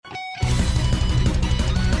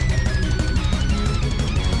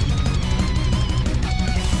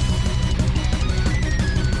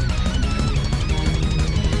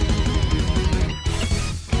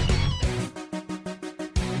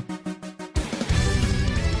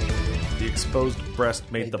exposed breast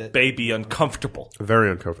made the baby uncomfortable. Very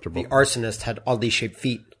uncomfortable. The arsonist had oddly shaped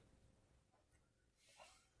feet.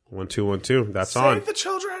 1 2 1 2. That's on. Save the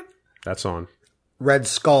children. That's on. Red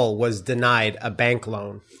Skull was denied a bank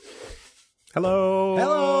loan. Hello.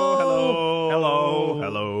 Hello. Hello. Hello.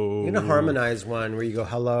 Hello. You're going to harmonize one where you go,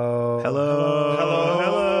 hello. Hello. Hello.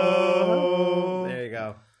 Hello. There you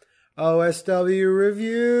go. OSW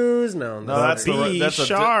reviews. No, that's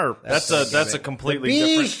sharp. That's a completely B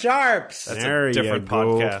different. sharps. That's There a different you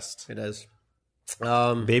go. podcast. It is.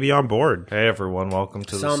 Baby on board. Hey everyone, welcome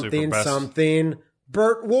to the Super Best. Something.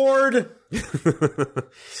 Burt Ward.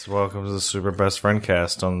 Welcome to the Super Best Friend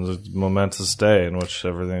Cast on the momentous day in which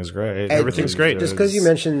everything's great. Everything's great. Just because you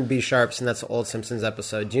mentioned B sharps and that's the old Simpsons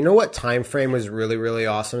episode. Do you know what time frame was really, really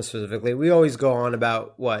awesome specifically? We always go on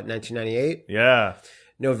about, what, 1998? Yeah.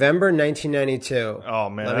 November 1992. Oh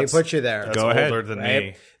man, Let me put you there. That's Go ahead. older than Right?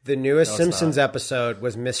 me. The newest Simpsons episode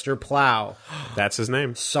was Mr. Plow. That's his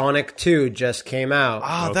name. Sonic 2 just came out.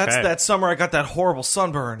 Ah, that's Okay. that summer I got that horrible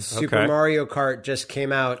sunburn. Super Okay. Mario Kart just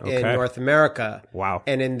came out in Okay. North America. Wow.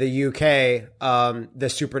 And in the UK, the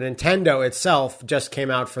Super Nintendo itself just came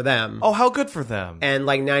out for them. Oh, how good for them. And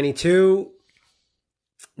like 92,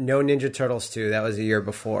 no Ninja Turtles 2. That was a year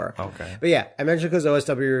before. Okay. But yeah, I mentioned because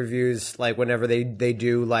OSW reviews, like whenever they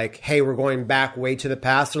do like, hey, we're going back way to the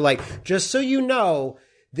past, they're like, just so you know,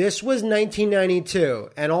 this was 1992.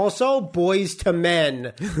 And also, Boys to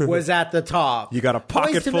Men was at the top. You got a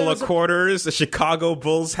pocket Boyz II Men full of was a- quarters, a Chicago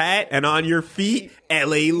Bulls hat, and on your feet,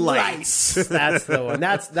 LA Lights. That's the one.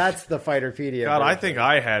 That's the Fighterpedia. God, I version. think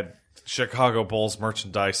I had Chicago Bulls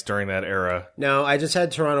merchandise during that era. No, I just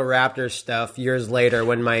had Toronto Raptors stuff years later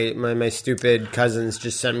when my stupid cousins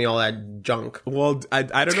just sent me all that junk. Well, I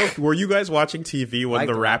don't know. Were you guys watching TV when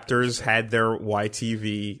the Raptors had their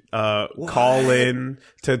YTV call in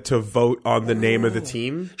to vote on the name of the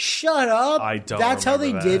team? Shut up! I don't That's how they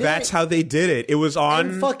remember did it. That's how they did it. It was on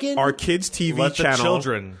And fucking- our kids' TV Let the channel.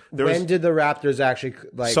 children. When did the Raptors actually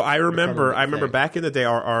like? So I remember become a thing? back in the day,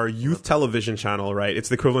 our youth television channel, right? It's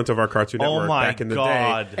the equivalent of our Cartoon Network Oh my back in the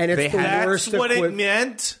God. day. And it's they the had, worst That's what it equiv-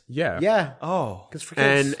 meant? yeah. Yeah. Oh. Because for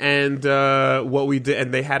kids. And what we did,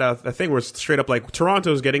 and they had a thing where it's straight up like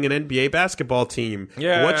Toronto's getting an NBA basketball team.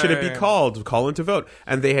 Yeah. What should it be called? Call in to vote.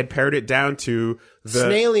 And they had pared it down to the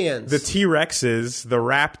Snailians. the T-Rexes, the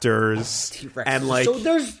Raptors, T-Rex. and like So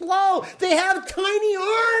they're slow. They have tiny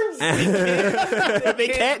arms. they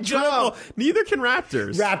can't dribble. Neither can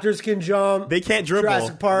Raptors. Raptors can jump. They can't dribble.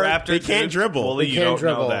 Jurassic Park. Raptors They can't dribble. Well, They you can't don't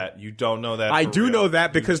dribble. know that. You don't know that. I for do real. know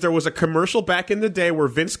that because there was a commercial back in the day where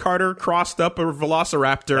Vince Carter crossed up a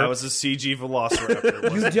Velociraptor. That was a CG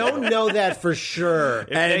Velociraptor. You don't know that for sure.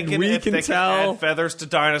 And we if can they tell- add feathers to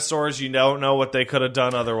dinosaurs, you don't know what they could have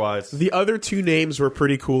done otherwise. The other two names were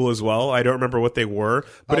pretty cool as well. I don't remember what they were,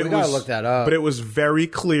 but Oh, it we gotta was look that up. But it was very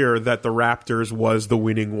clear that the Raptors was the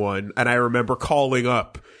winning one, and I remember calling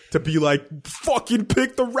up to be like, "Fucking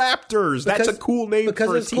pick the Raptors! That's a cool name because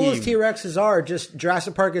for a as cool as team." T-Rexes are, just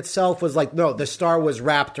Jurassic Park itself was like, no, the star was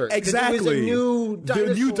Raptors. 'Cause Exactly, it was a new dinosaur.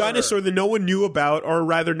 the new dinosaur that no one knew about, or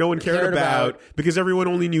rather, no one cared about, because everyone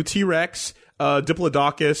only knew T-Rex.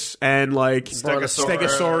 Diplodocus and like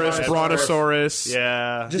Stegosaurus, Brontosaurus.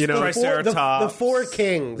 Yeah. Just you know, the Triceratops. the four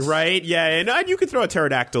kings. Right? Yeah, and you could throw a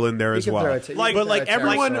pterodactyl in there as can well. throw a t- you Like- can But throw like a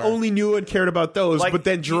everyone pterosaur. only knew and cared about those. Like, but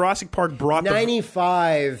then Jurassic Park brought the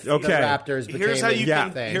 95. Okay. The Raptors became Here's how you a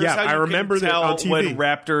can. thing. Here's Yeah, how you I remember can that tell on TV. when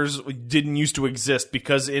Raptors didn't used to exist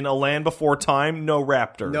because in A Land Before Time, no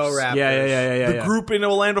Raptors. No Raptors. Yeah. The group in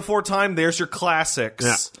A Land Before Time, there's your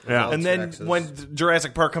classics. Yeah. And then T-Rexes. when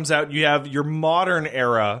Jurassic Park comes out, you have your modern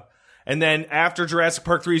era. And then after Jurassic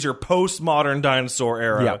Park 3 is your postmodern dinosaur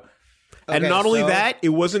era. Yeah. And Okay, not only so- that, it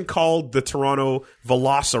wasn't called the Toronto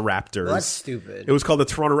Velociraptors. Well, that's stupid. It was called the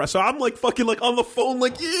Toronto. So I'm like fucking like on the phone,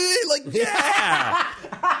 like yeah,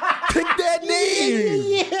 pick that name.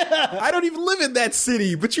 Yeah. I don't even live in that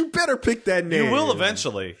city, but you better pick that name. You will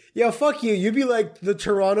eventually. Yo, fuck you. You'd be like the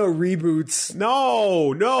Toronto reboots.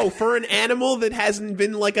 No, for an animal that hasn't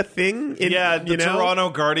been like a thing. In, Yeah, the you know? Toronto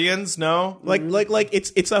Guardians, no? Like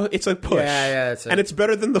it's a push. Yeah, it's and it's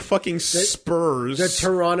better than the fucking Spurs. The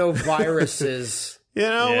Toronto viruses. you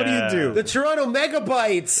know what do Yeah. you do? The Toronto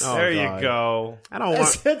megabytes. Oh, There God. you go. I don't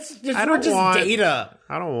want. I We're don't just want- data.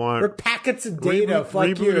 I don't We're want. packets of data. Reboot- Fuck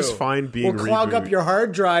reboot you. is fine being We'll clog reboot. up your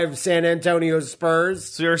hard drive, San Antonio Spurs.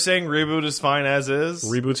 So you're saying reboot is fine as is?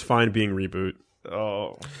 Reboot's fine being reboot.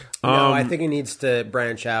 Oh. No, I think it needs to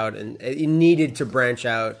branch out, and it needed to branch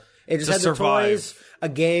out. It just To had the survive. toys, a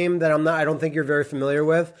game that I don't think you're very familiar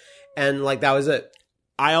with, and like that was it.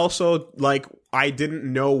 I also I didn't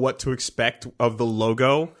know what to expect of the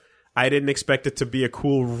logo. I didn't expect it to be a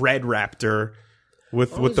cool red raptor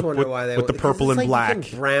with the purple and like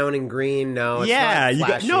black, brown and green. No, it's you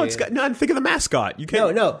not got it's got no. Think of the mascot. You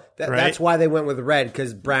can't. That's why they went with red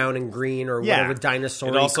because brown and green or whatever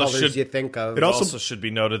dinosaur colors you think of. It also should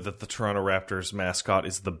be noted that the Toronto Raptors mascot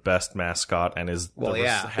is the best mascot and is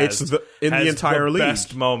in the entire league.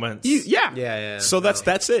 Best moments. Yeah. So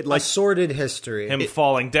that's it. Like a sordid history. Him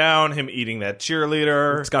falling down, him eating that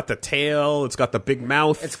cheerleader. It's got the tail. It's got the big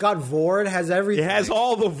mouth. It's got vor. It has everything. It has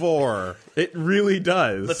all the vor. It really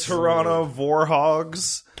does. The Toronto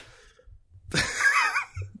Vorhogs.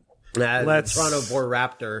 Toronto Vor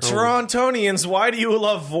Raptor. Torontonians, why do you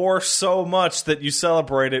love Vor so much that you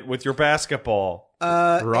celebrate it with your basketball?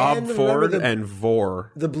 Rob Ford and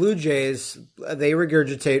Vor. The Blue Jays, they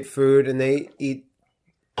regurgitate food and they eat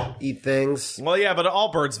things. Well, yeah, but all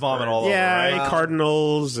birds vomit all over, right?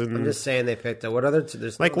 Cardinals and... I'm just saying they picked it. What other...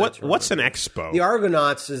 There's what's an expo? The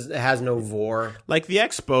Argonauts has no vor. Like the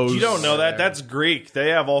Expos... You don't know that. That's Greek.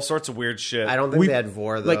 They have all sorts of weird shit. I don't think they had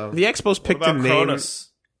vor, though. Like the Expos picked a name... Cronus?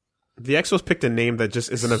 The Expos picked a name that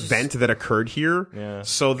just is an event that occurred here. Yeah.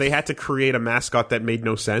 So they had to create a mascot that made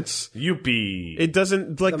no sense. Youppi. It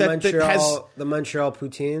doesn't like the that has the Montreal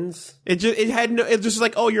Poutines. It's just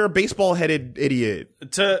like, oh, you're a baseball headed idiot.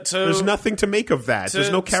 There's nothing to make of that. There's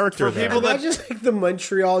no character there. People that just like the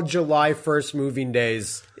Montreal July 1st moving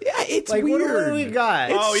days. Yeah, it's like, weird. What do we got?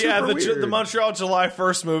 The Montreal July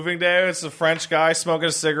 1st moving day. It's a French guy smoking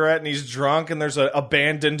a cigarette and he's drunk and there's an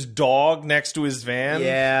abandoned dog next to his van.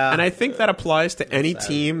 Yeah. And I think that applies to any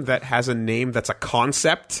team that has a name that's a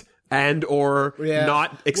concept and or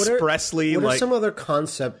not expressly what are some other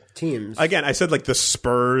concept teams? Again, I said like the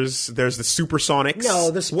Spurs, there's the Supersonics. No,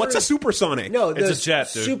 the Spurs, what's a supersonic? No, it's a jet,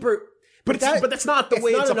 dude. But that's not the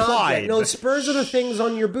way it's applied. No, Spurs are the things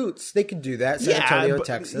on your boots. They could do that. San Antonio,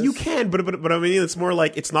 Texas. You can, but I mean, it's more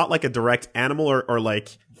like it's not like a direct animal or like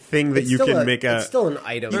thing that you can make a. It's still an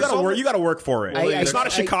item. You gotta work for it. It's not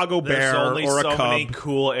a Chicago bear or a cub. Many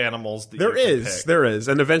cool animals. There is,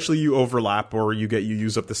 and eventually you overlap or you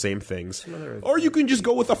use up the same things. Or you can just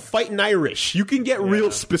go with a fighting Irish. You can get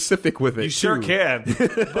real specific with it. You sure can.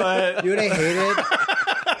 But you know what I hated?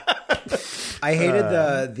 I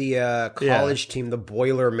hated the college team, the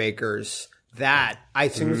Boilermakers. That I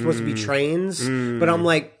think was supposed to be trains, but I'm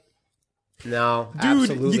like, no, dude,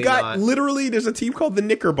 absolutely you got not. Literally. There's a team called the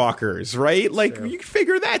Knickerbockers, right? Like you can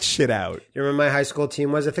figure that shit out. You remember my high school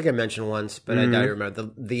team was? I think I mentioned once, but I doubt you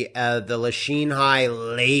remember the Lachine High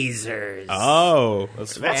Lasers. Oh,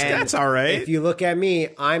 that's all right. If you look at me,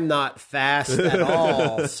 I'm not fast at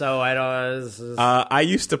all, so I don't. I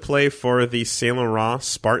used to play for the Saint Laurent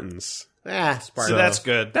Spartans. Spartans. So that's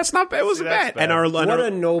good. That's not bad. It wasn't bad. Bad. And what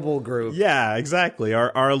a noble group. Yeah, exactly.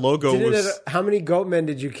 Our logo was. How many goat men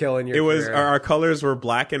did you kill in your career? It was our colors were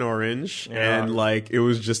black and orange, and like it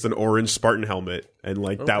was just an orange Spartan helmet, and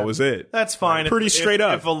like that was it. That's fine. Pretty straight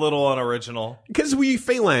up. If a little unoriginal, because we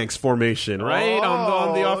phalanx formation, right,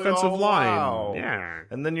 on the offensive line. Yeah,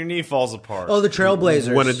 and then your knee falls apart. Oh, the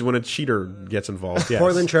Trailblazers. When a cheater gets involved. Yes.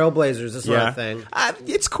 Portland Trailblazers. That's not a thing.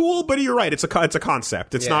 It's cool, but you're right. It's a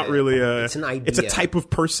concept. It's not really a. It's an idea. It's a type of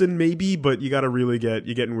person, maybe, but you got to really you're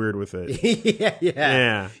getting weird with it.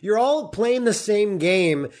 Yeah. You're all playing the same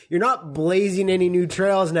game. You're not blazing any new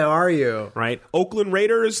trails now, are you? Right. Oakland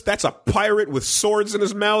Raiders. That's a pirate with swords in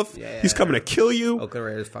his mouth. Yeah. He's coming to kill you. Oakland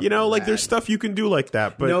Raiders. Like there's stuff you can do like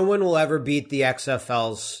that, but no one will ever beat the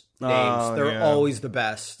XFL's names. They're always the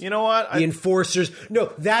best. You know what? The Enforcers.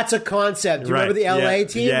 No, that's a concept. Do you remember the LA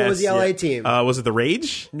team? What was the LA team? Was it the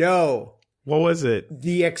Rage? No. What was it?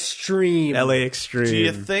 The Extreme. LA Extreme. Do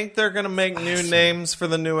you think they're going to make new names for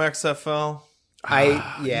the new XFL?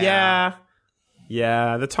 Yeah,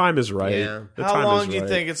 the time is right. Yeah. How long do you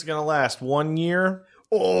think it's going to last? 1 year?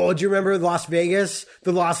 Oh, do you remember Las Vegas?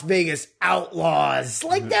 The Las Vegas Outlaws.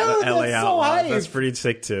 Like that was LA so Outlaws. hype. That's pretty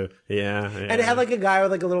sick too. Yeah. And it had like a guy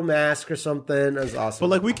with like a little mask or something. It was awesome. But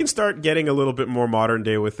like we can start getting a little bit more modern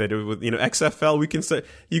day with it. With XFL, we can start.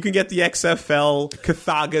 You can get the XFL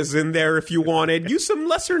Cathagas in there if you wanted. Use some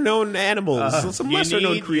lesser known animals, some lesser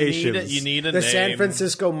known creations. You need a the name. San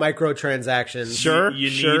Francisco microtransactions. Sure. You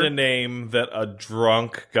need a name that a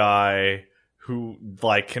drunk guy who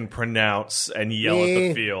like can pronounce and yell at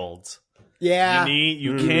the field. Yeah.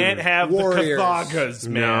 You can't have Warriors. the Cathagas,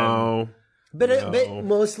 man. No. But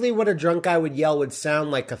mostly what a drunk guy would yell would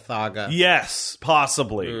sound like Cathaga. Yes,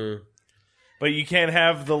 possibly. But you can't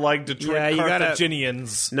have the like Detroit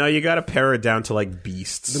Carthaginians. No, you got to pare it down to like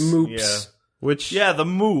beasts. The Moops. Yeah. The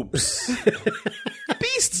Moops.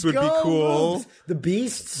 Beasts would be cool. Moops. The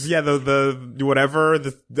Beasts? Yeah, the whatever.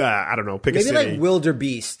 I don't know. Pick a city. Maybe like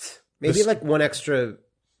Wildebeest. Maybe like one extra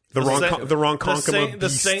The wrong Konkama the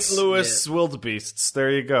St. Louis wildebeests.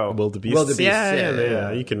 There you go. Wildebeests.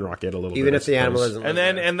 Yeah. You can rock it a little bit. Even if the animal isn't.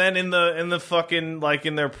 And then in the fucking like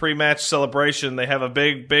in their pre-match celebration, they have a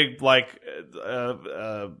big like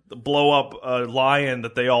blow up lion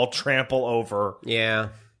that they all trample over. Yeah.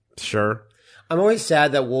 Sure. I'm always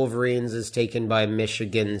sad that Wolverines is taken by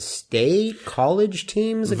Michigan State college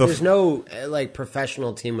teams. Like, there's no like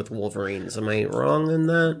professional team with Wolverines. Am I wrong in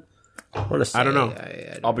that? I want to say. I don't know.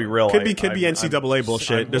 I'll be real. Could be NCAA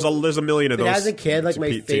bullshit. There's a million of those. But as a kid, like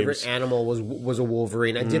my favorite teams. animal was a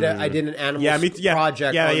Wolverine. I did an animal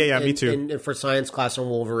project. Me too. For science class on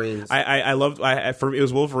Wolverines. I loved. It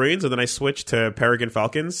was Wolverines, and then I switched to Peregrine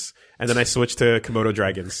Falcons, and then I switched to Komodo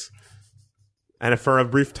dragons. And for a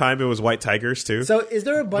brief time, it was white tigers too. So, is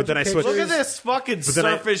there a bunch of pictures? Look at this fucking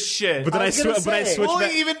surface shit. But then I switched back.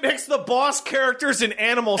 Even mix the boss characters in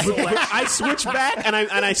animal selection. I switched back, and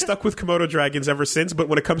I stuck with Komodo dragons ever since. But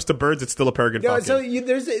when it comes to birds, it's still a peregrine falcon. So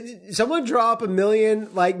there's someone drop a million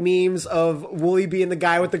like memes of Wooly being the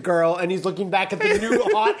guy with the girl, and he's looking back at the new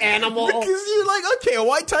hot animal. Because you're like, okay, a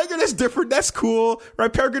white tiger, that's different, that's cool,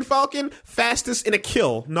 right? Peregrine falcon, fastest in a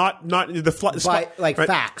kill, not the right?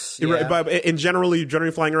 Facts. Yeah. Right, but in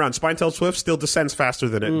generally flying around. Spine-tailed swift still descends faster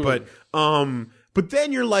than it, but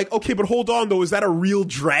then you're like, okay, but hold on though, is that a real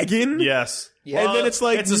dragon? Yes. Yeah. And then it's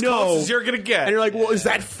like, it's as close as you're gonna get. And you're like, well, is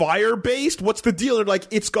that fire based? What's the deal? And like,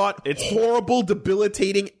 it's horrible,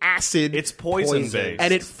 debilitating acid. It's poison based,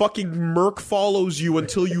 and it fucking merc follows you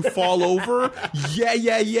until you fall over.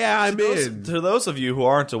 Yeah. I'm in. To those of you who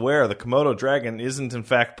aren't aware, the Komodo dragon isn't in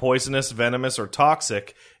fact poisonous, venomous, or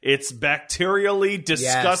toxic. It's bacterially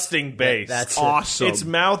disgusting based. That's awesome. Its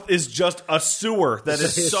mouth is just a sewer that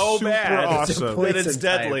is so bad awesome. that it's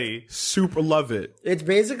deadly. Super love it. It's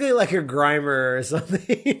basically like a Grimer or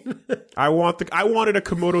something. I wanted a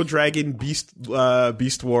Komodo dragon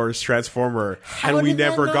Beast Wars Transformer, and we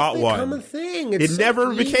never got one. A thing? It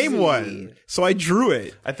never became one, so I drew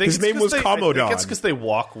it. I think his name was Commodon. I think it's because they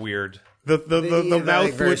walk weird. The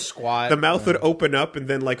mouth very would squat. The mouth would open up and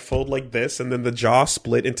then like fold like this, and then the jaw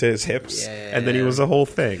split into his hips, and then he was a whole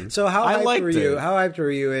thing. So how hyped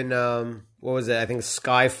were you in what was it? I think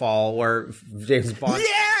Skyfall, where James Bond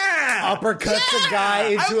uppercuts a guy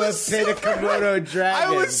into a pit of Komodo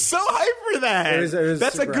dragon. I was so hyped for that. It was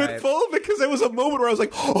That's a good pull, because there was a moment where I was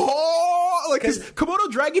like, oh, like, because Komodo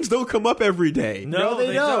dragons don't come up every day. No,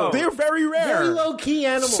 they don't. They're very rare. Very low-key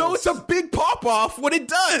animals. So it's a big pop-off when it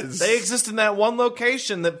does. They exist in that one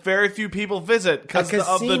location that very few people visit because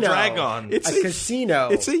of the dragon. It's a casino.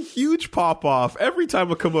 It's a huge pop-off every time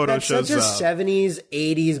a Komodo shows up. That's such a 70s,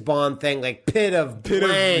 80s Bond thing, like pit of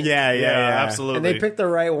blank. Yeah, absolutely. And they picked the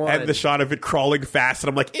right one. And the shot of it crawling fast, and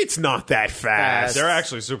I'm like, it's not that fast. They're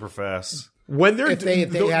actually super fast. When they're if they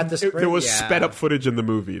had the sprint, there was sped up footage in the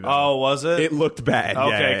movie, though. Oh, was it? It looked bad.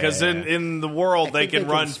 Okay, because in the world they can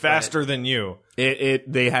run faster than you.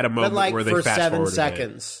 They had a moment where they for fast 7 forwarded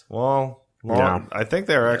seconds. Well, I think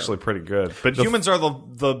they're actually pretty good. But humans are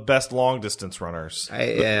the best long distance runners.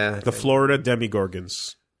 The Florida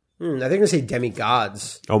Demigorgons. I think I'm gonna say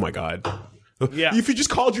demigods. Oh my god. Yeah. If you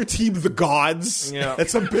just called your team the gods,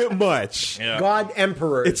 that's a bit much. Yeah. God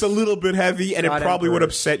emperors. It's a little bit heavy, and God it probably would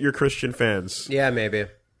emperors. upset your Christian fans. Yeah, maybe.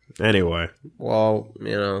 Anyway. Well,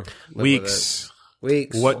 Weeks.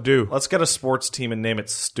 Weeks. What do? Let's get a sports team and name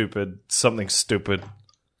it stupid. Something stupid.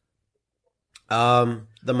 The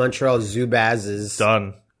Montreal Zubazes.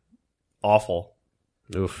 Done. Awful.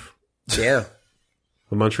 Oof. Yeah.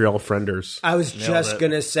 The Montreal Frienders. I was just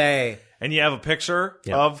gonna say. And you have a picture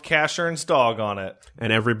of Cashern's dog on it.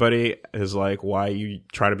 And everybody is like, why you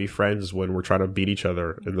try to be friends when we're trying to beat each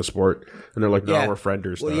other in the sport? And they're like, no, we're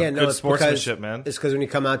frienders now. Good sportsmanship, man. It's because when you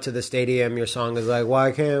come out to the stadium, your song is like,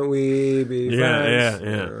 why can't we be friends?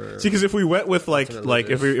 Yeah. See, because if we went with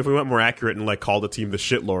if we went more accurate and like called the team the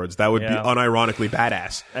shitlords, that would be unironically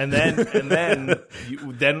badass. And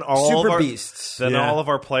then all Super of our beasts. Then all of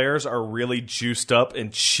our players are really juiced up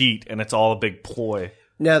and cheat, and it's all a big ploy.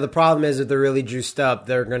 No, the problem is if they're really juiced up,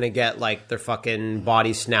 they're going to get like their fucking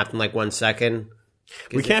body snapped in like 1 second.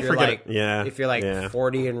 We can't forget. If you're like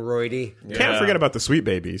 40 and roidy. Can't forget about the Sweet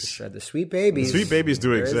Babies. The Sweet Babies. The Sweet Babies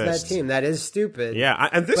do exist. There is that team. That is stupid. Yeah.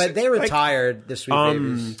 But they retired, the Sweet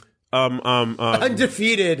Babies.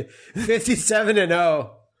 Undefeated,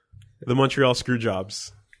 57-0. The Montreal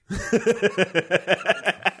Screwjobs.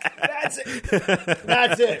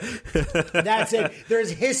 That's it.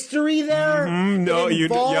 There's history there.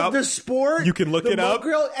 The sport. You can look it up.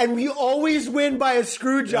 And we always win by a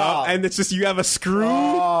screw job. And it's just you have a screw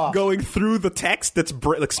going through the text that's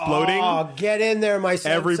exploding. Oh, get in there, my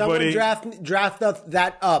son. Everybody, someone draft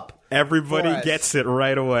that up. Everybody gets it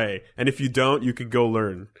right away. And if you don't, you could go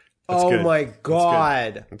learn. That's oh good. my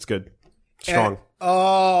God. That's good. Strong.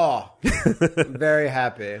 Very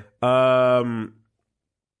happy.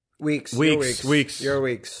 Weeks. Your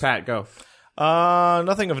weeks. Pat, go.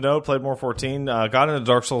 Nothing of note. Played more 14. Got into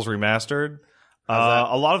Dark Souls Remastered.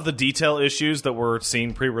 A lot of the detail issues that were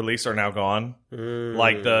seen pre-release are now gone.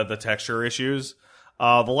 Like the texture issues.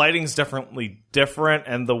 The lighting's definitely different,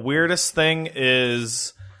 and the weirdest thing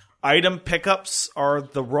is item pickups are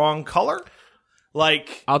the wrong color.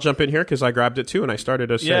 Like, I'll jump in here because I grabbed it too, and I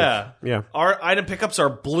started a save. Yeah. Our item pickups are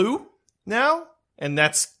blue now, and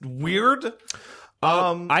that's weird.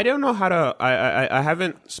 I don't know how to. I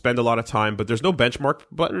haven't spent a lot of time, but there's no benchmark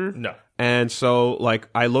button. No. And so, like,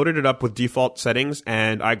 I loaded it up with default settings,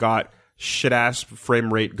 and I got shit-ass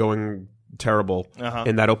frame rate going terrible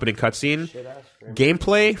in that opening cutscene.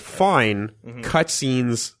 Gameplay, fine.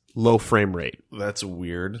 Cutscenes, low frame rate. That's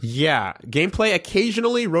weird. Yeah. Gameplay,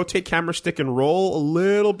 occasionally rotate camera stick and roll. A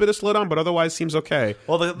little bit of slowdown, but otherwise seems okay.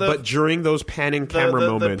 Well, but during those panning camera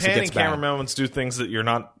moments, the panning it gets bad. camera moments do things that you're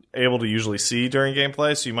not able to usually see during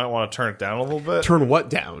gameplay, so you might want to turn it down a little bit. Turn what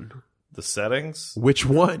down? The settings. Which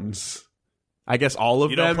ones? I guess all of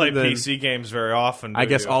them. You don't play PC games very often. I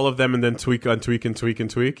guess all of them, and then tweak. Well,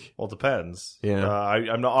 it depends. Yeah.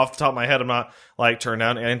 I'm not off the top of my head. I'm not like turn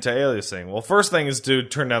down anti-aliasing. Well, first thing is to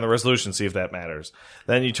turn down the resolution, see if that matters.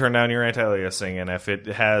 Then you turn down your anti-aliasing, and if it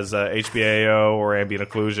has HBAO or ambient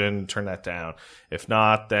occlusion, turn that down. If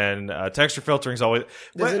not, then texture filtering is always.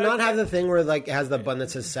 Does it not have the thing where like it has the button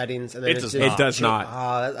that says settings? And then it does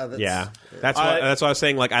not. Yeah, that's why I was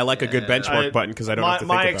saying. Like, I like a good benchmark button because I don't have to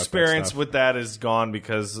think about that my experience stuff. with that is gone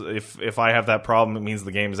because if I have that problem, it means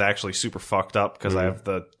the game is actually super fucked up because I have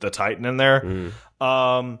the Titan in there.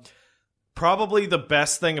 Probably the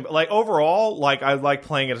best thing, like overall, like I like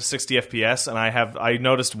playing at a 60 FPS, and I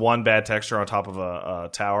noticed one bad texture on top of a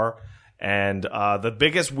tower. And the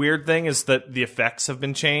biggest weird thing is that the effects have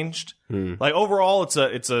been changed. Like overall, it's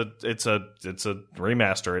a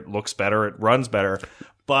remaster. It looks better, it runs better,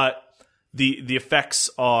 but the effects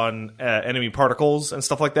on enemy particles and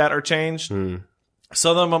stuff like that are changed.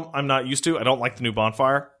 Some of them I'm not used to. I don't like the new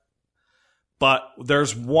bonfire, but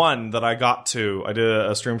there's one that I got to. I did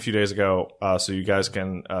a stream a few days ago, so you guys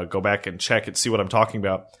can go back and check and see what I'm talking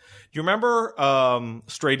about. You remember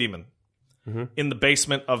Stray Demon? In the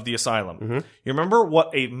basement of the asylum. You remember what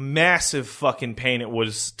a massive fucking pain it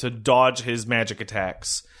was to dodge his magic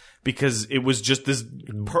attacks because it was just this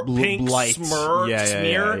pink light smear,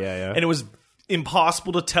 yeah. and it was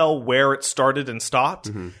impossible to tell where it started and stopped.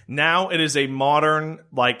 Now it is a modern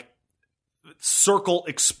like circle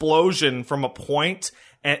explosion from a point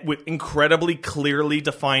and with incredibly clearly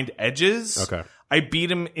defined edges. Okay. I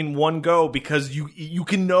beat him in one go because you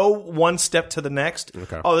can know one step to the next.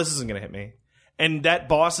 Okay. Oh, this isn't going to hit me. And that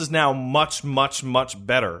boss is now much, much, much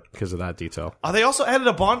better. Because of that detail. They also added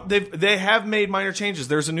a They have made minor changes.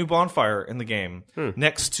 There's a new bonfire in the game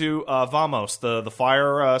next to Vamos, the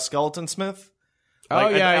fire skeleton smith.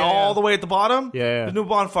 All the way at the bottom. Yeah. There's a new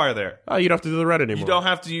bonfire there. Oh, you don't have to do the run anymore. You don't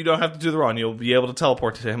have to do the run. You'll be able to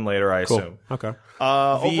teleport to him later, I assume. Okay.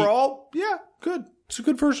 Overall, yeah, good. It's a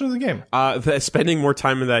good version of the game. Spending more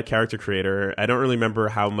time with that character creator, I don't really remember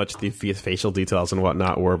how much the facial details and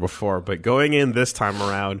whatnot were before, but going in this time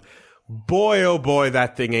around, boy, oh boy,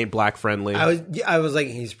 that thing ain't black friendly. I was like,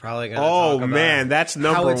 he's probably going to talk about man, that's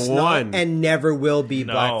number one. And never will be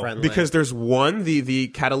black friendly. Because there's one, the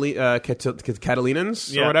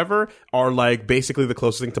Catalinans or whatever are like basically the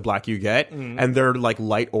closest thing to black you get, and they're like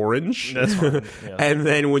light orange. That's fine. Yeah. And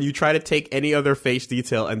then when you try to take any other face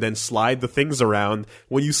detail and then slide the things around,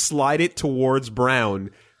 when you slide it towards brown,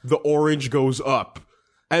 the orange goes up.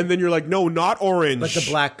 And then you're like, no, not orange. But the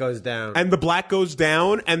black goes down. And the black goes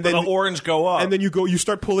down, and then the orange go up. And then you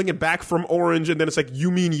start pulling it back from orange, and then it's like,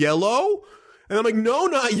 you mean yellow? And I'm like, no,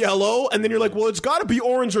 not yellow. And then you're like, well, it's got to be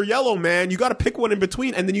orange or yellow, man. You got to pick one in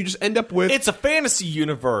between. And then you just end up with... It's a fantasy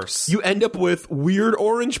universe. You end up with weird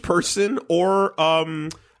orange person or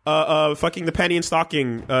fucking the panty and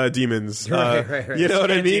stocking demons. Right. You know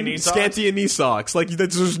what I Scanty mean? and knee socks? Scanty and knee socks. Like,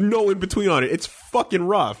 there's no in between on it. It's fucking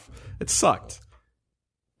rough. It sucked.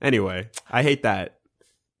 Anyway, I hate that.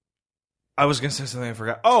 I was going to say something I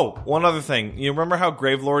forgot. Oh, one other thing. You remember how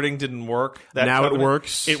Gravelording didn't work? Now it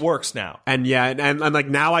works. It works now. And and like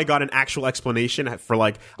now I got an actual explanation for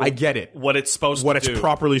like, I get it. What it's supposed what to do. What it's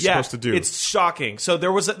properly supposed to do. It's shocking. So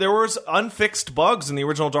there was unfixed bugs in the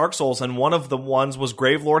original Dark Souls, and one of the ones was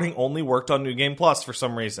Gravelording only worked on New Game Plus for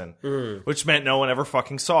some reason. Which meant no one ever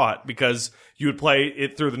fucking saw it, because you would play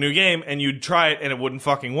it through the new game, and you'd try it, and it wouldn't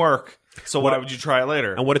fucking work. So why would you try it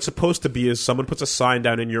later? And what it's supposed to be is someone puts a sign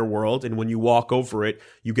down in your world, and when you walk over it,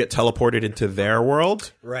 you get teleported into their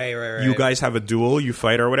world. Right. You guys have a duel, you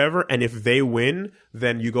fight or whatever, and if they win,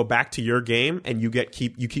 then you go back to your game, and you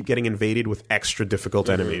keep getting invaded with extra difficult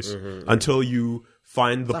enemies until you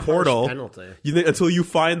find the portal. Until you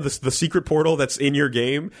find the secret portal that's in your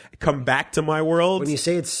game, come back to my world. When you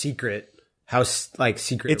say it's secret, how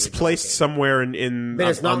secret? It's placed somewhere in. But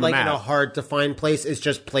it's not on like the in map. a hard to find place. It's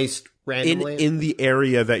just placed randomly in the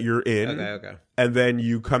area that you're in. Okay. And then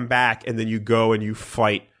you come back, and then you go and you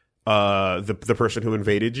fight the person who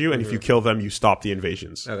invaded you, and if you kill them, you stop the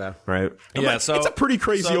invasions. Okay. Right? Yeah, so it's a pretty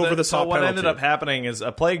crazy over the top. So what penalty. ended up happening is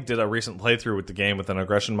Plague did a recent playthrough with the game with an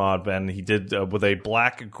aggression mod, and he did with a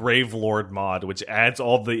Black Gravelord mod, which adds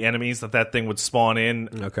all the enemies that thing would spawn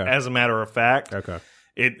in. Okay. As a matter of fact, Okay.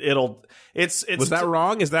 It's Was that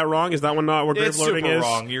wrong? Is that wrong? Is that one not where it's Gravelording super is?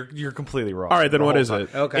 wrong. You're completely wrong. All right, then the what whole is time.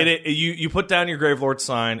 it? Okay. And you put down your Gravelord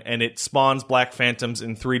sign, and it spawns Black Phantoms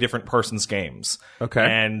in 3 different persons games. Okay.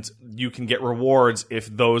 And you can get rewards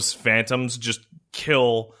if those Phantoms just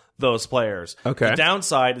kill those players. Okay. The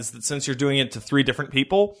downside is that since you're doing it to 3 different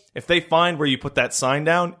people, if they find where you put that sign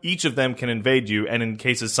down, each of them can invade you, and in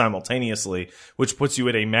cases simultaneously, which puts you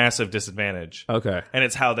at a massive disadvantage. Okay. And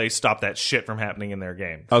it's how they stop that shit from happening in their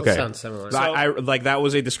game. Okay. Sounds similar. I like that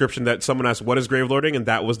was a description that someone asked, what is Gravelording? And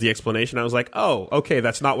that was the explanation. I was like, oh, okay,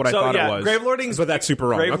 that's not what I thought it was. Gravelording's, but that's super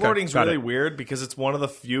wrong. Gravelording's Okay, really weird because it's one of the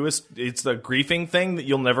fewest. It's the griefing thing that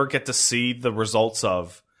you'll never get to see the results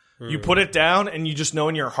of. You put it down, and you just know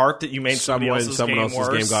in your heart that you made someone else's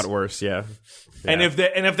game got worse. Yeah. And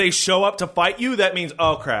if they show up to fight you, that means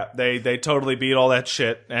oh crap, they totally beat all that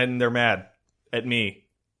shit, and they're mad at me.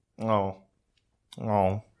 Oh.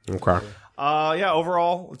 Okay. Yeah.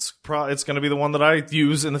 Overall, it's going to be the one that I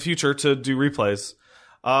use in the future to do replays.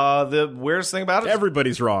 The weirdest thing about it,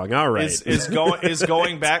 Everybody's wrong. All right. is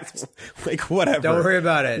going back. Like whatever. Don't worry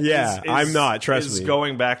about it. Yeah, I'm not. Trust me.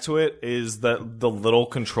 Going back to it is the little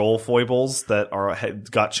control foibles that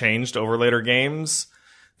got changed over later games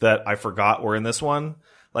that I forgot were in this one.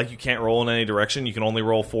 Like you can't roll in any direction. You can only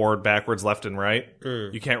roll forward, backwards, left, and right.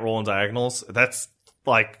 You can't roll in diagonals. That's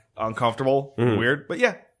like uncomfortable, and weird. But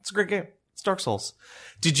yeah, it's a great game. It's Dark Souls.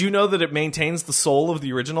 Did you know that it maintains the soul of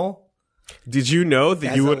the original? Did you know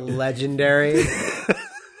that That's legendary.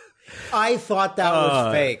 I thought that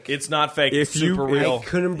was fake. It's not fake. It's super I real.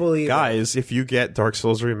 couldn't believe Guys, if you get Dark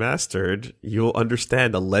Souls Remastered, you'll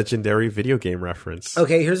understand a legendary video game reference.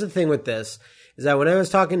 Okay, here's the thing with this. Is that when I was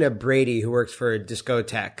talking to Brady, who works for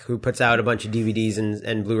Discotech, who puts out a bunch of DVDs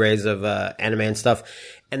and Blu-rays of anime and stuff,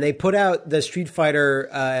 and they put out the Street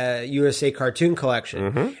Fighter USA cartoon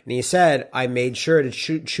collection, and he said, I made sure to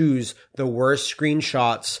choose the worst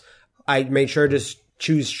screenshots. I made sure to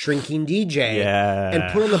choose Shrinking DJ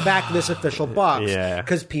and put on the back of this official box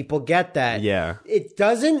because people get that. Yeah. It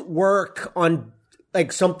doesn't work on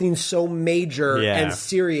like something so major and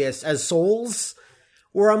serious as Souls,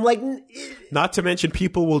 where I'm like... Not to mention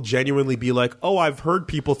people will genuinely be like, oh, I've heard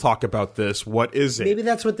people talk about this. What is it? Maybe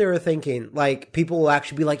that's what they were thinking. Like, people will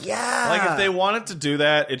actually be like, yeah. Like, if they wanted to do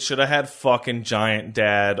that, it should have had fucking Giant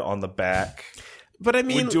Dad on the back. But I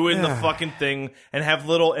mean, doing the fucking thing and have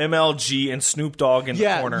little MLG and Snoop Dogg in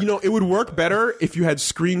the corner. You know, it would work better if you had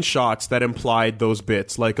screenshots that implied those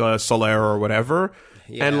bits, like a Solaire or whatever.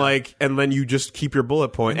 Yeah. And then you just keep your bullet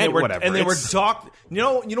point and whatever. And they were docked. You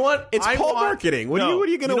know what? It's marketing. What are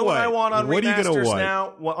you gonna what I want on what remasters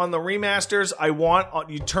now? On the remasters, I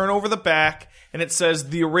want you turn over the back and it says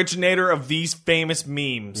the originator of these famous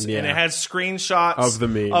memes, and it has screenshots of the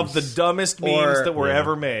memes, of the dumbest memes that were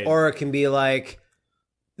ever made. Or it can be like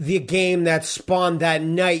the game that spawned that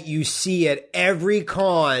night you see at every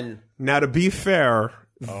con. Now, to be fair,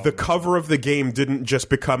 the cover of the game didn't just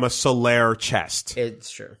become a Solaire chest. It's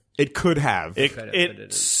true. It could have.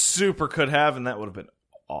 It super could have, and that would have been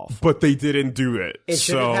awful. But they didn't do it. It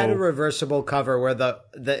should have had a reversible cover where the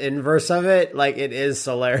inverse of it, like it is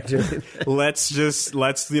Solaire doing it. Let's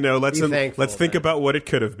think about what it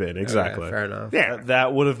could have been. Exactly. Okay, fair enough. Yeah,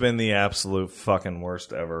 that would have been the absolute fucking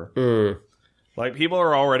worst ever. Like, people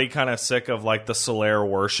are already kind of sick of, like, the Solaire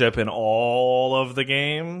worship in all of the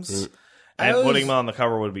games. And putting them on the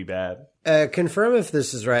cover would be bad. Confirm if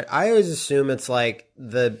this is right. I always assume it's like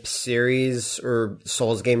the series or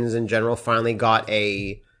Souls games in general finally got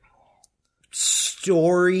a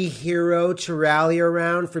story hero to rally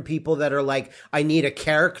around for people that are like, I need a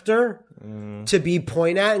character to be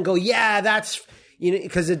point at and go, yeah, that's... You know,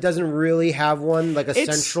 because it doesn't really have one like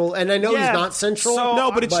central. And I know he's not central.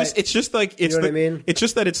 No, but it's just like it's you know what I mean? It's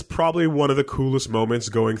just that it's probably one of the coolest moments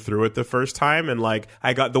going through it the first time, and like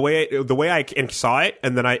I got the way I saw it,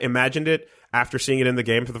 and then I imagined it. After seeing it in the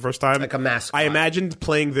game for the first time, like a mascot. I imagined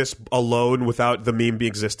playing this alone without the meme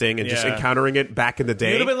existing and just encountering it back in the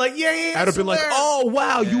day. You'd have been like, yeah. I'd have been like, oh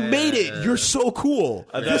wow, you made it! You're so cool.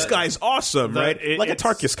 This guy's awesome, right? Like a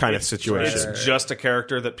Tarkus kind of situation. It's just a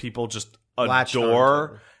character that people just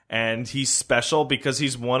adore, and he's special because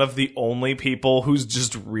he's one of the only people who's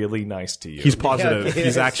just really nice to you. He's positive.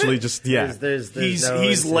 He's actually just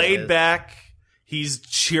he's laid back. He's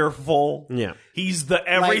cheerful. Yeah. He's the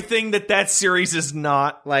everything that series is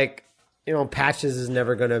not. Like, you know, Patches is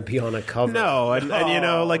never going to be on a cover. No, and you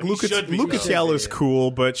know, like Lucatiel is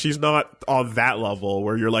cool, but she's not on that level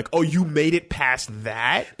where you're like, oh, you made it past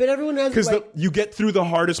that? But everyone has, because you get through the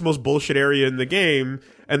hardest, most bullshit area in the game,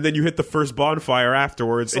 and then you hit the first bonfire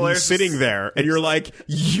afterwards, and he's sitting there, and you're like,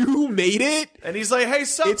 you made it? And he's like, hey,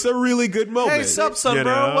 sup? It's a really good moment. Hey, sup, son,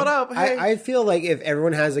 bro? What up? Hey. I feel like if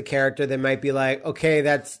everyone has a character that might be like, okay,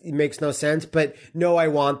 it makes no sense, but no, I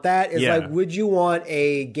want that. It's like, would you want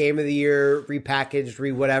a Game of the Year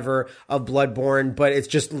repackaged, whatever, of Bloodborne, but it's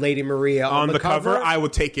just Lady Maria on the cover? I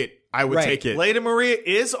would take it. Take it. Lady Maria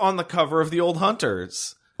is on the cover of the Old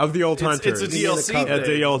Hunters. Of the Old Hunters. It's a DLC thing.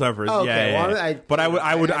 The Old Hunters, okay, yeah. Well, but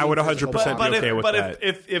I would 100% be okay with that.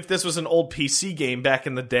 But if this was an old PC game back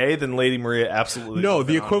in the day, then Lady Maria absolutely no.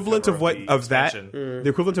 The equivalent of the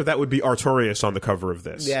equivalent of that would be Artorias on the cover of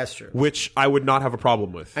this. Yeah, that's true. Which I would not have a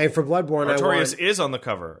problem with. I mean, for Bloodborne, Artorias is on the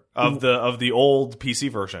cover of the old PC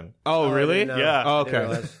version. Oh, really? Yeah. Oh,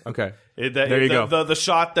 okay. Okay. There you go. The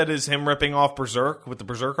shot that is him ripping off Berserk with the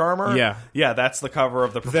Berserk armor. Yeah, that's the cover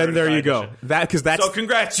of the. Then there you go. So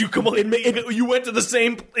congrats, you you went to the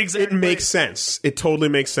same exact. It makes sense. It totally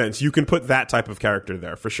makes sense. You can put that type of character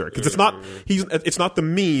there for sure because it's not the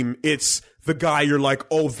meme. It's the guy you're like,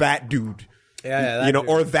 oh, that dude. Yeah, you know,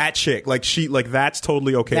 or that chick. Like that's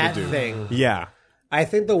totally okay that to do. Thing. Yeah. I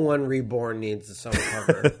think the one Reborn needs its own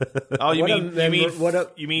cover. Oh, you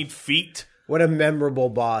mean Feet? What a memorable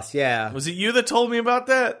boss, yeah. Was it you that told me about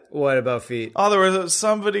that? What about Feet? Oh, there was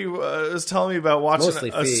somebody was telling me about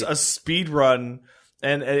watching a speed run,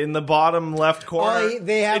 and in the bottom left corner,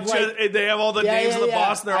 they have all the names of the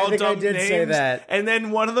boss, and they're all dumb names. Say that. And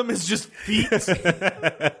then one of them is just Feet.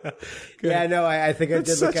 Yeah, no, I think I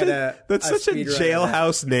did look at a. That's such a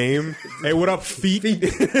jailhouse name. Hey, what up, Feet?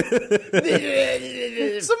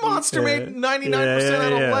 It's a monster made 99%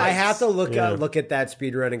 out of legs. I have to look at that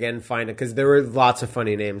speedrun again and find it because there were lots of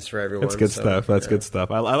funny names for everyone. That's good stuff. That's good stuff.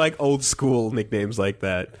 I like old school nicknames like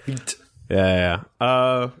that. Feet. Yeah.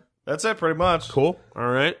 That's it, pretty much. Cool.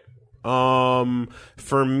 All right.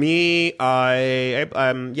 For me,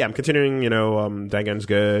 I'm continuing. You know, Dangan's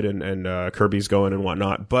good and Kirby's going and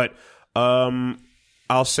whatnot. But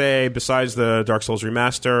I'll say besides the Dark Souls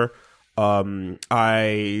remaster,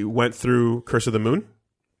 I went through Curse of the Moon.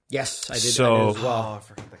 Yes, I did as well. Oh, I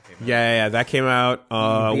forgot that came out. Yeah, that came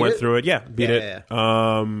out. Went through it. Yeah, beat it.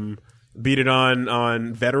 Yeah. Beat it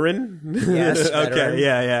on veteran. Yes, veteran. Okay,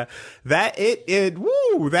 yeah. That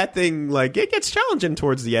thing, like, it gets challenging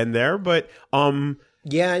towards the end there, but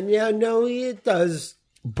it does.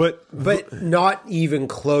 But not even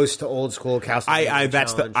close to old school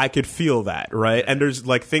Castlevania. I could feel that, right? And there's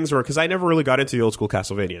like things where, because I never really got into the old school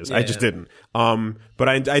Castlevanias, I just didn't. But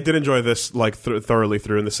I did enjoy this like thoroughly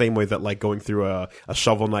through in the same way that like going through a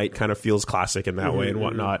Shovel Knight kind of feels classic in that way and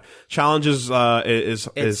whatnot. Challenges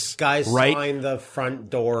is guys right. Sign the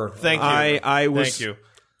front door. Thank you. Thank you.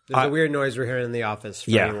 There's a weird noise we're hearing in the office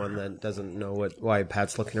for anyone that doesn't know why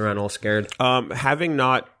Pat's looking around all scared. Having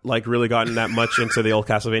not like really gotten that much into the old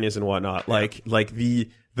Castlevanias and whatnot, like the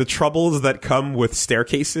troubles that come with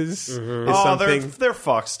staircases is something. They're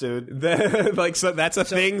fucks, dude. So that's a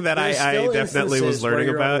thing that I definitely was learning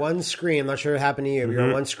you're about. On one screen, I'm not sure what happened to you, but you're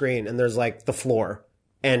on one screen and there's like the floor.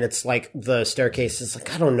 And it's like the staircase is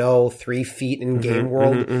like, I don't know, 3 feet in game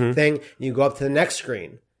world thing. And you go up to the next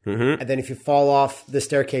screen. And then if you fall off the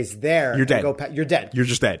staircase there, you're dead. You're dead. You're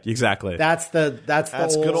just dead. Exactly. That's the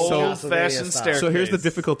good old fashioned staircase. So here's the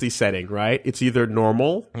difficulty setting, right? It's either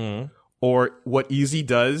normal or what easy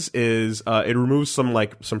does is it removes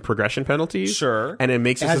some progression penalties. Sure. And it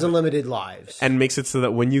makes it has unlimited lives. And makes it so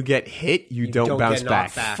that when you get hit, you don't bounce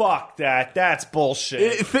back. Fuck that. That's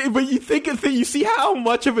bullshit. But you see how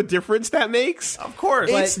much of a difference that makes? Of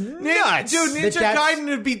course. It's nuts. Dude, Ninja Gaiden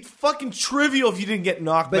would be fucking trivial if you didn't get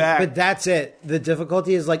knocked back. But that's it. The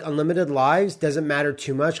difficulty is like unlimited lives doesn't matter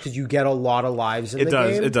too much because you get a lot of lives in the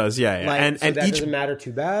game. It does, yeah. Like, and that doesn't matter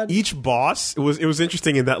too bad. Each boss, it was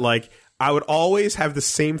interesting in that like, I would always have the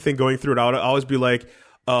same thing going through it. I would always be like,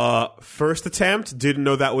 first attempt, didn't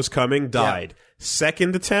know that was coming, died. Yeah.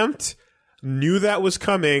 Second attempt, knew that was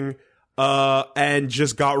coming, and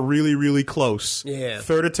just got really, really close. Yeah.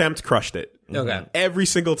 Third attempt, crushed it. Okay. Every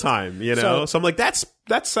single time, you know? So I'm like,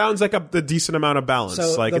 that sounds like a decent amount of balance.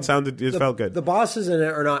 So like, it felt good. The bosses in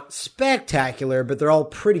it are not spectacular, but they're all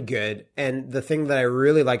pretty good. And the thing that I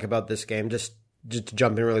really like about this game, just to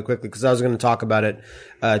jump in really quickly, because I was going to talk about it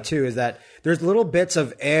too, is that there's little bits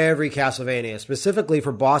of every Castlevania. Specifically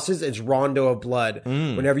for bosses, it's Rondo of Blood.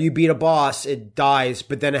 Whenever you beat a boss, it dies,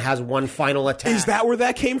 but then it has one final attack. Is that where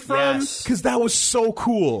that came from? Yes. Because that was so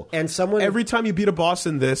cool. And every time you beat a boss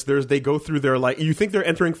in this, they go through their, like, you think they're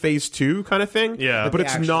entering phase 2 kind of thing? Yeah. But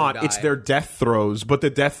it's not. Die. It's their death throws, but the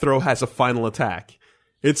death throw has a final attack.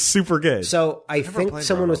 It's super good. So I think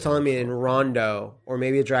someone was telling me in Rondo, or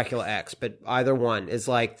maybe a Dracula X, but either one, is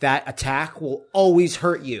like that attack will always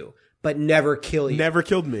hurt you, but never kill you. Never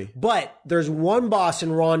killed me. But there's one boss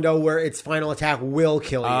in Rondo where its final attack will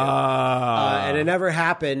kill you. And it never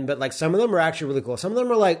happened, but like some of them are actually really cool. Some of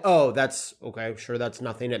them are like, oh, that's okay, sure, that's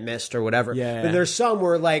nothing, it missed or whatever. Yeah. But there's some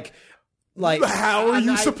where like how are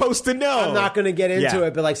you supposed to know? I'm not going to get into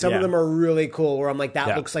it, but like some of Yeah. them are really cool where I'm like,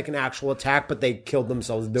 that looks like an actual attack, but they killed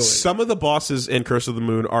themselves doing it. Some of the bosses in Curse of the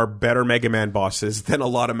Moon are better Mega Man bosses than a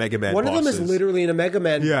lot of Mega Man One bosses. of them is literally in a Mega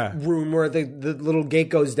Man room where the little gate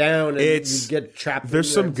goes down and you get trapped.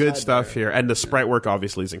 There's some good stuff here, and the sprite work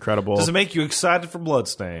obviously is incredible. Does it make you excited for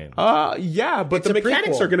Bloodstain? Yeah, but It's the a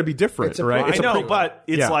mechanics prequel. are going to be different, It's a right? prequel. I know, prequel. but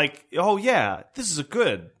it's Yeah. like, oh yeah, this is a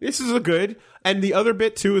good. This is a good. And the other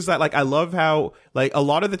bit too is that, like, I love how, like, a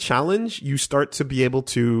lot of the challenge you start to be able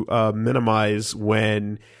to minimize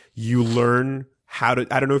when you learn how to.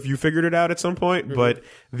 I don't know if you figured it out at some point, but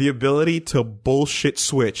the ability to bullshit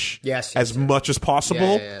switch as much as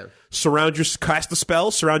possible. Yeah. Cast the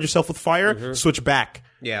spell, surround yourself with fire, switch back.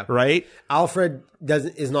 Yeah. Right? Alfred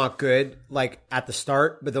is not good like at the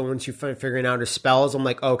start, but then once you find figuring out his spells, I'm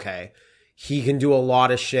like, okay, he can do a lot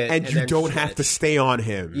of shit, And you don't have to stay on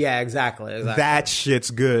him. Yeah, exactly. That shit's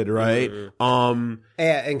good, right?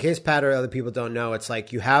 Yeah, in case Pat or other people don't know, it's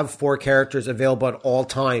like you have 4 characters available at all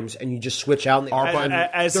times, and you just switch out.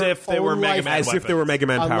 As if they were Mega Man As if they were Mega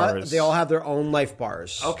Man powers. They all have their own life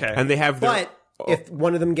bars. Okay. And they have their... But if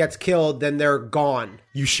one of them gets killed, then they're gone.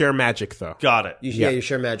 You share magic, though. Got it. You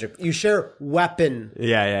share magic. You share weapon.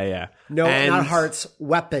 Yeah. No, not hearts.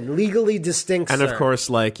 Weapon. Legally distinct, And sir. of course,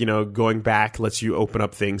 like, you know, going back lets you open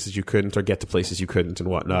up things that you couldn't or get to places you couldn't and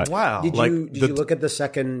whatnot. Wow. Did you look at the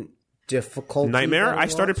second difficulty? Nightmare? I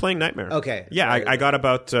started playing Nightmare. Okay. Yeah, I got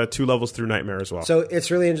about 2 levels through Nightmare as well. So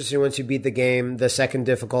it's really interesting once you beat the game, the second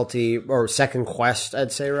difficulty, or second quest,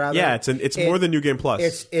 I'd say, rather. Yeah, it's more than New Game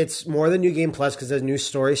Plus. It's more than New Game Plus because there's new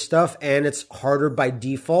story stuff, and it's harder by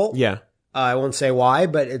default. Yeah. I won't say why,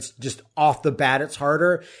 but it's just off the bat, it's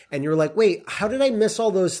harder. And you're like, wait, how did I miss all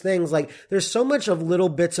those things? Like, there's so much of little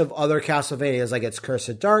bits of other Castlevanias. Like, it's Curse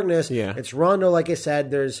of Darkness. Yeah. It's Rondo, like I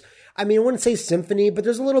said. I wouldn't say symphony, but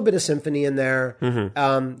there's a little bit of symphony in there.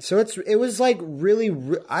 So it was like really,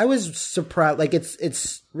 I was surprised. Like,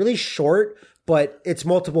 it's really short, but it's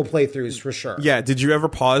multiple playthroughs for sure. Yeah, did you ever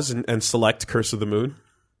pause and select Curse of the Moon?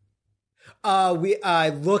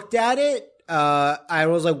 I looked at it. I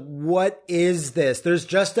was like, what is this? There's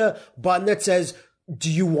just a button that says,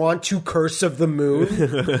 do you want to Curse of the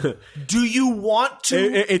Moon? Do you want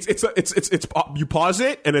to? It's you pause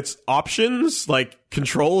it and it's options like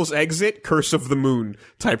controls, exit, Curse of the Moon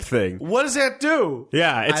type thing. What does that do?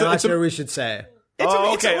 Yeah, I'm not sure we should say. It's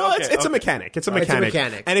a mechanic. It's a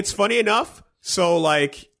mechanic. And it's funny enough. So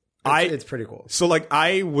like it's pretty cool. So like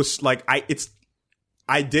I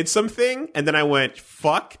did something and then I went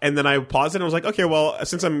fuck and then I paused it and I was like, okay, well,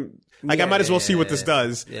 since I'm like, I might as well see what this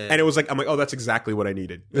does. Yeah. And it was like, I'm like, oh, that's exactly what I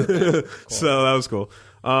needed. Cool. So that was cool.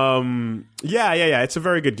 Yeah. It's a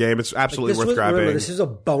very good game. It's absolutely worth grabbing. Remember, this is a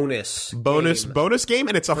bonus game,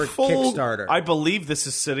 and it's a full Kickstarter. I believe this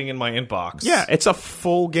is sitting in my inbox. Yeah, it's a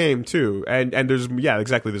full game too, and there's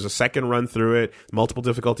exactly. There's a second run through it, multiple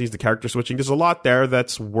difficulties, the character switching. There's a lot there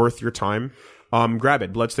that's worth your time. Grab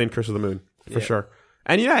it, Bloodstained Curse of the Moon for sure.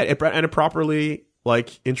 And it properly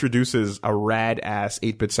like introduces a rad ass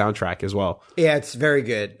 8-bit soundtrack as well. Yeah, it's very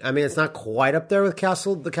good. I mean, it's not quite up there with the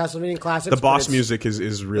Castlevania classics. The boss music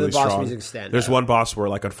is really strong. The boss music stand There's out. one boss where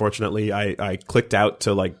like unfortunately I clicked out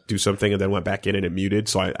to like do something and then went back in and it muted,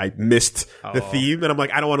 so I missed the theme and I'm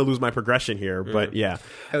like, I don't want to lose my progression here, but yeah.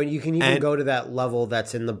 I mean, you can even go to that level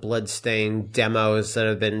that's in the Bloodstained demos that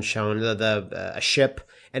have been shown, a ship.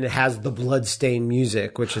 And it has the Bloodstained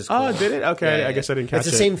music, which is cool. Oh, did it? Okay, I guess I didn't catch it.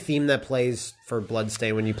 It's the same theme that plays for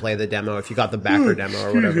bloodstain when you play the demo if you got the backer demo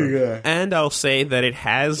or whatever. Yeah. And I'll say that it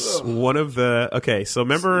has one of the so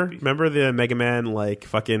remember the Mega Man like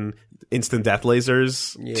fucking instant death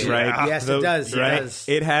lasers, right? Yes, it does. Right? It does.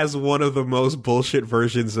 It has one of the most bullshit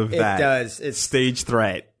versions of that. It does. It's stage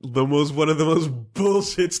threat. One of the most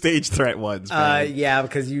bullshit stage threat ones. Man. Yeah,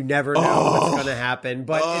 because you never know what's going to happen.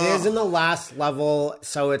 But it is in the last level,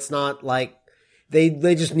 so it's not like they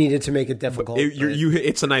just needed to make it difficult.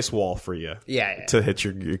 It's a nice wall for you. Yeah. To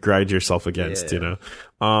hit grind yourself against, you know.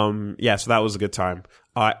 So that was a good time.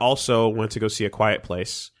 I also went to go see A Quiet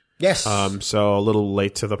Place. Yes. So a little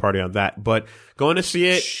late to the party on that, but going to see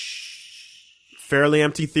it, fairly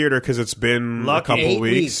empty theater because it's been a couple 8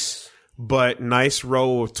 weeks. But nice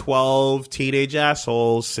row of 12 teenage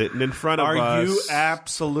assholes sitting in front of us. Are you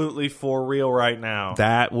absolutely for real right now?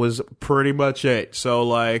 That was pretty much it. So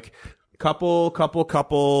like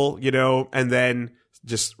couple, you know, and then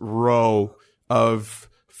just row of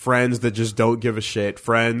friends that just don't give a shit.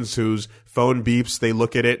 Friends whose phone beeps, they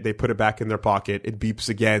look at it, they put it back in their pocket. It beeps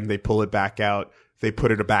again, they pull it back out. They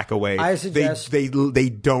put it back away. I suggest they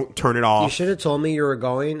don't turn it off. You should have told me you were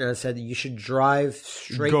going, and I said you should drive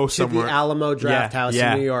straight to somewhere. the Alamo Draft House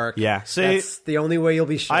in New York. Yeah, see, that's the only way you'll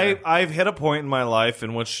be sure. I've hit a point in my life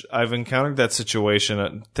in which I've encountered that situation,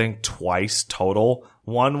 I think twice total.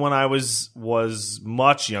 One when I was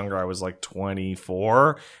much younger, I was like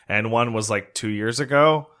 24, and one was like 2 years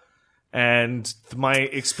ago, and my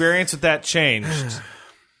experience with that changed.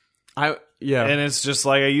 And it's just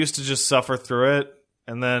like I used to just suffer through it,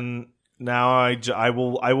 and then now I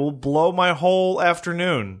will blow my whole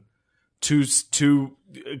afternoon to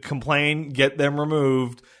complain, get them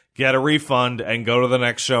removed, get a refund, and go to the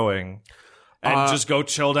next showing, and just go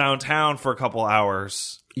chill downtown for a couple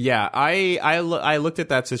hours. Yeah, I looked at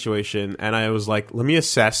that situation and I was like, let me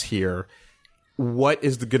assess here. What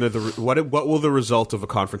will the result of a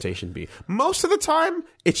confrontation be? Most of the time,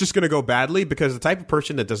 it's just going to go badly because the type of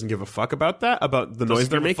person that doesn't give a fuck about the noise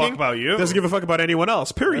they're making, fuck about you. Doesn't give a fuck about anyone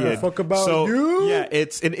else. Period. Fuck about you. Yeah,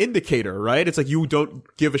 it's an indicator, right? It's like you don't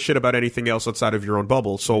give a shit about anything else outside of your own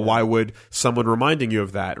bubble. So why would someone reminding you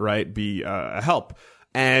of that, right, be a help?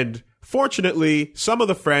 And fortunately, some of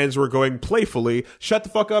the friends were going playfully, shut the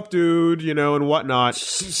fuck up, dude, you know, and whatnot.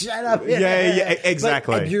 Shut up. Yeah,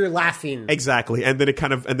 exactly. But you're laughing. Exactly. And then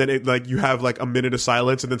it like you have like a minute of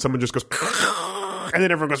silence and then someone just goes and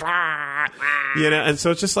then everyone goes you know, and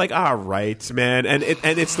so it's just like, all right, man. And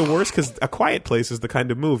it's the worst because A Quiet Place is the kind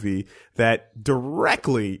of movie that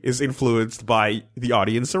directly is influenced by the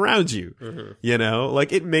audience around you. Mm-hmm. You know,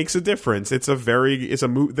 like it makes a difference.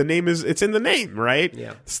 The name it's in the name, right?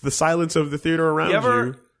 Yeah. It's the silence of the theater around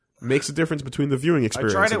you makes a difference between the viewing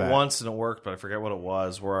experience. I tried it once and it worked, but I forget what it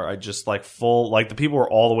was, where I just like the people were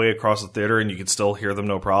all the way across the theater and you could still hear them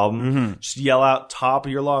no problem. Mm-hmm. Just yell out top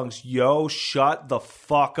of your lungs, yo, shut the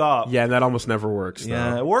fuck up. Yeah, and that almost never works. Though.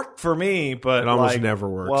 Yeah, it worked for me, but it almost never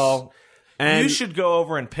works. Well, you should go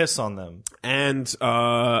over and piss on them. And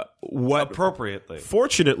what appropriately.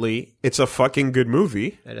 Fortunately, it's a fucking good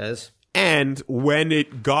movie. It is. And when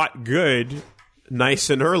it got good,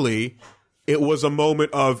 nice and early, it was a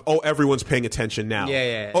moment of, everyone's paying attention now.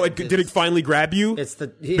 Yeah. Oh, did it finally grab you?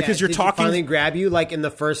 Because you're talking. It finally grab you like in the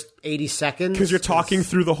first 80 seconds? Because you're talking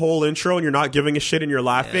through the whole intro and you're not giving a shit and you're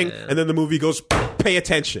laughing, and then the movie goes, pay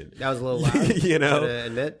attention. That was a little loud. You know?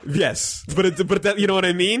 Admit. Yes, but that, you know what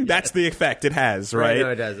I mean? That's the effect it has, right? No,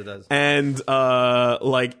 it does. And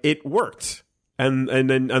like it worked. And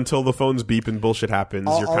then until the phones beep and bullshit happens,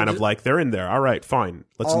 you're kind of like, they're in there. All right, fine.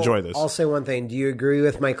 Let's enjoy this. I'll say one thing. Do you agree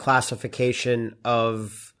with my classification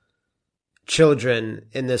of children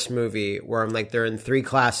in this movie where I'm like, they're in 3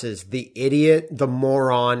 classes: the idiot, the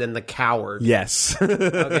moron, and the coward? Yes.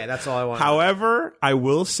 Okay, that's all I want. However, I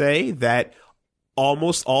will say that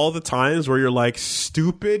almost all the times where you're like,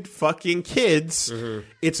 stupid fucking kids,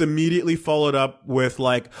 it's immediately followed up with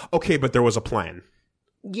like, okay, but there was a plan.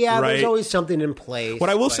 Yeah, right? There's always something in place.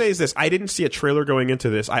 What I will say is this. I didn't see a trailer going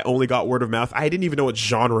into this. I only got word of mouth. I didn't even know what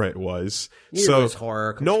genre it was. Neither was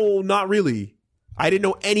horror. No, not really. I didn't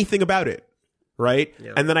know anything about it. Right?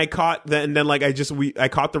 Yeah. And then I caught I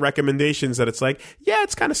caught the recommendations that it's like, yeah,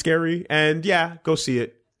 it's kind of scary. And yeah, go see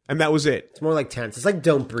it. And that was it. It's more like tense. It's like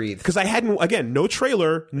Don't Breathe. Because I hadn't, again, no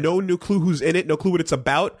trailer, no clue who's in it, no clue what it's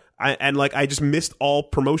about. I just missed all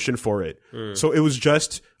promotion for it. So it was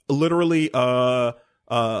just literally,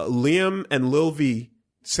 Liam and Lil V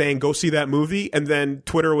saying, go see that movie. And then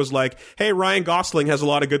Twitter was like, hey, Ryan Gosling has a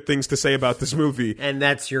lot of good things to say about this movie. And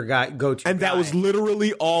that's your go-to And that was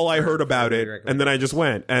literally all I heard about it. And then I just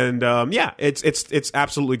went. And it's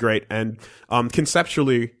absolutely great. And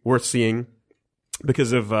conceptually worth seeing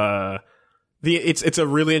because of It's a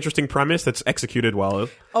really interesting premise that's executed well.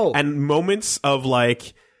 Oh. And moments of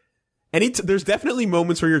like there's definitely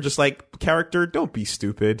moments where you're just like, character, don't be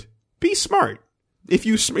stupid. Be smart.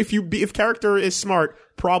 If character is smart,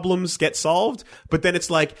 problems get solved, but then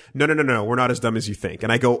it's like, no, we're not as dumb as you think.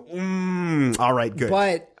 And I go, all right, good.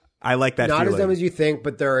 But I like that not feeling. as dumb as you think,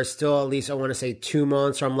 but there are still at least, I want to say, 2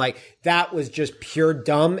 moments where I'm like, that was just pure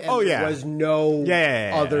dumb, and there was no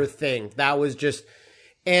other thing. That was just,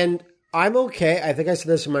 and I'm okay. I think I said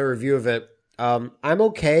this in my review of it. I'm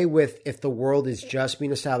okay with if the world is just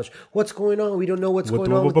being established. What's going on? We don't know what's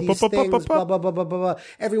going on with these things. Blah, blah, blah, blah, blah.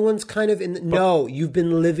 Everyone's kind of no, you've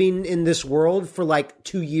been living in this world for like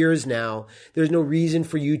 2 years now. There's no reason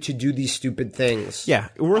for you to do these stupid things. Yeah.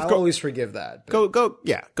 I'll always forgive that.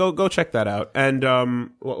 Go check that out. And,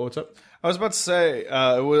 what's up? I was about to say,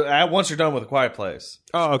 once you're done with A Quiet Place.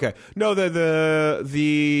 Oh, okay. No, what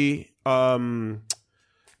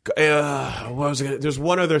was it? There's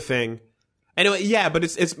one other thing. Anyway, yeah, but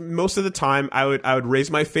it's most of the time I would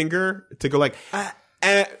raise my finger to go like,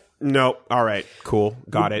 no, all right, cool,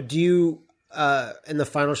 got it. Do you, in the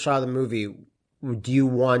final shot of the movie, do you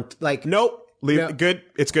want like? Nope, leave it good.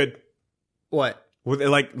 It's good. What? With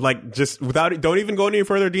like just without it, don't even go into any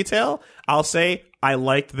further detail. I'll say I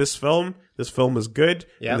liked this film. This film is good.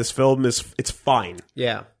 Yeah. And this film it's fine.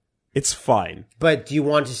 Yeah, it's fine. But do you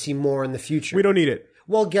want to see more in the future? We don't need it.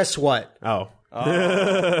 Well, guess what? Oh.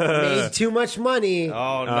 Made too much money.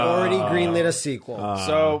 Oh, no. Already greenlit a sequel. That's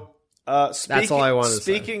all I wanted to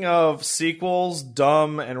say. Speaking of sequels,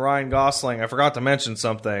 Dumb and Ryan Gosling, I forgot to mention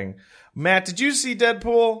something. Matt, did you see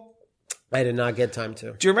Deadpool? I did not get time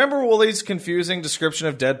to. Do you remember Woolie's confusing description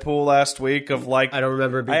of Deadpool last week? Of like, I don't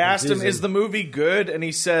remember it being I asked confusing. him, is the movie good? And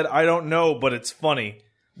he said, I don't know, but it's funny.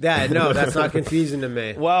 No, that's not confusing to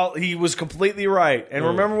me. Well, he was completely right. And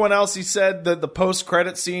remember when else he said that the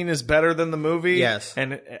post-credit scene is better than the movie? Yes.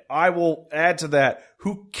 And I will add to that,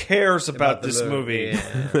 who cares about this movie?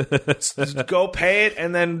 Yeah. Go pay it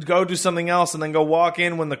and then go do something else and then go walk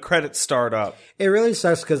in when the credits start up. It really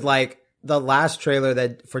sucks because, like, the last trailer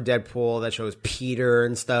for Deadpool that shows Peter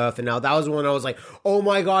and stuff, and now that was when I was like, oh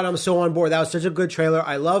my god, I'm so on board. That was such a good trailer.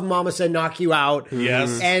 I love Mama Said Knock You Out.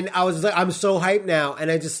 Yes. And I was like, I'm so hyped now,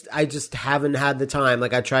 and I just haven't had the time.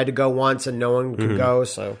 Like, I tried to go once and no one could go,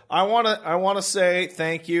 so. I wanna say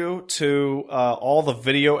thank you to all the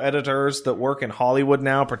video editors that work in Hollywood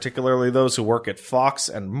now, particularly those who work at Fox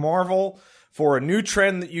and Marvel, for a new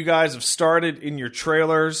trend that you guys have started in your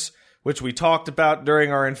trailers, which we talked about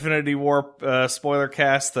during our Infinity War spoiler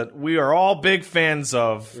cast, that we are all big fans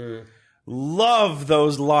of. Love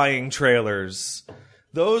those lying trailers.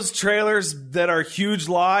 Those trailers that are huge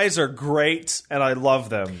lies are great, and I love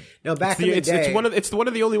them. Now, back in the day, it's one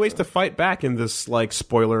of the only ways to fight back in this like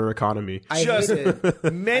spoiler economy. I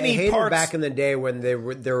hated many parts back in the day when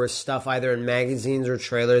there was stuff either in magazines or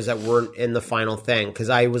trailers that weren't in the final thing, because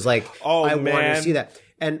I was like, I wanted to see that.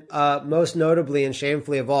 And most notably and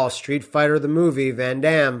shamefully of all, Street Fighter the movie, Van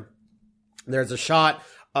Damme. There's a shot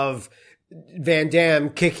of Van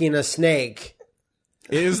Damme kicking a snake.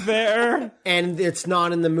 Is there? And it's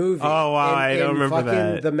not in the movie. Oh, wow, I don't remember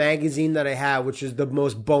that. The magazine that I have, which is the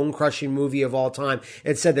most bone-crushing movie of all time,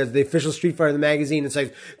 it said there's the official Street Fighter the magazine. It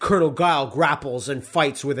says Colonel Guile grapples and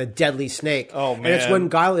fights with a deadly snake. Oh, man. And it's when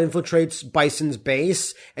Guile infiltrates Bison's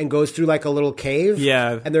base and goes through like a little cave.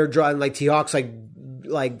 Yeah. And they're drawing like T-Hawk's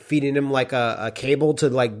like feeding him like a cable to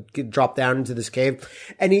like drop down into this cave,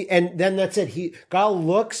 and then that's it. Guile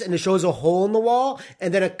looks and it shows a hole in the wall,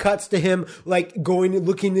 and then it cuts to him like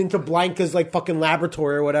looking into Blanca's like fucking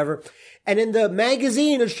laboratory or whatever. And in the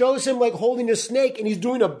magazine, it shows him like holding a snake and he's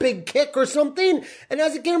doing a big kick or something. And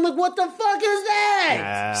as a kid, I'm like, what the fuck is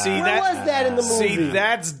that? Where was that in the movie? See,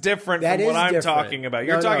 that's different That from what is I'm different. talking about.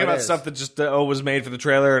 You're talking about stuff that just was made for the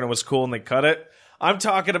trailer and it was cool and they cut it. I'm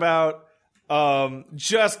talking about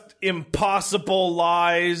just impossible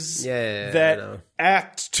lies that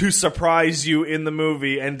act to surprise you in the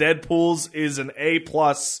movie, and Deadpool's is an A+.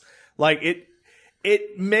 Like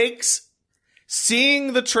it makes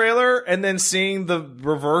seeing the trailer and then seeing the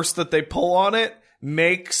reverse that they pull on it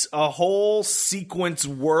makes a whole sequence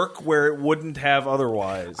work where it wouldn't have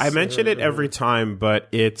otherwise. I mention it every time, but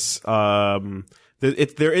it's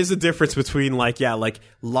there is a difference between lies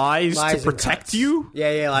to protect you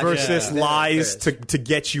versus lies to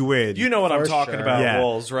get you in. You know what I'm talking about,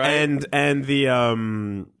 Wolves, right? And the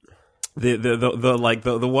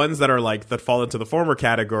ones that are like that fall into the former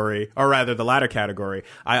category, or rather the latter category,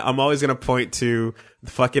 I'm always gonna point to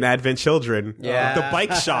the fucking Advent Children, the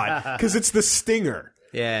bike shot, because it's the stinger.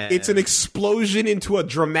 Yeah. It's an explosion into a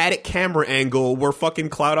dramatic camera angle where fucking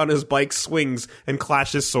Cloud on his bike swings and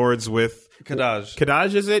clashes swords with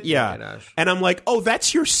Kadaj, is it? Yeah. Kadaj. And I'm like, oh,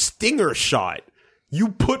 that's your stinger shot. You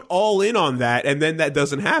put all in on that, and then that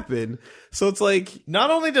doesn't happen. So it's like, not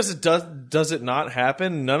only does it not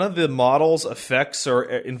happen, none of the models, effects, or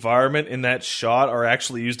environment in that shot are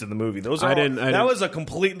actually used in the movie. Those are that was a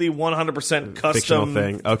completely 100% custom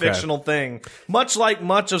fictional thing. Much like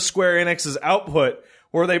much of Square Enix's output,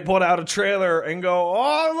 where they put out a trailer and go,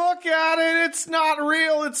 oh, look at it, it's not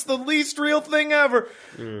real, it's the least real thing ever.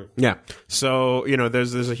 Yeah. So,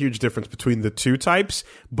 there's a huge difference between the two types,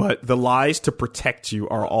 but the lies to protect you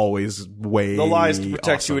are always way The lies to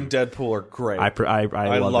protect awesome. you in Deadpool are great.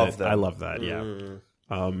 I love them. I love that, yeah.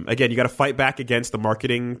 Again, you got to fight back against the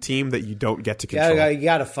marketing team that you don't get to control. You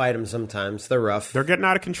got to fight them sometimes. They're rough. They're getting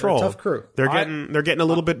out of control. They're a tough crew. They're getting a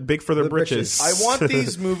little bit big for their britches. I want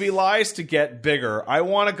these movie lies to get bigger. I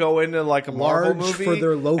want to go into like a Marvel movie for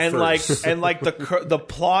their loafers. and like the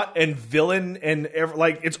plot and villain and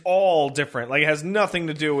it's all different. Like it has nothing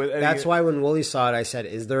to do with. That's why when Wooly saw it, I said,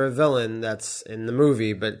 "Is there a villain that's in the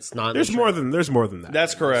movie?" But it's not. There's more than that.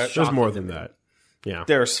 That's correct. There's more than that. Yeah,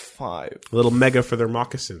 there's 5. A little mega for their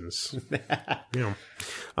moccasins. Yeah.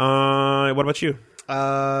 What about you?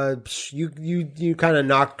 You kind of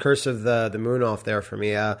knocked Curse of the Moon off there for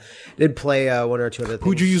me. Did play one or two other things.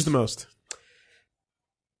 Who'd you use the most?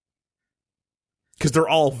 Because they're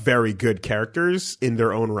all very good characters in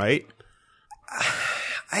their own right.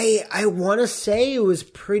 I want to say it was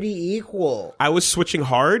pretty equal. I was switching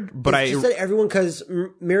hard, but it's just that everyone, because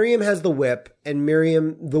Miriam has the whip, and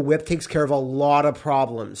the whip takes care of a lot of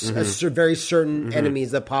problems. Very certain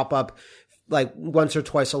enemies that pop up like once or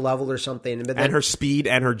twice a level or something. But then, and her speed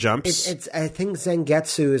and her jumps. I think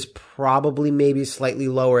Zangetsu is probably maybe slightly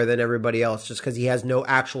lower than everybody else just because he has no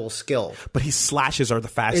actual skill. But his slashes are the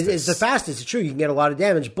fastest. It's the fastest. It's true. You can get a lot of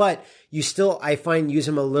damage, but you still, I find, use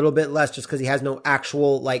him a little bit less just because he has no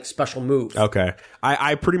actual like special move. Okay.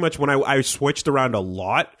 I pretty much, when I switched around a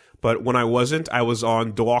lot, but when I wasn't, I was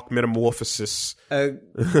on Dwalk Metamorphosis.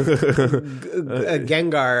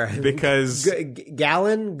 Gengar. Because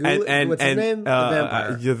Gallon? What's his name?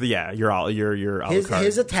 Vampire. Yeah, you're Alucard.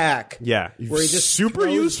 His attack. Yeah. Where he just super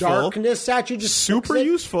useful. Darkness at you. Just super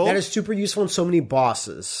useful. That is super useful in so many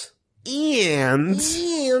bosses. And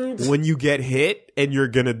when you get hit and you're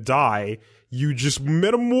gonna die, you just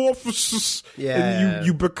metamorphosis, and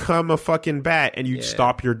you become a fucking bat, and you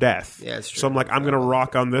stop your death. Yeah, it's true. So I'm like, I'm gonna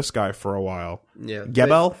rock on this guy for a while. Yeah,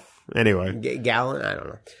 Gebel. Anyway, Gallon. I don't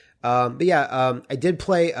know. I did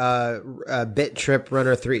play Bit Trip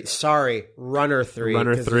Runner 3. Sorry, Runner 3.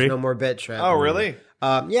 Runner 3. There's no more Bit Trip. Oh, really?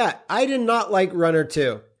 I did not like Runner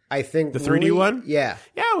 2. I think the 3D one? Yeah.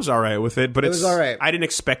 Yeah, I was all right with it, but it was all right. I didn't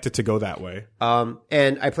expect it to go that way.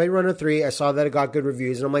 And I played Runner 3. I saw that it got good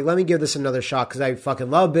reviews, and I'm like, let me give this another shot because I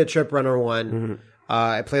fucking love Bit Trip Runner 1. Mm-hmm.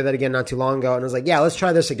 I played that again not too long ago, and I was like, yeah, let's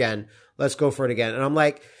try this again. Let's go for it again. And I'm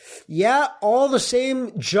like, yeah, all the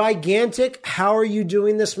same gigantic, how are you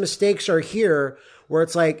doing this mistakes are here, where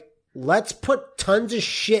it's like, let's put tons of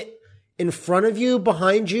shit in front of you,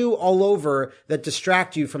 behind you, all over that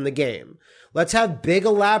distract you from the game. Let's have big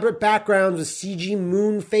elaborate backgrounds with CG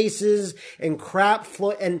moon faces and crap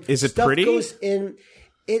and is it stuff pretty? Goes in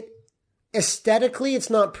it aesthetically it's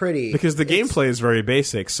not pretty. Because the gameplay is very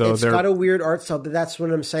basic, so it's got a weird art style, but that's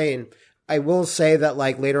what I'm saying. I will say that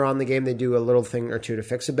like later on in the game they do a little thing or two to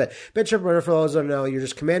fix it. But Bit Trip Runner, for those who don't know, you're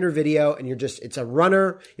just commander video and it's a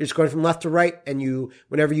runner. You're just going from left to right, and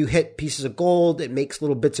whenever you hit pieces of gold, it makes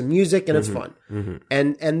little bits of music and it's fun.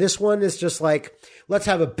 Mm-hmm. And this one is just like, let's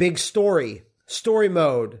have a big story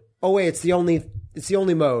mode. Oh wait, it's the only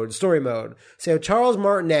mode, story mode. So Charles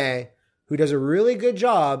Martinet, who does a really good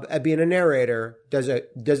job at being a narrator, does a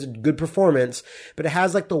good performance, but it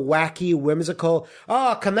has like the wacky, whimsical,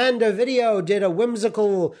 Commander Video did a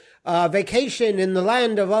whimsical vacation in the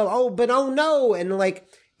land of, but oh no. And like,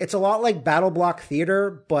 it's a lot like Battle Block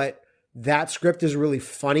Theater, but that script is really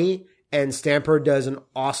funny. And Stamper does an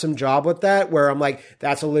awesome job with that, where I'm like,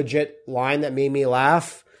 that's a legit line that made me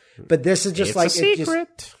laugh. But this is just it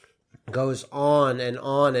just goes on and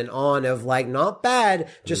on and on of like, not bad,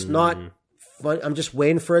 just not fun. I'm just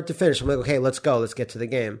waiting for it to finish. I'm like, okay, let's go. Let's get to the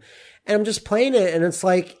game. And I'm just playing it, and it's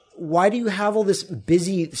like, why do you have all this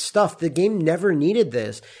busy stuff? The game never needed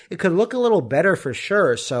this. It could look a little better for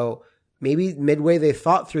sure. So maybe midway they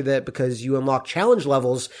thought through that, because you unlock challenge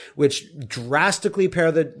levels, which drastically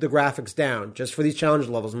pare the graphics down just for these challenge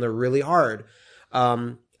levels, and they're really hard.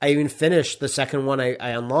 I even finished the second one I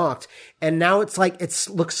unlocked, and now it's like it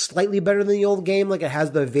looks slightly better than the old game. Like it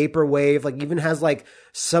has the vaporwave, like even has like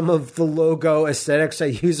some of the logo aesthetics I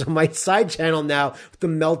use on my side channel now, with the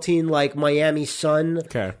melting like Miami sun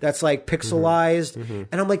that's like pixelized,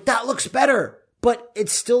 and I'm like, that looks better. But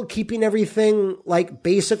it's still keeping everything like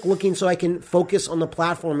basic looking so I can focus on the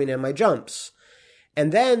platforming and my jumps.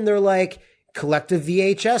 And then they're like, collect a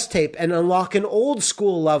VHS tape and unlock an old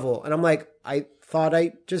school level. And I'm like, I thought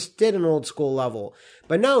I just did an old school level.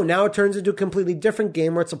 But no, now it turns into a completely different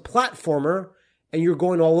game where it's a platformer and you're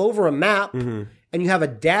going all over a map and you have a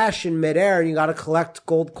dash in midair and you got to collect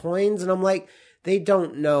gold coins. And I'm like, they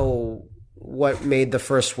don't know what made the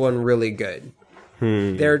first one really good.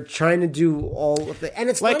 They're trying to do all of the, and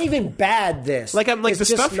it's like, not even bad. I'm like, the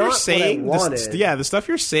stuff you're saying, the stuff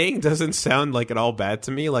you're saying doesn't sound like at all bad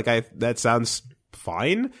to me. Like that sounds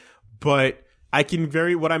fine, but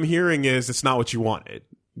what I'm hearing is it's not what you wanted.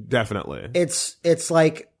 Definitely. It's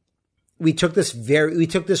like, we took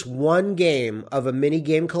this one game of a mini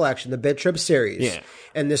game collection, the Bit Trip series,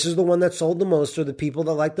 and this is the one that sold the most, or the people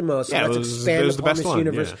that liked the most. Yeah, let's expand upon this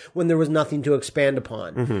universe when there was nothing to expand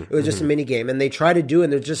upon. It was just a mini game, and they try to do,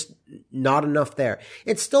 and there's just not enough there.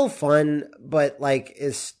 It's still fun, but like,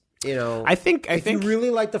 it's I think if you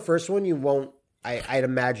really like the first one, you won't. I'd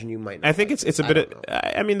imagine you might not. I think it's a bit of,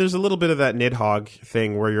 I mean, there's a little bit of that Nidhogg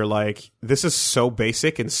thing where you're like, this is so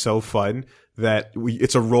basic and so fun that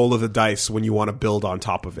it's a roll of the dice when you want to build on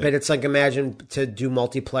top of it. But it's like, imagine to do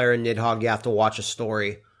multiplayer in Nidhogg, you have to watch a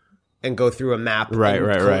story and go through a map.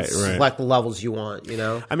 Right. Select the levels you want,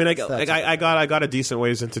 I mean, I got a decent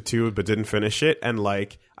ways into 2, but didn't finish it. And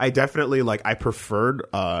like, I definitely I preferred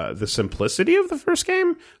the simplicity of the first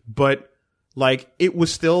game, but like it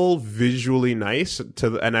was still visually nice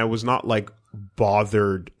and I was not like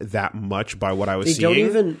bothered that much by what I was seeing. They don't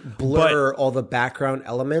even blur all the background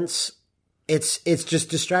elements. It's just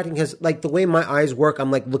distracting because like the way my eyes work,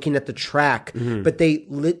 I'm like looking at the track, but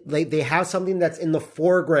they have something that's in the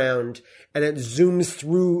foreground and it zooms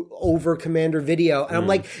through over Commander Video, and I'm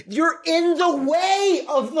like, you're in the way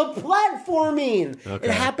of the platforming. Okay.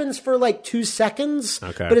 It happens for like 2 seconds,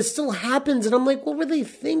 but it still happens, and I'm like, what were they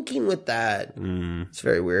thinking with that? It's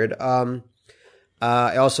very weird.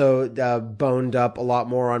 I also boned up a lot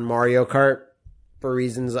more on Mario Kart for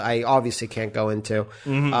reasons I obviously can't go into.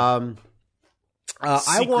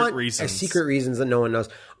 I want secret reasons that no one knows.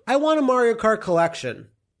 I want a Mario Kart collection.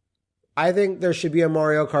 I think there should be a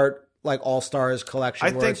Mario Kart like All-Stars collection.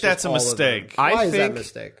 I think that's a mistake. Why is that a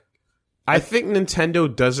mistake? I think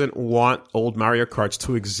Nintendo doesn't want old Mario Karts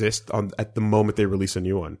to exist at the moment they release a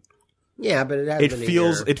new one. Yeah, but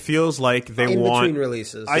it feels like they want between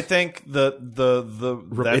releases. I think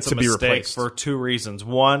that's a mistake for 2 reasons.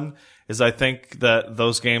 One is I think that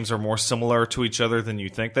those games are more similar to each other than you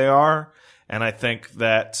think they are. And I think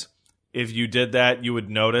that if you did that, you would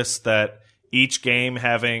notice that each game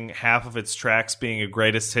having half of its tracks being a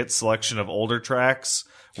greatest hit selection of older tracks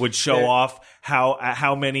would show off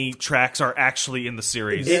how many tracks are actually in the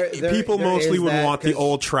series. People mostly would want the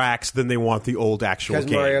old tracks than they want the old actual game.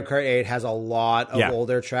 Because Mario Kart 8 has a lot of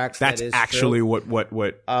older tracks. That's actually what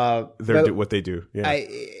they do. Yeah.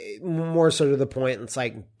 More so to the point, it's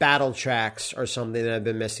like battle tracks are something that I've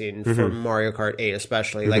been missing from Mario Kart 8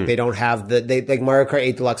 especially. Like they don't have like Mario Kart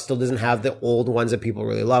 8 Deluxe still doesn't have the old ones that people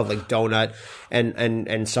really love, like Donut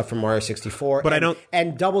and stuff from Mario 64. But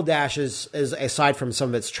and Double Dash is aside from some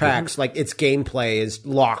of its tracks, like its gameplay is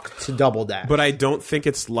locked to Double Dash. But I don't think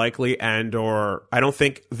it's likely, I don't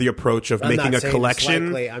think the approach of making a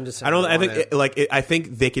collection. I'm just saying I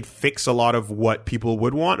think they could fix a lot of what people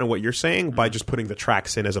would want and what you're saying by just putting the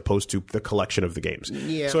tracks in as opposed to the collection of the games.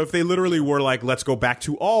 Yeah. So if they literally were like, let's go back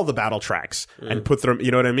to all the battle tracks and put them,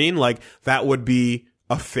 you know what I mean? Like that would be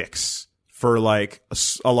a fix for like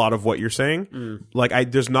a lot of what you're saying.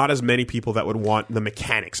 Like there's not as many people that would want the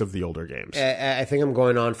mechanics of the older games. I think I'm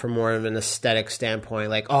going on from more of an aesthetic standpoint.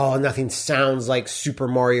 Like, oh, nothing sounds like Super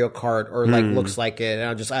Mario Kart or like looks like it.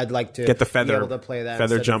 And I'd like to get the feather, be able to play that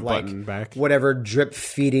feather jump like button back. Whatever drip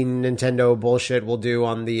feeding Nintendo bullshit will do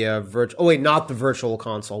on the virtual. Oh wait, not the virtual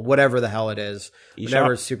console. Whatever the hell it is.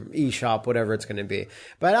 Whatever Super eShop, whatever it's going to be.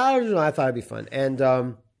 But I don't know. I thought it'd be fun. And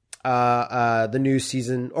the new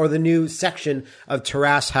season or the new section of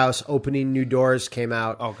Terrace House Opening New Doors came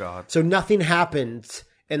out. Oh God! So nothing happened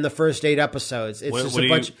in the first 8 episodes. It's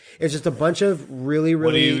It's just a bunch of really.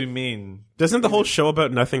 What do you mean? Doesn't the whole show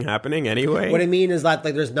about nothing happening anyway? What I mean is that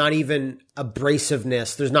like there's not even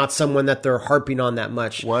abrasiveness. There's not someone that they're harping on that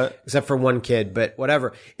much. What? Except for one kid, but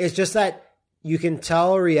whatever. It's just that you can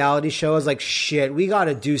tell a reality show is like shit. We got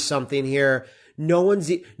to do something here. No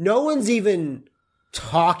one's even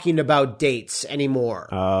talking about dates anymore.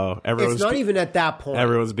 Oh, It's not even at that point.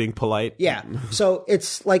 Everyone's being polite. Yeah. So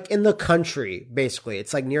it's like in the country, basically.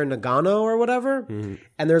 It's like near Nagano or whatever. Mm-hmm.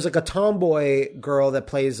 And there's like a tomboy girl that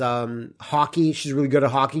plays hockey. She's really good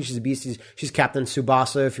at hockey. She's a beast. She's Captain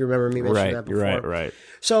Tsubasa, if you remember me mentioning that before. Right.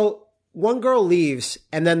 So one girl leaves,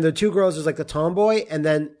 and then the two girls is like the tomboy, and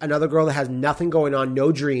then another girl that has nothing going on,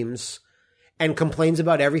 no dreams, and complains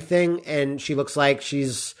about everything. And she looks like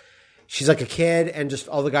she's like a kid, and just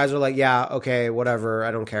all the guys are like, yeah, okay, whatever,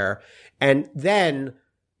 I don't care. And then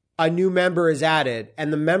a new member is added,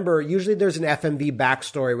 and the member, usually there's an FMV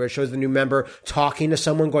backstory where it shows the new member talking to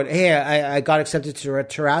someone going, hey, I got accepted to a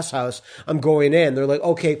terrace house. I'm going in. They're like,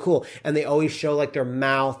 okay, cool. And they always show like their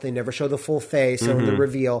mouth. They never show the full face or the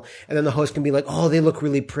reveal. And then the host can be like, oh, they look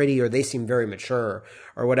really pretty, or they seem very mature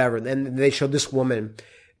or whatever. And they show this woman.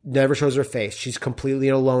 Never shows her face. She's completely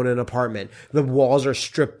alone in an apartment. The walls are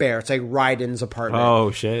stripped bare. It's like Raiden's apartment. Oh,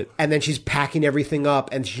 shit. And then she's packing everything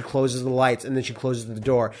up, and she closes the lights, and then she closes the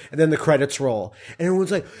door. And then the credits roll. And everyone's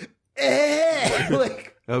like, eh!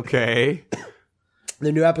 Like, okay.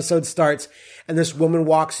 The new episode starts, and this woman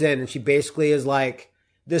walks in, and she basically is like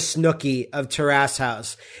the Snooki of Terrace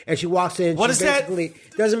House. And she walks in. What is that?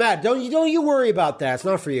 Doesn't matter. Don't you worry about that. It's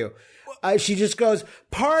not for you. She just goes,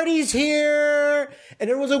 party's here. And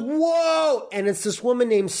everyone's like, whoa. And it's this woman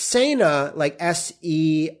named Seina, like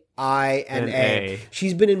Seina.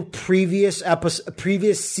 She's been in previous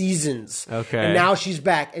seasons. Okay. And now she's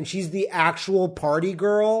back. And she's the actual party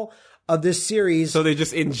girl of this series. So they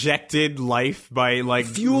just injected life by like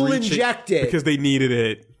fuel injected. Because they needed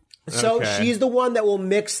it. So she's the one that will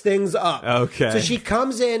mix things up. Okay. So she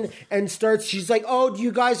comes in and starts, she's like, oh, do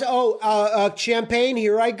you guys, champagne,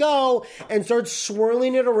 here I go. And starts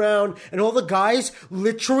swirling it around. And all the guys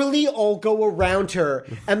literally all go around her.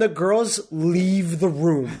 And the girls leave the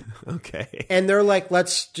room. Okay. And they're like,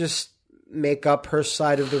 let's just make up her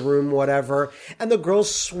side of the room, whatever. And the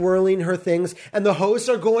girls swirling her things. And the hosts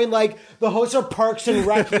are going like, the hosts are Parks and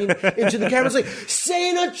Wrecking into the cameras like,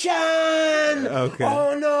 Seina-chan! Okay.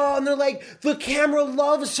 Oh no. And they're like, the camera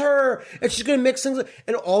loves her. And she's going to mix things up.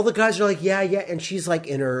 And all the guys are like, yeah. And she's like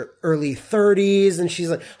in her early 30s. And she's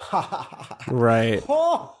like, ha ha ha. Right.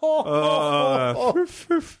 Ho, ho, ho, ho.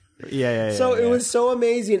 Yeah. So it was so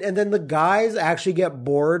amazing. And then the guys actually get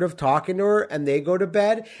bored of talking to her and they go to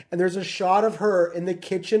bed. And there's a shot of her in the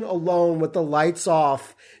kitchen alone with the lights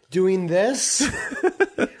off doing this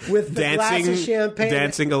with the glass of champagne.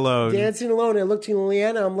 Dancing alone. And I looked to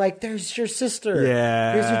Leanna. I'm like, there's your sister.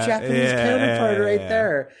 Yeah. There's your Japanese counterpart right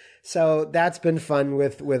there. So that's been fun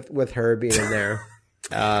with her being in there.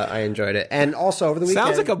 I enjoyed it. And also over the weekend...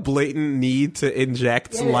 Sounds like a blatant need to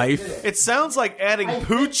inject life. It sounds like adding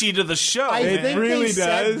Poochie to the show. I think really they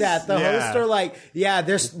said that. The hosts are like,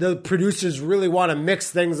 the producers really want to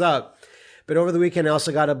mix things up. But over the weekend, I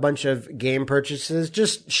also got a bunch of game purchases.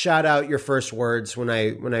 Just shout out your first words when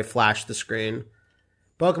I flash the screen.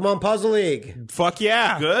 Pokemon Puzzle League. Fuck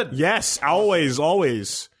yeah. Good. Yes,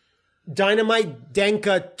 always. Dynamite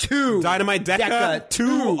Denka 2. Dynamite Denka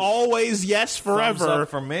 2. Always yes forever. Thumbs up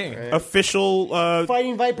for me. Official.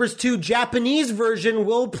 Fighting Vipers 2 Japanese version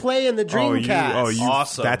will play in the Dreamcast.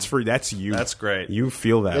 Awesome. That's free. That's you. That's great. You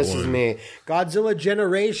feel that This one. is me. Godzilla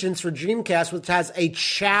Generations for Dreamcast, which has a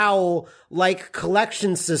Chow-like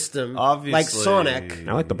collection system. Obviously. Like Sonic.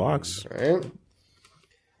 I like the box. Right?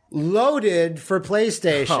 Loaded for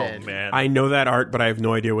PlayStation. Oh, man. I know that art, but I have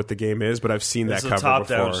no idea what the game is, but I've seen that It's a cover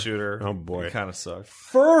top-down before. shooter. Oh, boy. It kind of sucks.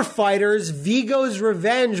 Fur Fighters Vigo's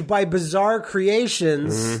Revenge by Bizarre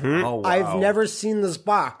Creations. Mm-hmm. Oh, wow. I've never seen this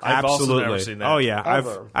box. I've also Absolutely. never seen that. Oh, yeah.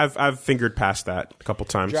 Ever. I've fingered past that a couple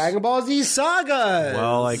times. Dragon Ball Z Saga.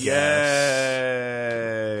 Well, I guess.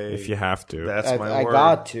 Yay. If you have to. That's my I word.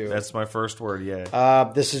 got to. That's my first word, yay.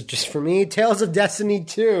 This is just for me. Tales of Destiny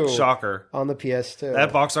 2. Shocker. On the PS2.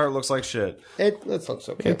 That box art looks like shit. It looks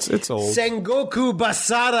okay. It's old. Sengoku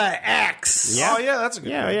Basara X. Yeah. Oh, yeah, that's a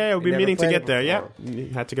good one. Yeah. We've been never meaning to played get it there. Yeah. before. You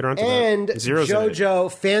had to get around to And that. Zero's in it.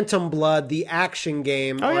 JoJo Phantom Blood, the action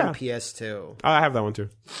game on PS2. Oh, I have that one too.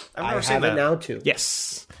 I've I never seen have that. it now too.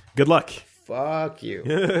 Yes. Good luck. Fuck you.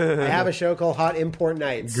 I have a show called Hot Import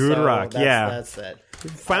Nights. Good so rock, That's it.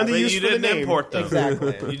 Found the But use you for the didn't name. import them.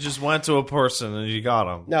 Exactly. You just went to a person and you got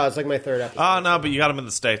them. No, it's like my third episode. Oh, no, but you got them in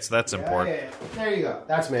the States. That's import. Yeah. There you go.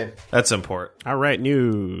 That's me. That's import. All right,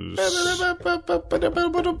 news.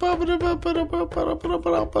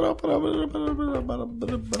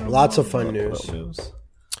 Lots of fun news.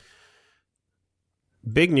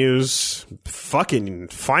 Big news. Fucking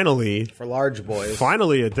finally. For large boys.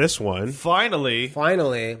 Finally at this one. Finally.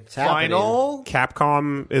 Finally. It's happening. Final.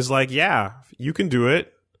 Capcom is like, yeah, you can do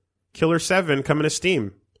it. Killer 7 coming to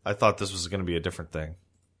Steam. I thought this was going to be a different thing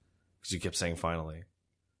because you kept saying finally.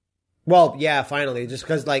 Well, yeah, finally, just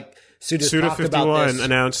because like Suda51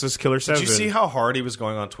 announced this Killer 7. Did you see how hard he was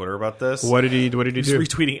going on Twitter about this? What did he do? He's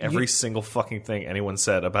retweeting every single fucking thing anyone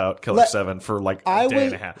said about Killer 7 for like a day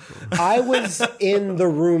and a half. I was in the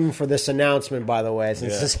room for this announcement, by the way,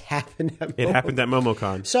 since this happened at It happened at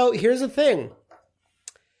MomoCon. So here's the thing.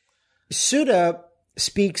 Suda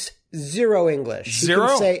speaks zero English. Zero? He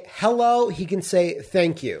can say hello. He can say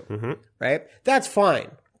thank you. Right? That's fine.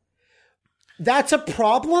 That's a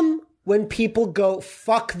problem when people go,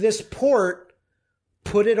 fuck this port,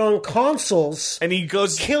 put it on consoles. And he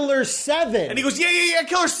goes, Killer 7. And he goes, yeah,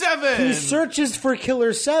 Killer 7. He searches for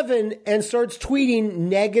Killer 7 and starts tweeting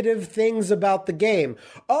negative things about the game.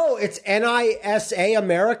 Oh, it's NISA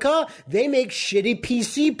America? They make shitty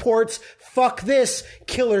PC ports. Fuck this,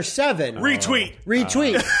 Killer 7.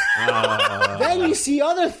 Retweet. Then you see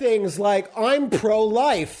other things like, I'm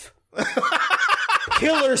pro-life.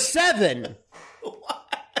 Killer 7.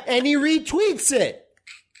 And he retweets it.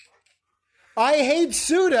 I hate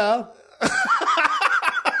Suda.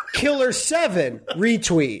 Killer 7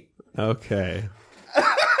 retweet. Okay.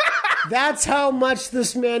 That's how much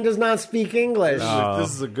this man does not speak English.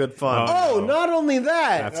 This is a good fun. Not only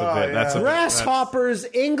that. That's a bit. Grasshopper's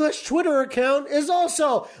English Twitter account is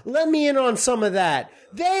also, let me in on some of that.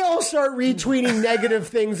 They all start retweeting negative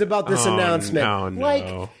things about this announcement. No.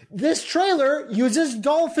 Like, this trailer uses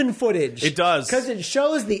dolphin footage. It does. Because it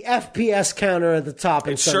shows the FPS counter at the top.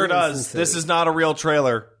 It sure does. This is not a real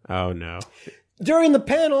trailer. Oh, no. During the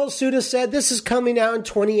panel, Suda said this is coming out in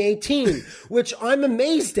 2018, which I'm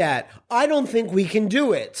amazed at. I don't think we can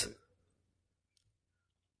do it.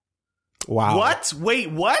 Wow. What?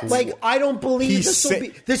 Wait, what? Like, I don't believe this will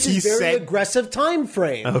be. This is very aggressive time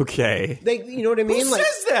frame. Okay. You know what I mean? Who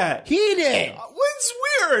says that? He did. What's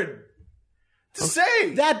weird to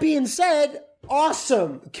say? That being said,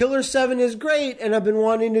 awesome. Killer 7 is great, and I've been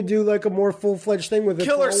wanting to do like a more full-fledged thing with it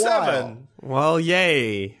Killer for a while. 7. Well,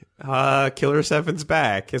 yay. Killer 7's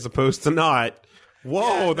back, as opposed to not.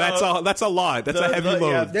 Whoa, Yeah, that's a lot. That's a heavy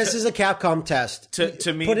load. yeah. This is a Capcom test.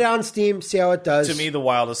 To me, put it on Steam, see how it does. To me, the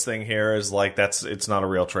wildest thing here is like it's not a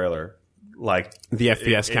real trailer. Like the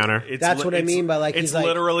FPS counter. That's what I mean by like it's he's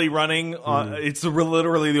literally running on. It's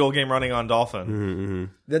literally the old game running on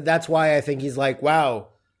Dolphin. That's why I think he's like, wow,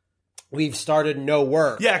 we've started no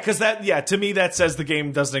work. Yeah, because to me that says the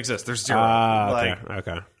game doesn't exist. There's zero.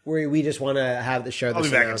 Okay. We just want to have the show. I'll be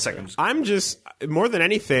back in a second. I'm just more than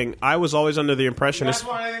anything. I was always under the impression. You guys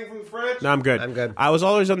want anything from the fridge? No, I'm good. I'm good. I was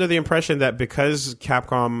always under the impression that because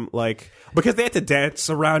Capcom, because they had to dance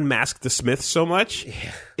around Mask the Smith so much,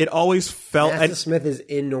 it always felt. Master Smith is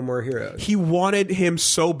in No More Heroes. He wanted him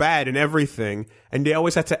so bad in everything, and they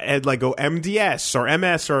always had to add go MDS or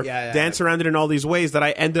MS or dance around it in all these ways that I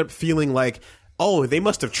ended up feeling like, oh, they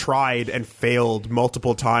must have tried and failed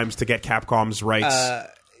multiple times to get Capcom's rights.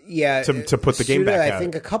 To put the game back out. I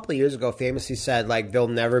think a couple of years ago famously said there'll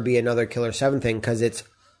never be another Killer 7 thing because it's,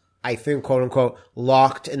 I think, quote unquote,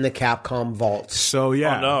 locked in the Capcom vault. So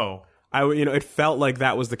yeah, oh no, it felt like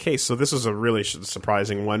that was the case. So this was a really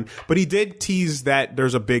surprising one. But he did tease that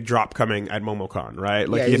there's a big drop coming at MomoCon, right?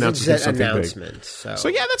 He announced something announcement, big. So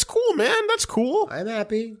yeah, that's cool, man. That's cool. I'm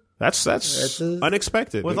happy. That's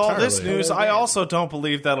unexpected. With all this news, I also don't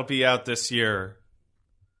believe that'll be out this year.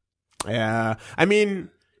 Yeah, I mean.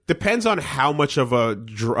 Depends on how much of a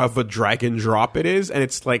drag and drop it is, and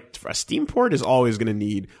it's like a Steam port is always going to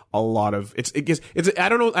need a lot of. I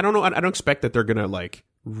don't expect that they're going to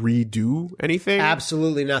redo anything.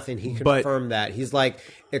 Absolutely nothing. He confirmed that. He's like,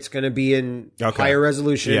 it's going to be in higher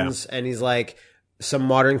resolutions, and he's like, some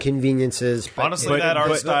modern conveniences. Honestly, that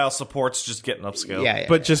art style supports just getting upscale. Yeah.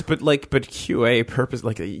 But QA purpose,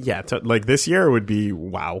 this year would be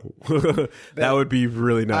wow. That would be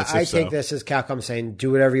really nice. I take this as Capcom saying,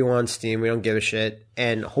 do whatever you want on Steam. We don't give a shit.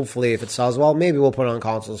 And hopefully, if it sells well, maybe we'll put it on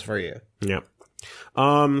consoles for you. Yeah.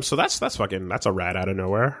 So that's a rat out of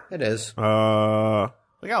nowhere. It is. We got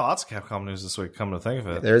lots of Capcom news this week. Come to think of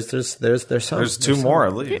it, there's two more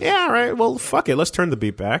at least. Yeah. Right. Well, fuck it. Let's turn the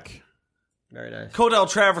beat back. Very nice. Codell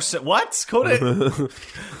Traverson. What? Codell?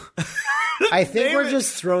 I think we're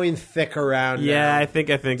just throwing thick around. Yeah, now. I think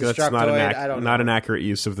that's not an accurate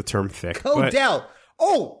use of the term thick. Codell.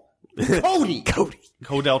 Cody.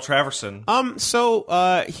 Codell Traverson.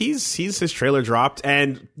 So his trailer dropped,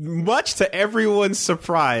 and much to everyone's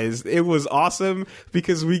surprise, it was awesome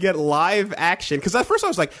because we get live action. Because at first I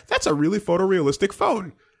was like, that's a really photorealistic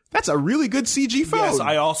phone. That's a really good CG phone. Yes,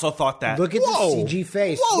 I also thought that. Look at the CG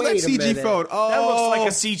face. Whoa, Wait that a CG minute. phone. Oh, that looks like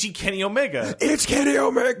a CG Kenny Omega. It's Kenny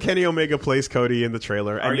Omega. Kenny Omega plays Cody in the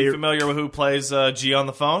trailer. Are you familiar with who plays G on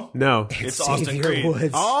the phone? No. It's Austin Xavier Creed.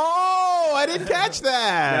 Woods. Oh, I didn't catch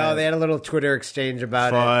that. No, they had a little Twitter exchange about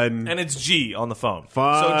it. Fun. And it's G on the phone.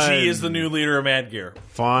 Fun. So G is the new leader of Mad Gear.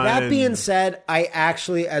 Fun. That being said, I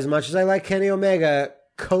actually, as much as I like Kenny Omega,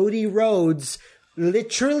 Cody Rhodes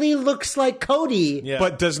literally looks like Cody. Yeah.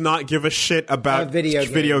 but does not give a shit about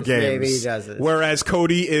video games. Maybe he doesn't. Whereas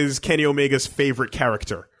Cody is Kenny Omega's favorite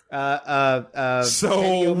character. So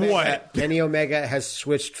Kenny Omega, what? Kenny Omega has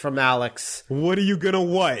switched from Alex What are you gonna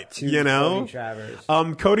what? to You know? Cody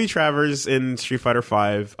Travers. Cody Travers in Street Fighter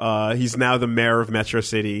V. He's now the mayor of Metro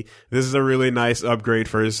City. This is a really nice upgrade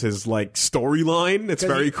for his like storyline. It's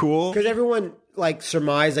very cool. Because everyone like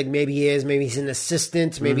surmised like maybe he is, maybe he's an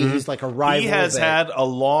assistant, maybe he's like a rival. He has that- had a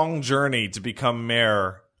long journey to become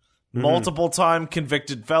mayor. Multiple-time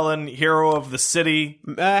convicted felon, hero of the city.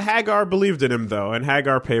 Hagar believed in him though, and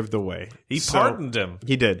Hagar paved the way. He pardoned him.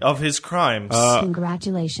 He did. Of his crimes.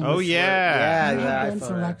 Congratulations. Oh yeah. Yeah, You have the been iPhone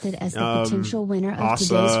selected as the potential winner of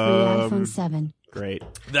awesome. today's free iPhone 7. Great.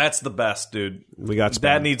 That's the best, dude. We got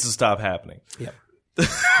That needs to stop happening.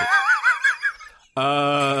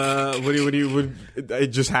 It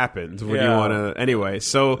just happened. What do you Yeah. want to? Anyway,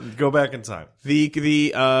 so Go back in time.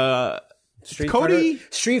 Cody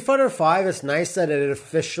Street Fighter 5, it's nice that it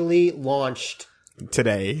officially launched.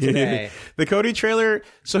 today. The Cody trailer.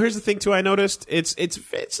 So here's the thing too. I noticed it's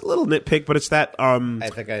a little nitpick, but it's that I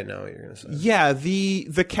think I know what you're gonna say. yeah,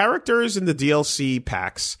 the characters in the DLC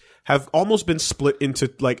packs have almost been split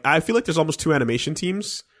into like I feel like there's almost two animation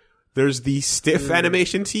teams. There's the stiff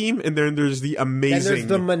animation team, and then there's the amazing. And there's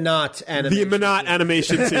the Manat animation. The Manat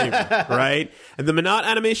animation team, right? And the Manat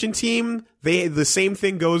animation team, the same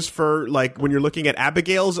thing goes for like when you're looking at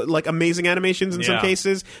Abigail's like amazing animations in some Yeah.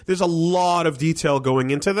 cases. There's a lot of detail going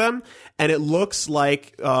into them, and it looks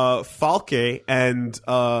like Falke and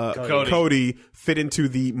Cody fit into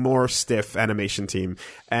the more stiff animation team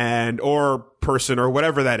and or person or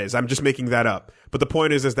whatever that is. I'm just making that up. But the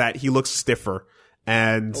point is that he looks stiffer.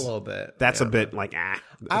 And A little bit. That's yeah. a bit like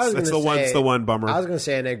That's the one bummer. I was gonna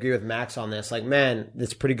say, and I agree with Max on this. Like, man,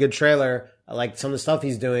 this pretty good trailer. I like some of the stuff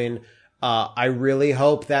he's doing. I really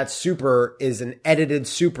hope that Super is an edited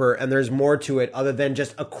Super, and there's more to it other than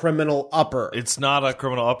just a criminal upper. It's not a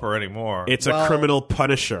criminal upper anymore. It's a criminal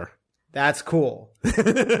punisher. That's cool.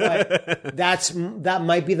 But that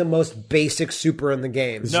might be the most basic Super in the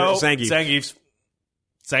game. no, Zangief.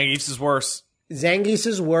 Zangief's is worse. Zangief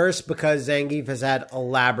is worse because Zangief has had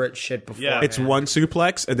elaborate shit before. Yeah. It's one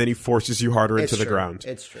suplex, and then he forces you harder into the true. ground.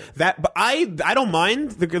 It's true. But I don't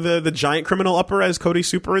mind the giant criminal upper as Cody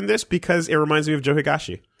Super in this because it reminds me of Joe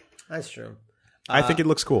Higashi. That's true. I think it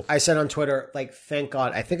looks cool. I said on Twitter, like, thank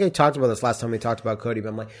God. I think I talked about this last time we talked about Cody, but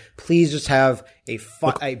I'm like, please just have a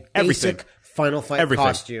basic Final Fight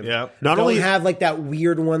costume. Yeah. Not Don't only have like that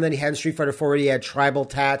weird one that he had in Street Fighter 4 where he had tribal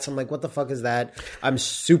tats. I'm like, what the fuck is that? I'm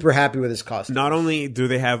super happy with his costume. Not only do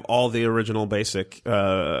they have all the original basic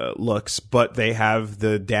looks, but they have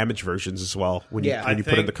the damage versions as well when you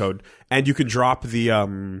put in the code, and you can drop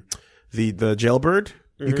the jailbird.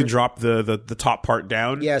 You can drop the top part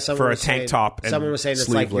down for a tank top. And someone was saying it's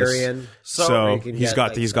sleeveless. like Urian. So you can he's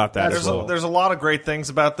get, got that as well. There's a lot of great things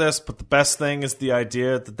about this, but the best thing is the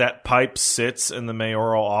idea that pipe sits in the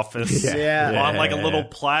mayoral office Yeah. on like a little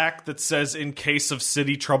plaque that says "in case of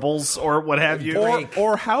city troubles" or what have you.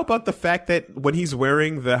 Or how about the fact that when he's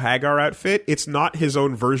wearing the Hagar outfit, it's not his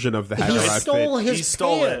own version of the Hagar He outfit. stole his He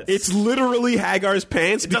stole pants. it. It's literally Hagar's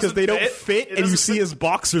pants because doesn't they don't fit. fit, It and you doesn't see fit. his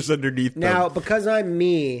boxers underneath Now, them. because I'm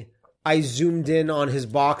me, I zoomed in on his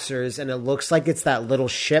boxers, and it looks like it's that little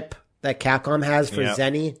ship that Capcom has for Yeah.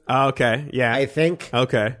 Zenny. Oh, okay, yeah. I think.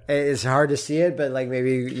 Okay. It's hard to see it, but like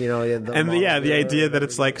maybe, The idea that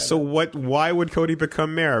it's like, so what? Why would Cody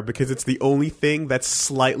become mayor? Because it's the only thing that's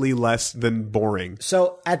slightly less than boring.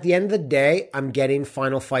 So at the end of the day, I'm getting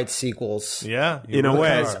Final Fight sequels. Yeah, In a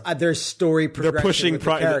way. Because there's story progression. They're pushing, with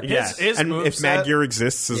the characters. yes, His and if moveset- Mad Gear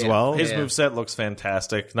exists as well, His moveset looks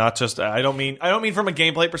fantastic. Not just I don't mean from a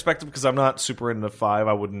gameplay perspective because I'm not super into 5.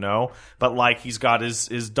 I wouldn't know, but like he's got his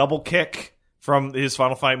double kick from his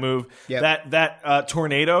Final Fight move. Yep. That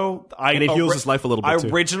tornado. And it heals his life a little bit, too.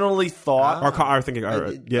 I originally thought. or thinking,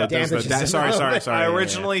 sorry. I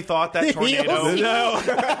originally thought that tornado. No.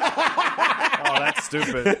 Oh, that's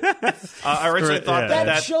stupid. I originally thought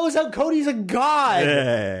That shows how Cody's a god.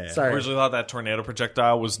 Yeah. I Sorry. originally thought that tornado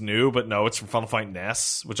projectile was new, but no, it's from Final Fight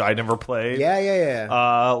NES, which I never played.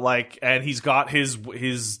 Yeah. And he's got his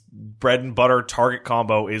bread and butter target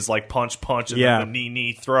combo is like punch and then the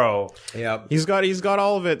knee throw. Yep. He's got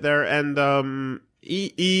all of it there, and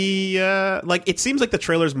like it seems like the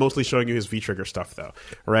trailer's mostly showing you his V-trigger stuff though,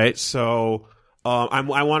 right? So I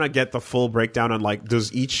want to get the full breakdown on like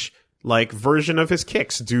does each like version of his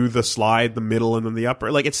kicks do the slide, the middle, and then the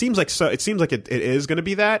upper. Like it seems like it is going to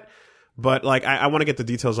be that, but like I want to get the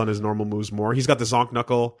details on his normal moves more. He's got the zonk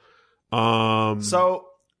knuckle.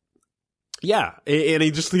 Yeah, and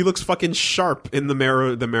he looks fucking sharp in the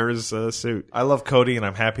Mara's suit. I love Cody, and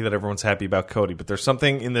I'm happy that everyone's happy about Cody. But there's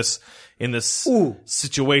something in this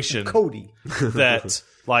situation, Cody, that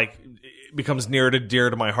like becomes near and dear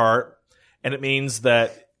to my heart, and it means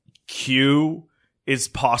that Q is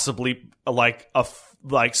possibly like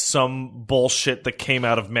some bullshit that came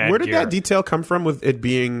out of Mad Where did Gear. that detail come from? With it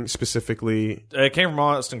being specifically, It came from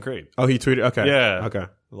Austin Creed. Oh, he tweeted. Okay, Yeah. okay.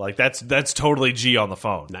 Like that's totally G on the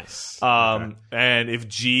phone. Nice. And if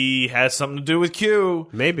G has something to do with Q,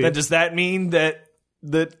 Maybe. then does that mean that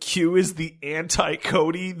Q is the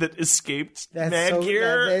anti-Cody that escaped Mad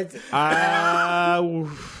Gear? I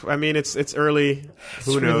mean, it's early.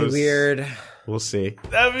 Who it's knows? really weird. We'll see.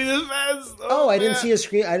 That'd be the best. I didn't see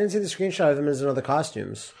I didn't see the screenshot of him as in other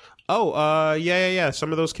costumes. Oh, yeah.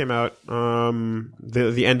 Some of those came out.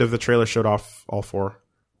 The end of the trailer showed off all four.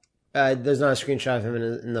 There's not a screenshot of him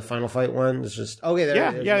in the Final Fight one. It's just okay.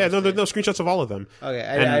 There, Yeah. No, there's no screenshots of all of them. Okay,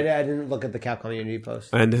 I didn't look at the Capcom Unity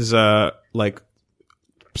post. And his like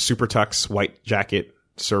super tux white jacket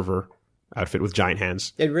server outfit with giant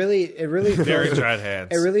hands. It really Very feels, giant hands.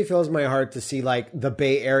 it really fills my heart to see like the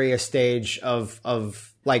Bay Area stage of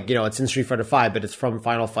like it's in Street Fighter V, but it's from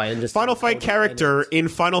Final Fight and just Final Fight character in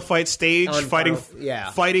Final Fight stage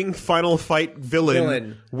fighting Final Fight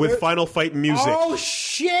villain with Final Fight music. Oh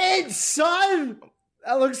shit, son!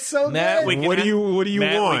 That looks so Matt, good. What do you want? We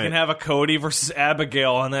can have a Cody versus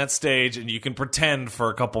Abigail on that stage, and you can pretend for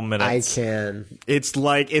a couple minutes. I can. It's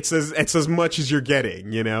like it's as much as you're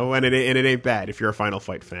getting, and it ain't bad if you're a Final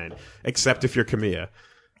Fight fan, except if you're Kamiya.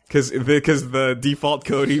 Because the default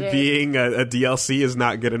Cody being a DLC is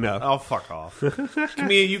not good enough. Oh, fuck off.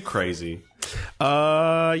 Kamiya, you crazy.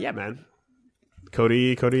 Yeah, man.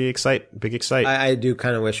 Cody, big excite. I do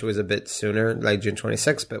kind of wish it was a bit sooner, like June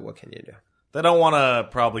 26th, but what can you do? They don't want to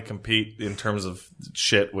probably compete in terms of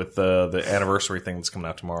shit with the anniversary thing that's coming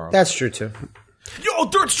out tomorrow. That's true, too. Yo,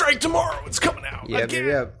 Third Strike tomorrow. It's coming out.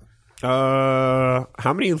 Yep. How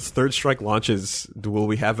many Third Strike launches will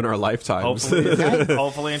we have in our lifetimes?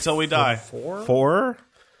 Hopefully until we die. Four?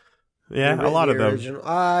 Yeah, a lot of them.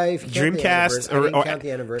 Dreamcast.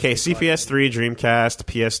 Okay, CPS 3, Dreamcast,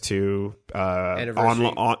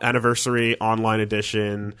 PS2, Anniversary Online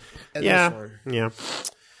Edition. Yeah.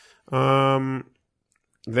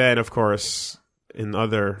 Then, of course, in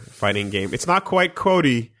other fighting game, it's not quite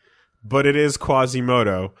Cody, but it is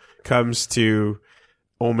Quasimodo, comes to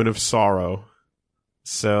Omen of Sorrow.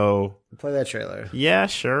 So Play that trailer. Yeah,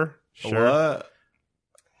 sure. What?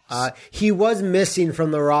 He was missing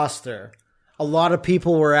from the roster. A lot of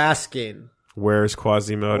people were asking, Where's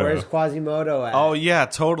Quasimodo? where's Quasimodo at? Oh, yeah,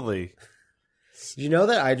 totally. Do you know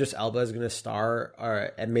that Idris Elba is going to star,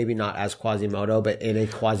 and maybe not as Quasimodo, but in a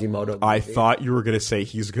Quasimodo movie? I thought you were going to say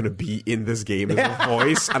he's going to be in this game as a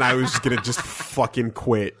voice, and I was going to just fucking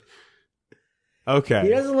quit. Okay. He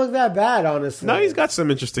doesn't look that bad, honestly. No, he's got some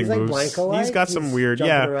interesting He's like moves. Blanco-like. He's got some He's weird, jumping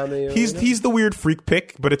yeah. around the He's the weird freak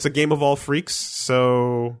pick, but it's a game of all freaks,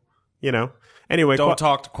 so Anyway, Don't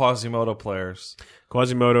talk to Quasimodo players.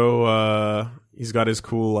 Quasimodo, he's got his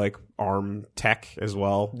cool like arm tech as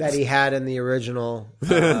well that he had in the original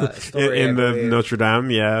story. in the Notre Dame,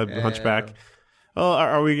 Hunchback. Oh,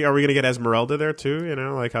 are we gonna get Esmeralda there too?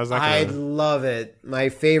 Like how's that? I love it. My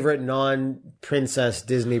favorite non-princess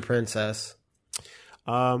Disney princess.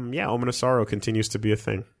 Omen of Sorrow continues to be a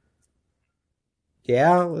thing.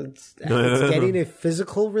 Yeah, it's getting a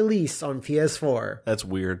physical release on PS4. That's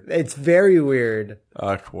weird. It's very weird.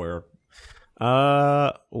 That's weird.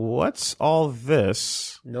 What's all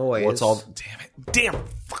this Noise. What's all... Damn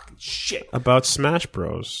fucking shit. about Smash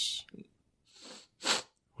Bros?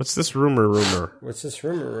 What's this rumor? What's this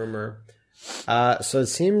rumor? So it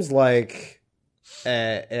seems like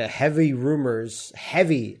heavy rumors,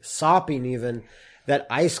 heavy, sopping even, that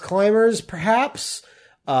Ice Climbers perhaps...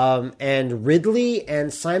 and Ridley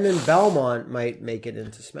and Simon Belmont might make it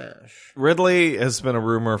into Smash. Ridley has been a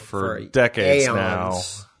rumor for decades aeons.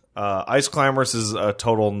 now. Ice Climbers is a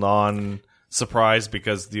total non-surprise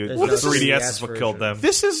because the 3DS is what killed them.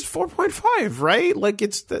 This is 4.5, right? Like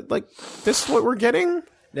this is what we're getting.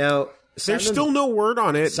 Now, There's still no word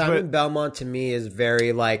on it. Simon but Belmont to me is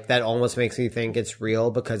very like that. Almost makes me think it's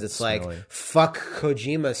real because it's like fuck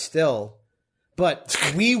Kojima still, but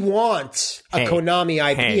we want a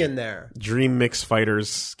Konami IP in there. Dream Mix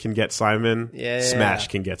Fighters can get Simon. Yeah, Smash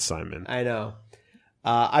can get Simon. I know.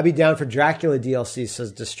 I'd be down for Dracula DLC,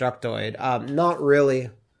 says Destructoid. Not really.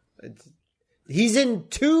 He's in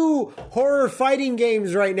 2 horror fighting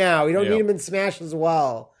games right now. We don't need him in Smash as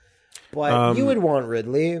well. But you would want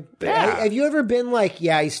Ridley. Yeah. Have you ever been like,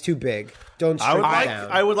 he's too big? Don't strip him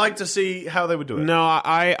down. I would like to see how they would do it. No,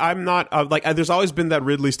 I'm not. There's always been that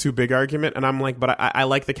Ridley's too big argument, and I'm like, but I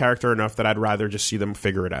like the character enough that I'd rather just see them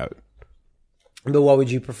figure it out. But what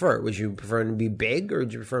would you prefer? Would you prefer him to be big, or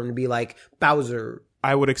would you prefer him to be like Bowser?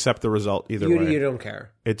 I would accept the result either way. You don't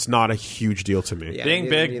care. It's not a huge deal to me. Yeah, Being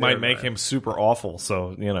big might make him super awful,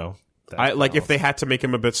 so, I like if they had to make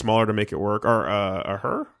him a bit smaller to make it work, or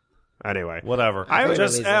her. Anyway, whatever.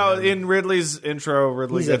 In Ridley's intro,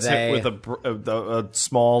 Ridley gets hit with a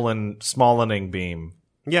smallening beam.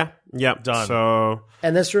 Yeah, done. So,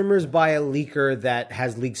 and this rumor is by a leaker that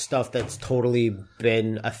has leaked stuff that's totally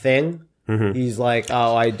been a thing. Mm-hmm. He's like,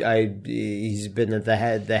 he's been at the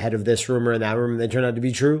head of this rumor and that rumor that turned out to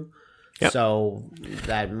be true. Yep. So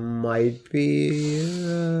that might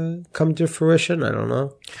be come to fruition. I don't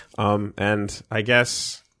know. And I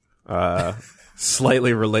guess.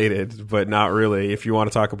 Slightly related, but not really. If you want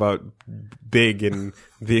to talk about big and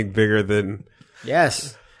being bigger than...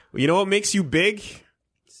 Yes. You know what makes you big? Steroids?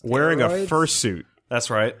 Wearing a fursuit. That's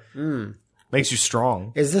right. Makes you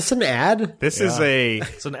strong. Is this an ad? It's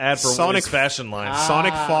an ad for Sonic fashion line.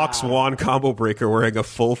 Sonic Fox Wand combo breaker wearing a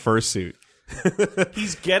full fursuit.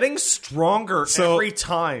 He's getting stronger every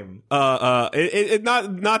time. There's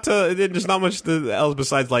not much else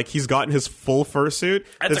besides like he's gotten his full fursuit.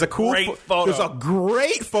 There's a great photo. There's a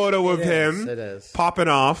great photo of him popping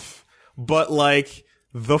off, but like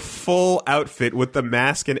the full outfit with the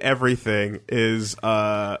mask and everything is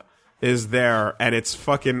there, and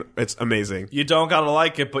it's amazing. You don't gotta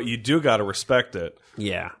like it, but you do gotta respect it.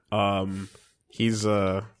 Yeah. He's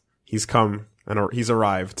come and he's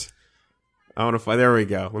arrived. I want to find. There we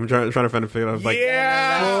go. I'm trying to find a photo. I was like,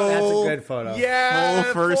 that's a good photo. Yeah,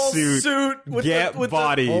 full fursuit. Get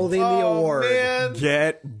bodied. Holding the award. Man.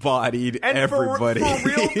 Get bodied, and everybody. For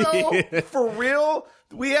real, though, for real,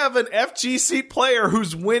 we have an FGC player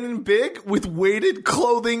who's winning big with weighted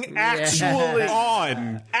clothing. Actually,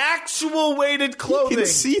 actual weighted clothing. You can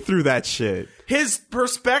see through that shit. His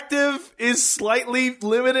perspective is slightly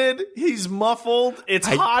limited. He's muffled. It's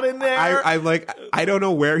hot in there. I don't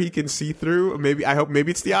know where he can see through. Maybe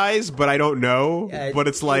it's the eyes, but I don't know. But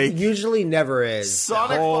it's like it usually never is.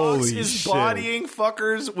 Sonic Fox is bodying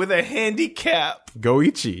fuckers with a handicap.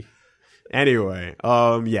 Goichi. Anyway,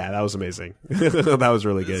 that was amazing. That was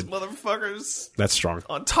really good. This motherfucker's that's strong.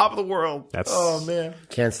 On top of the world. Oh man,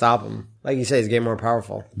 can't stop him. Like you say, he's getting more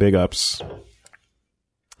powerful. Big ups.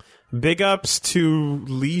 Big ups to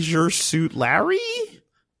Leisure Suit Larry?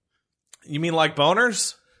 You mean like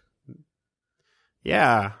boners?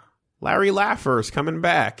 Yeah. Larry Laffer's coming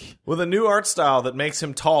back. With a new art style that makes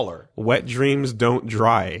him taller. Wet dreams don't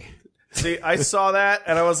dry. See, I saw that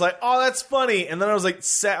and I was like, oh, that's funny. And then I was like,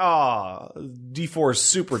 D4 is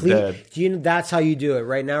super dead. Do you know that's how you do it?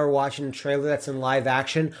 Right now we're watching a trailer that's in live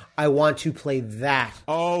action. I want to play that.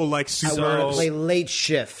 Oh, like super. I want to play Late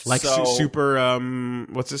Shift. Like super,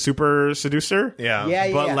 what's it, Super Seducer?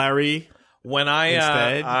 Yeah. But Larry... When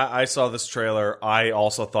I saw this trailer, I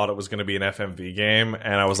also thought it was going to be an FMV game,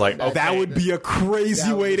 and I was like, okay. That would be a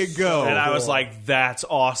crazy way to go. And I was like, that's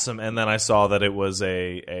awesome. And then I saw that it was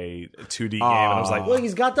a 2D game, and I was like, well,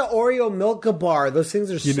 he's got the Oreo Milka Bar. Those things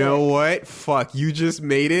are sick. You know what? Fuck, you just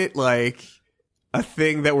made it like a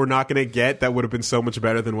thing that we're not going to get that would have been so much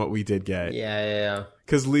better than what we did get. Yeah.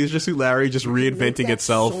 Because Leisure Suit Larry just reinventing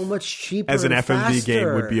itself so much cheaper as an FMV faster.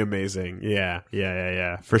 game would be amazing.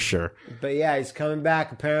 Yeah, for sure. But yeah, he's coming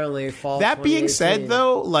back apparently. Fall. That being said,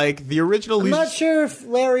 though, like the original, I'm not sure if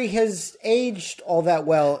Larry has aged all that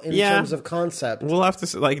well in terms of concept. We'll have to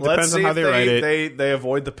depends on how they write it. They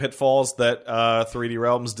avoid the pitfalls that 3D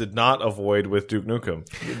Realms did not avoid with Duke Nukem.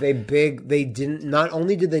 They didn't. Not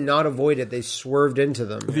only did they not avoid it, they swerved into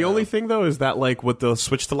them. The only thing though is that like with the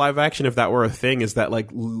switch to live action, if that were a thing, is that like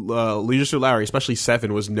Leisure Suit Larry, especially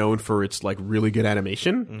 7, was known for its like really good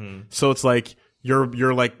animation. Mm-hmm. So it's like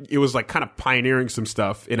you're like it was like kind of pioneering some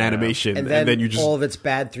stuff in animation, and then you just all of its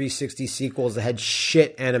bad 360 sequels that had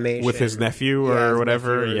shit animation with his nephew or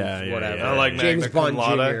whatever. Whatever. Yeah. I like James Bond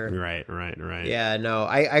Jr. Right. Yeah, no,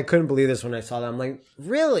 I couldn't believe this when I saw that. I'm like,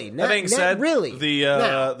 really? That being said, really? The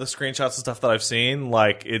screenshots and stuff that I've seen,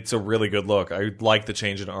 like it's a really good look. I like the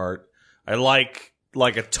change in art. I like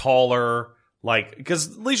a taller, like,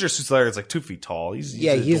 because Leisure Suit Larry is like 2 feet tall. He's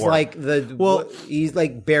like he's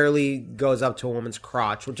like barely goes up to a woman's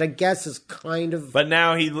crotch, which I guess is kind of. But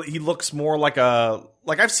now he looks more like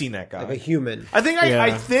I've seen that guy, like a human. I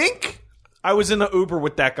think I was in the Uber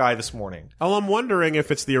with that guy this morning. Oh, I'm wondering if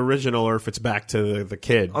it's the original or if it's back to the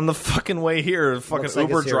kid. On the fucking way here, the fucking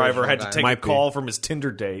Uber driver had to take a call from his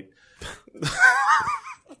Tinder date.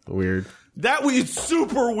 Weird. That was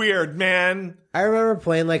super weird, man. I remember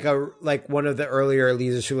playing like one of the earlier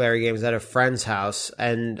Leisure Suit Larry games at a friend's house,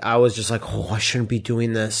 and I was just like, "Oh, I shouldn't be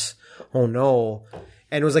doing this. Oh no!"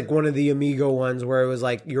 And it was like one of the Amigo ones where it was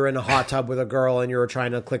like you're in a hot tub with a girl and you were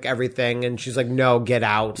trying to click everything, and she's like, "No, get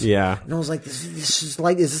out." Yeah. And I was like, "This is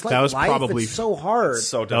like that was life? probably It's so hard."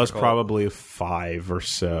 So difficult. That was probably 5 or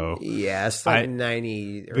so. Yeah, it's like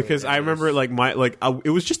 90. Because I remember it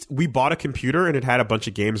was just we bought a computer and it had a bunch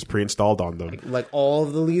of games pre-installed on them. like all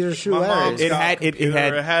of the Leisure Suit My Larrys. mom's got a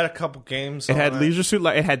computer. It had a couple games. It had Leisure Suit.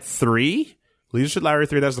 It had 3. Leisure Suit Larry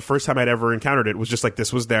 3. That was the first time I'd ever encountered it. It was just like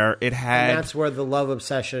this was there. It had. And that's where the love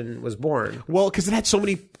obsession was born. Well, because it had so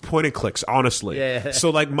many point and clicks. Honestly, Yeah.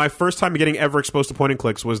 So like my first time getting ever exposed to point and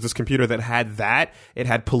clicks was this computer that had that. It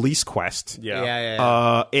had Police Quest.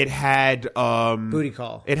 Yeah. It had Booty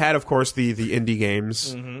Call. It had, of course, the indie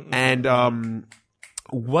games and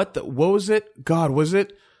what was it? God, was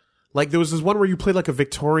it like there was this one where you played like a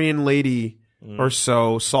Victorian lady or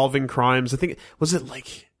so solving crimes? I think was it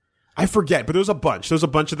like. I forget, but there was a bunch. There was a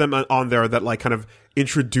bunch of them on there that like kind of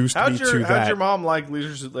introduced me to that. How'd your mom like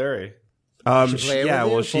Leisure Suit Larry? She she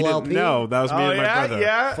didn't know. That was me and my brother.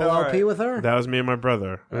 Yeah, Full LP with her? That was me and my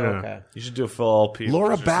brother. Yeah. Okay. You should do a full LP.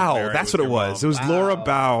 Laura Leisure Suit Bow. Larry That's with what it your was. mom. It was Laura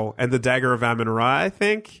Bow and the Dagger of Amun-Ra, I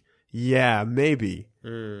think. Yeah, maybe.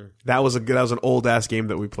 That was an old ass game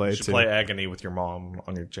that we played You should too. play Agony with your mom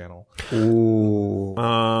on your channel. Ooh.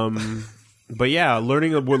 But yeah,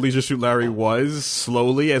 learning what Leisure Suit Larry was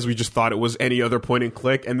slowly as we just thought it was any other point and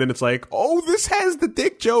click, and then it's like, oh, this has the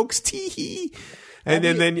dick jokes, tee and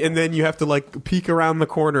then you have to like peek around the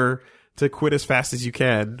corner to quit as fast as you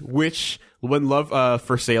can. Which when Love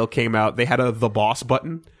for Sale came out, they had the boss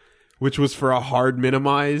button, which was for a hard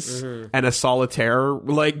minimize and a solitaire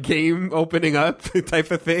like game opening up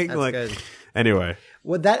type of thing. That's like good. Anyway.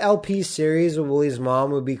 Would that LP series with Willie's mom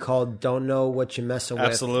would be called "Don't Know What You Messing With"?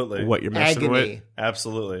 Absolutely. What you're messing Agony, with?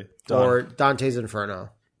 Absolutely. Done. or Dante's Inferno.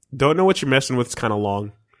 Don't know what you're messing with. It's kind of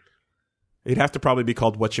long. It'd have to probably be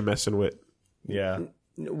called What You Messing With. Yeah.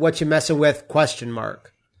 What you messing with? Question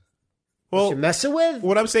mark. Well, What you messing with?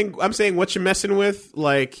 what I'm saying what you messing with,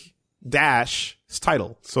 like dash it's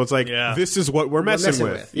title. So it's like this is what we're messing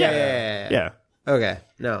with. Yeah. Okay.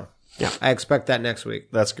 No. Yeah. I expect that next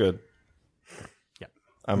week. That's good.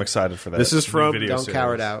 I'm excited for that. This is from video Don't series.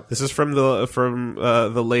 cower it out. This is from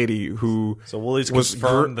the lady who So Woolie's was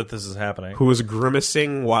confirmed that this is happening. who was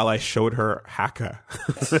grimacing while I showed her haka.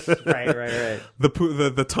 Right.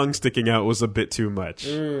 The tongue sticking out was a bit too much.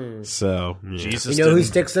 So yeah. Jesus, You know who didn't-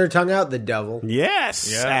 sticks their tongue out? The devil. Yes,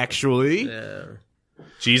 Yeah. actually. Yeah.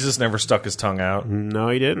 Jesus never stuck his tongue out. No,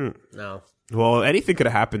 he didn't. No. Well, anything could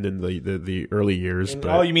have happened in the early years,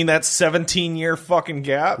 but Oh, you mean that 17-year fucking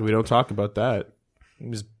gap? we don't talk about that. He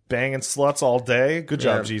was banging sluts all day. Good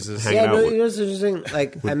job, Jesus. Hanging out with- You know what's interesting?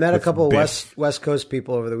 Like, I met a couple of Biff. West Coast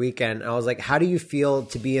people over the weekend. And I was like, how do you feel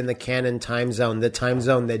to be in the canon time zone, the time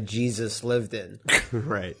zone that Jesus lived in?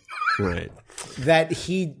 Right. That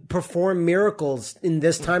he performed miracles in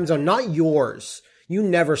this time zone, not yours. You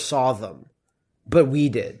never saw them, but we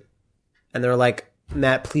did. And they're like,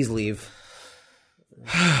 Matt, please leave.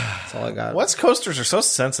 That's all I got. West Coasters are so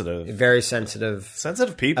sensitive. Very sensitive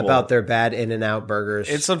Sensitive people. about their bad In-N-Out burgers.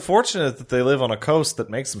 It's unfortunate that they live on a coast that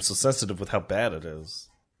makes them so sensitive with how bad it is.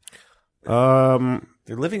 They're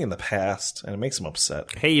living in the past, and it makes them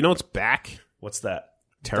upset. Hey, you know what's back? What's that?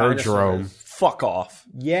 Terrordrome. Fuck off.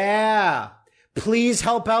 Yeah. Please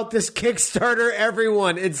help out this Kickstarter,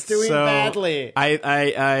 everyone. It's doing badly.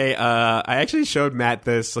 I actually showed Matt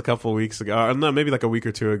this a couple weeks ago, or no, maybe like a week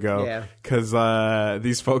or two ago. Yeah. Because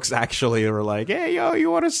these folks actually were like, "Hey, yo, you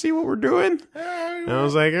want to see what we're doing?" And I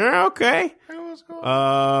was like, "Okay."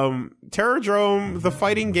 Terrordrome, the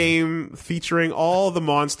fighting game featuring all the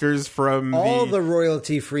monsters from All the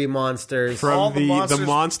royalty-free monsters. from all the the monsters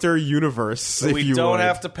monster universe. that if we you don't would,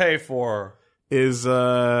 have to pay for. is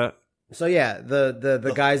So yeah,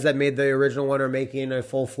 the guys that made the original one are making a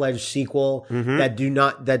full-fledged sequel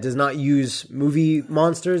that does not use movie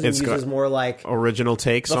monsters and uses more like original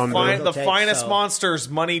takes on the finest monsters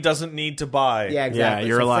money doesn't need to buy. Yeah, exactly. Yeah,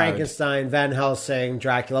 you're allowed. Frankenstein, Van Helsing,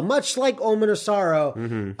 Dracula, much like Omen of Sorrow,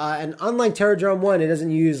 and unlike Terradrome 1, it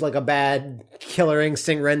doesn't use like a bad Killer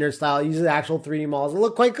Instinct rendered style. It uses actual 3D models that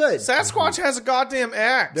look quite good. Sasquatch has a goddamn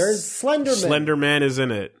axe. There's Slenderman. Slenderman is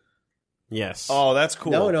in it. Yes. Oh, that's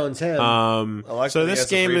cool. No one owns him. So this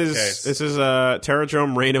game is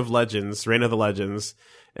Terradrome Reign of the Legends.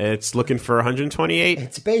 It's looking for 128.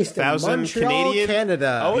 It's based in Montreal, Canadian,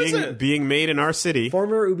 Canada. Oh, is it? Being made in our city.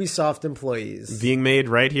 Former Ubisoft employees. Being made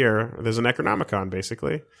right here. There's an Necronomicon,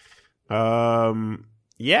 basically.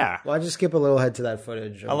 Yeah. Well, I just skip a little head to that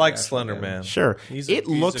footage. I like Slender Man. Sure. It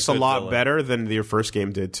looks a lot better than your first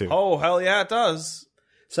game did, too. Oh, hell yeah, it does.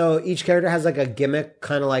 So each character has like a gimmick,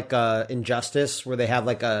 kind of like Injustice, where they have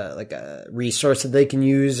like a resource that they can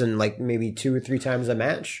use and like maybe 2 or 3 times a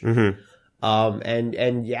match. Mm-hmm.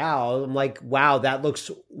 And yeah, I'm like, wow, that looks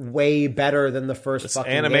way better than the first This fucking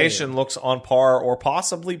animation game. looks on par or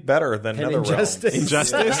possibly better than Injustice.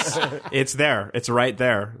 Injustice? It's there. It's right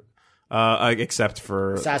there. Except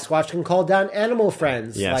for Sasquatch can call down animal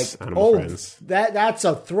friends. Yes, like, animal friends. That's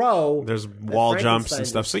a throw. There's wall jumps and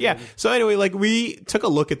stuff. So yeah. So anyway, like we took a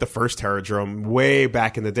look at the first Terradrome way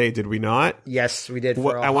back in the day, did we not? Yes, we did.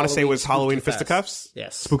 What I want to say was Halloween Fisticuffs.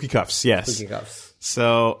 Yes, Spooky Cuffs. Yes, Spooky Cuffs.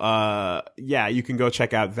 So yeah, you can go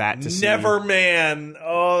check out that to see. Neverman.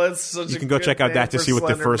 Oh, that's such a You can go check out that to see what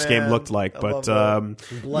the first game looked like. But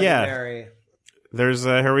yeah. Mary. There's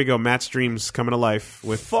here we go. Matt's dreams coming to life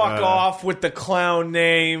with Fuck off with the clown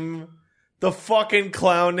name. The fucking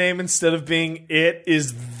clown name instead of being it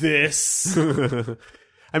is this.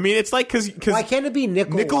 I mean, it's like because why can't it be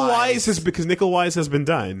Nickel-Wise is because Nickel-Wise has been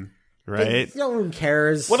done, right? No one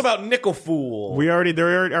cares. What about Nickel Fool?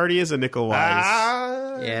 There already is a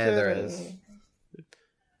Nickel-Wise. Yeah, there is.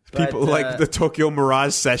 People like the Tokyo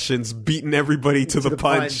Mirage sessions beating everybody to the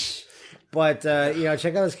punch. But,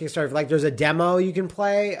 check out this Kickstarter. Like, there's a demo you can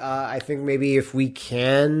play. I think maybe if we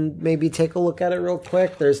can maybe take a look at it real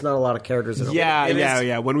quick. There's not a lot of characters in it.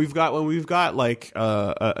 Yeah. When we've got like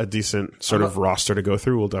a decent sort of roster to go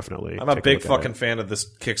through, we'll definitely. I'm a big fucking fan of this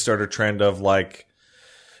Kickstarter trend of like,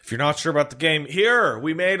 if you're not sure about the game, here,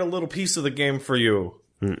 we made a little piece of the game for you.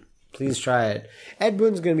 Please try it. Ed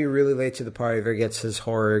Boon's going to be really late to the party if he gets his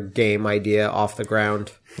horror game idea off the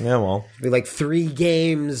ground. Yeah, well. It'll be like 3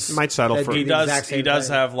 games. Might settle for... He does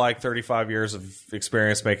have like 35 years of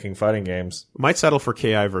experience making fighting games. Might settle for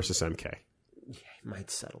KI versus MK. Yeah, he might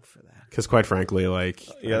settle for that. Because quite frankly, like...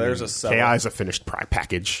 Yeah, there's a settle. KI is a finished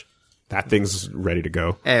package. That thing's ready to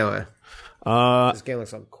go. Anyway. This game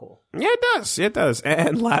looks cool. Yeah, it does. It does.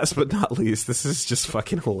 And last but not least, this is just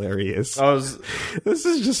fucking hilarious. This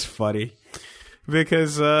is just funny.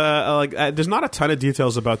 Because there's not a ton of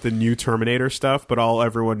details about the new Terminator stuff, but all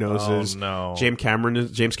everyone knows is James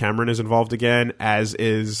Cameron is involved again, as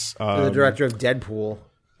is the director of Deadpool.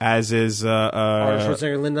 As is Arnold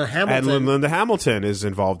Schwarzenegger, Linda Hamilton. And Linda Hamilton is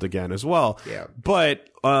involved again as well. Yeah. But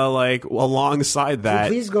alongside that,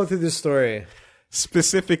 please go through this story.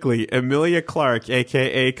 Specifically, Emilia Clarke,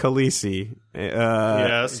 a.k.a. Khaleesi,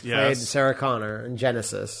 played Sarah Connor in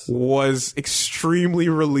Genesis, was extremely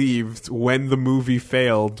relieved when the movie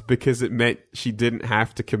failed because it meant she didn't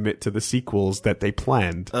have to commit to the sequels that they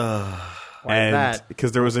planned.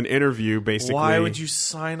 Because there was an interview, basically. Why would you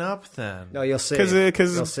sign up then? No, you'll see.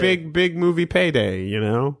 Because it's big movie payday, you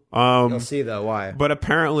know? You'll see, though. Why? But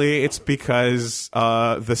apparently it's because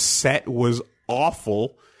the set was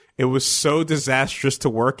awful. It was so disastrous to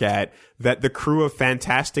work at that the crew of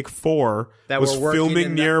Fantastic Four that was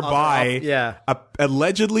filming nearby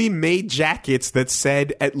allegedly made jackets that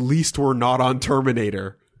said, "At least we're not on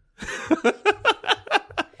Terminator."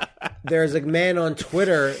 There's a man on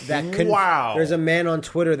Twitter that There's a man on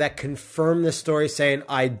Twitter that confirmed the story, saying,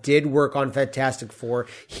 "I did work on Fantastic Four.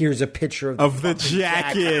 Here's a picture of the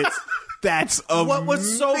jacket." That's amazing. What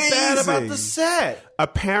was so bad about the set?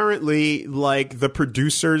 Apparently, like, the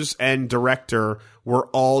producers and director were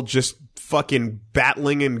all just fucking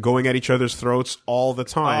battling and going at each other's throats all the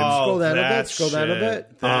time. Scroll down a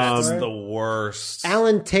bit. That's the worst.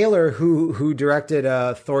 Alan Taylor, who directed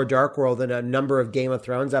Thor: Dark World and a number of Game of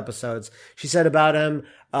Thrones episodes, she said about him,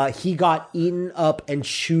 he got eaten up and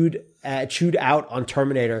chewed out on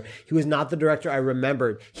Terminator. He was not the director I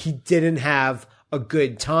remembered. He didn't have a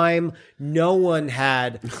good time. No one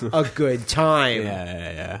had a good time.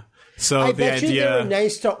 Yeah. So I bet you they were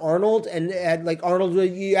nice to Arnold and like Arnold,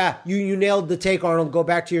 you nailed the take, Arnold. Go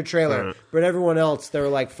back to your trailer. But everyone else, they were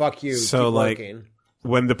like, "Fuck you." So keep working.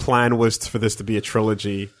 when the plan was for this to be a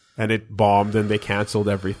trilogy and it bombed and they canceled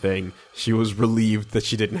everything, she was relieved that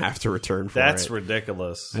she didn't have to return for it. That's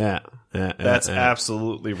ridiculous. Yeah. That's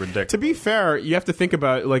absolutely ridiculous. To be fair, you have to think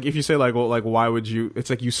about, like, if you say, like, well, like, why would you... It's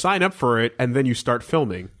like you sign up for it, and then you start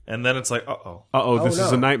filming. And then it's like, uh-oh. This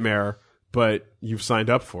is a nightmare, but you've signed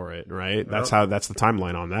up for it, right? That's the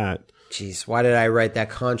timeline on that. Jeez, why did I write that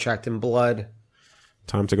contract in blood?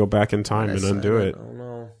 Time to go back in time and undo it. Oh,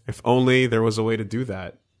 no. If only there was a way to do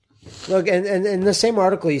that. Look, and in the same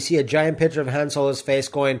article, you see a giant picture of Han Solo's face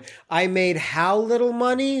going, I made how little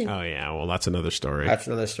money? Oh, yeah. Well, that's another story. That's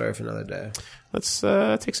another story for another day. Let's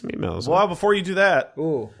take some emails. Well, before you do that,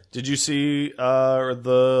 Ooh. Did you see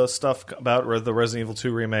the stuff about the Resident Evil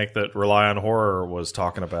 2 remake that Rely on Horror was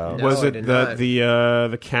talking about? No, was I it did where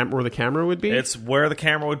not. the camera would be? It's where the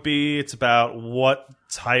camera would be. It's about what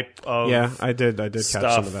type of I did catch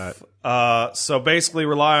some of that. So basically,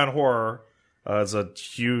 Rely on Horror is a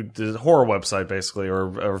huge horror website, basically,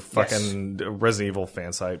 or fucking Resident Evil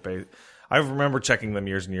fan site. I remember checking them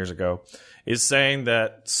years and years ago. Is saying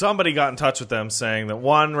that somebody got in touch with them saying that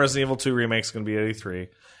one, Resident Evil 2 remake is going to be at E3,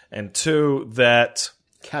 and two, that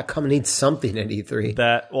Capcom needs something at E3.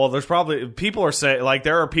 There's probably people are saying, like,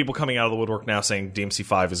 there are people coming out of the woodwork now saying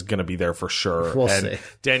DMC5 is going to be there for sure. We'll and see.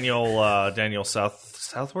 Daniel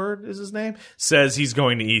Southward is his name, says he's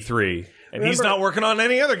going to E3, and he's not working on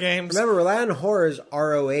any other games. Remember, Rely on Horror is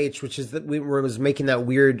ROH, which is that we was making that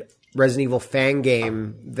weird Resident Evil fan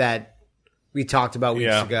game that we talked about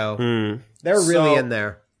weeks ago. They're really in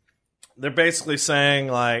there. They're basically saying,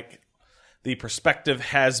 like, the perspective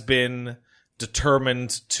has been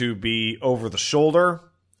determined to be over the shoulder,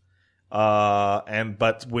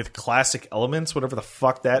 but with classic elements, whatever the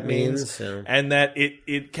fuck that means, yeah. and that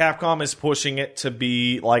Capcom is pushing it to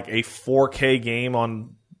be like a 4K game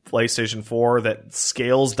on PlayStation 4 that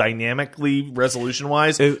scales dynamically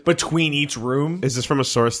resolution-wise between each room. Is this from a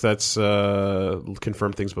source that's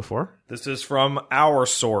confirmed things before? This is from our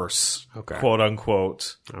source,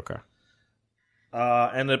 quote-unquote. Okay.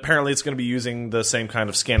 And apparently it's going to be using the same kind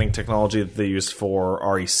of scanning technology that they used for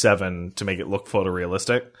RE7 to make it look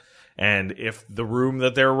photorealistic. And if the room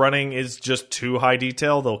that they're running is just too high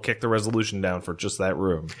detail, they'll kick the resolution down for just that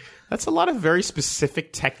room. That's a lot of very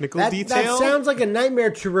specific technical detail. That sounds like a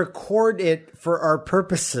nightmare to record it for our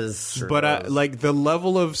purposes. Sure but like the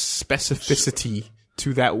level of specificity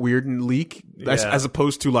to that weird leak, as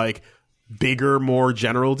opposed to like bigger, more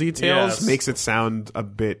general details, makes it sound a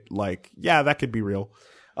bit like, yeah, that could be real.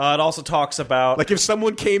 It also talks about... Like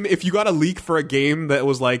if you got a leak for a game that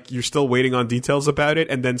was like, you're still waiting on details about it,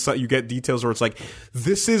 and then you get details where it's like,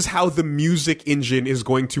 this is how the music engine is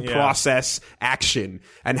going to process action,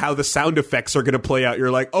 and how the sound effects are going to play out. You're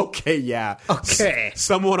like, okay.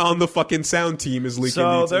 Someone on the fucking sound team is leaking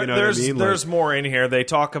these, you know what I mean? There's more in here. They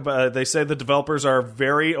say the developers are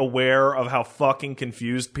very aware of how fucking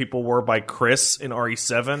confused people were by Chris in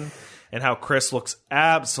RE7, and how Chris looks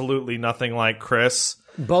absolutely nothing like Chris.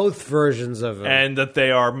 Both versions of it. And that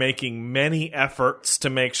they are making many efforts to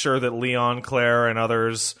make sure that Leon, Claire, and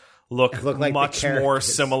others look like much more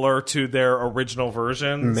similar to their original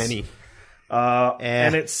versions. Many.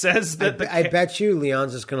 And it says that... I bet you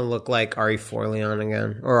Leon's just going to look like RE4 Leon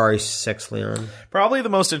again. Or RE6 Leon. Probably the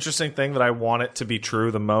most interesting thing that I want it to be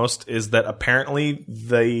true the most is that apparently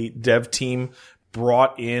the dev team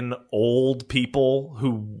brought in old people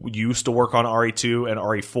who used to work on RE2 and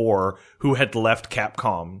RE4 who had left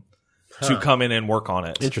Capcom to come in and work on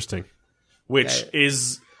it. Interesting. Which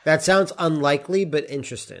is... That sounds unlikely, but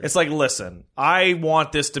interesting. It's like, listen, I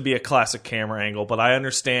want this to be a classic camera angle, but I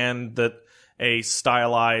understand that a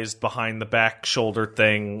stylized behind-the-back shoulder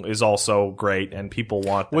thing is also great, and people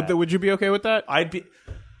want that. Would you be okay with that? I'd be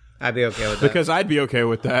okay with that. Because I'd be okay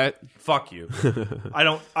with that. Fuck you. I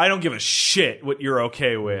don't give a shit what you're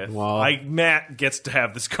okay with. Well, Matt gets to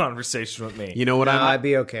have this conversation with me. You know what I'd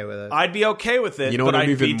be okay with it. I'd be okay with it. You know what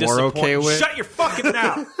I'm even more okay with? Shut your fucking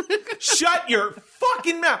mouth. Shut your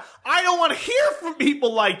fucking mouth. I don't want to hear from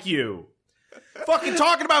people like you. Fucking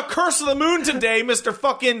talking about Curse of the Moon today, Mr.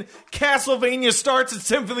 fucking Castlevania starts at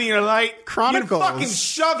Symphony of the Night. Chronicles. You fucking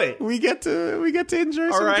shove it. We get to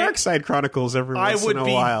enjoy some Dark Side Chronicles every once in a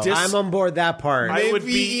while. I'm on board that part. I would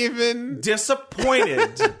be even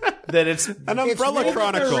disappointed that it's an Umbrella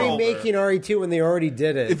Chronicle. They're remaking RE2 when they already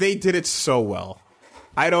did it. They did it so well.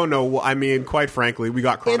 I don't know. I mean, quite frankly, we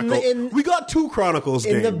got Chronicles. We got 2 Chronicles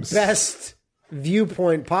games. In the best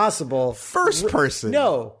viewpoint possible. First person.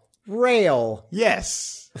 No. Rail.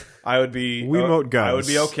 Yes. I would be Wiimote guns. I would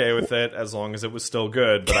be okay with it as long as it was still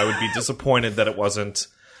good, but I would be disappointed that it wasn't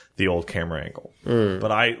the old camera angle.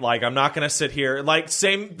 But I'm not going to sit here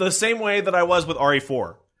the same way that I was with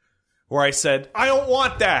RE4, where I said, I don't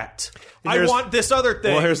want that. I want this other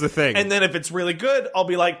thing. Well, here's the thing. And then if it's really good, I'll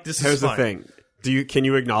be like, this Here's is fine. the thing. Can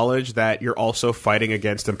you acknowledge that you're also fighting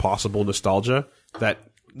against impossible nostalgia?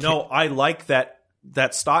 No, I like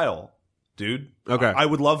that style, dude. Okay. I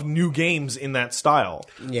would love new games in that style.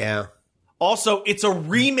 Yeah. Also, it's a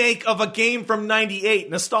remake of a game from '98.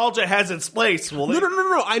 Nostalgia has its place. Well,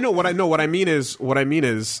 No. I know. What I mean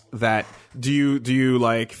is that do you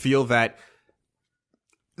like feel that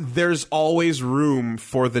there's always room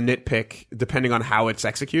for the nitpick depending on how it's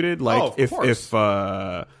executed? Like if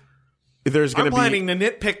there's going to be... I'm planning to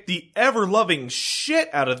nitpick the ever-loving shit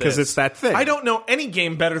out of this. Because it's that thing. I don't know any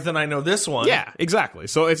game better than I know this one. Yeah, exactly.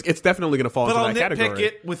 So it's definitely going to fall into that category. But I'll nitpick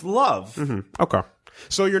it with love. Mm-hmm. Okay.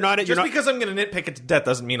 So you're not... because I'm going to nitpick it to death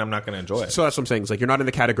doesn't mean I'm not going to enjoy it. So that's what I'm saying. It's like you're not in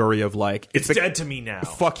the category of like... It's dead to me now.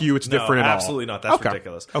 Fuck you, it's different at all. Absolutely not. That's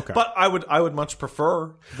ridiculous. Okay. But I would much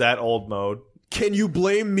prefer that old mode. Can you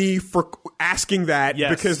blame me for asking that? Yes.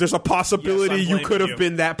 Because there's a possibility you could have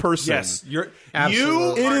been that person. Yes.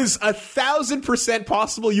 Absolutely. It is 1,000%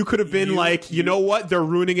 possible you could have been you know what? They're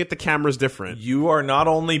ruining it. The camera's different. You are not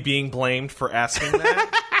only being blamed for asking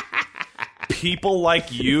that. People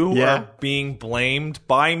like you are being blamed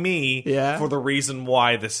by me for the reason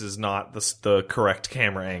why this is not the correct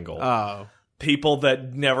camera angle. Oh. People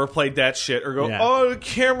that never played that shit or go, oh, the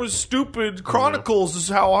camera's stupid. Chronicles is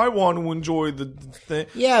how I want to enjoy the thing.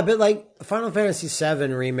 Yeah, but like Final Fantasy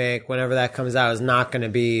VII Remake, whenever that comes out, is not going to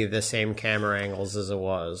be the same camera angles as it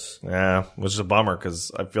was. Yeah, which is a bummer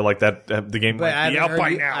because I feel like that the game might be out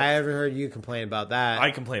by now. I haven't heard you complain about that.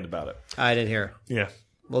 I complained about it. I didn't hear. Yeah.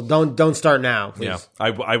 Well, don't start now, please. Yeah,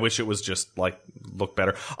 I wish it was just like look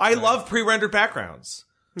better. I love pre-rendered backgrounds.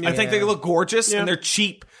 I think they look gorgeous and they're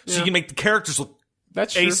cheap, so you can make the characters look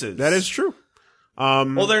aces. True. That is true.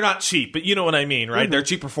 Well, they're not cheap, but you know what I mean, right? They're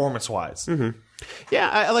cheap performance-wise. Yeah,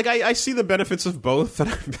 I see the benefits of both, and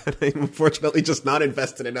I'm unfortunately just not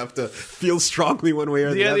invested enough to feel strongly one way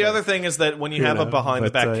or the other. The other thing is that when you have a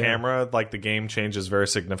behind-the-back camera, like the game changes very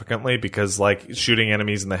significantly because like shooting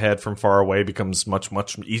enemies in the head from far away becomes much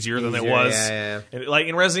easier than it was. Yeah. And, like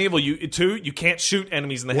in Resident Evil 2, you can't shoot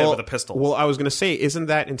enemies in the head with a pistol. Well, I was going to say, isn't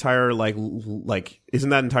that entire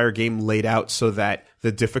game laid out so that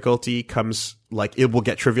the difficulty comes like it will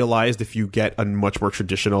get trivialized if you get a much more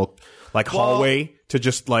traditional hallway to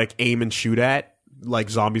just like aim and shoot at, like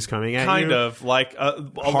zombies coming at you? Kind of like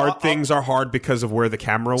hard things are hard because of where the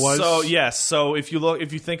camera was. So yes, so if you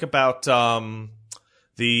think about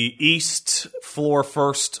the east floor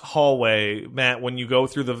first hallway, Matt, when you go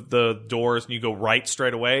through the doors and you go right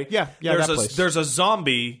straight away, there's a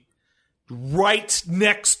zombie right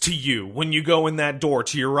next to you when you go in that door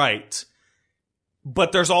to your right.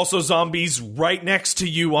 But there's also zombies right next to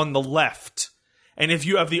you on the left. And if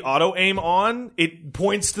you have the auto aim on, it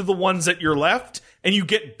points to the ones at your left, and you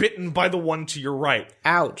get bitten by the one to your right.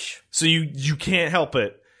 Ouch. So you can't help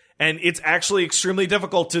it. And it's actually extremely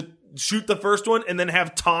difficult to shoot the first one and then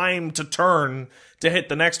have time to turn to hit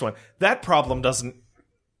the next one. That problem doesn't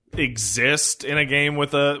exist in a game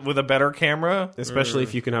with a better camera, especially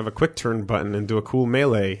if you can have a quick turn button and do a cool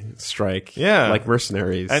melee strike, like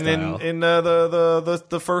Mercenaries and style. in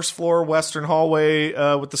the first floor western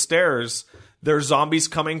hallway with the stairs, there's zombies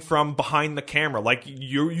coming from behind the camera. Like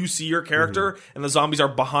you see your character, and the zombies are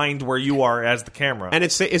behind where you are as the camera. And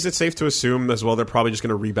is it safe to assume as well they're probably just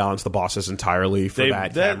going to rebalance the bosses entirely for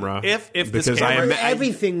that camera? If because this camera,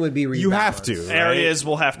 everything would be rebalanced. You have to. Right? Areas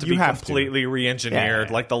will have to be completely re-engineered.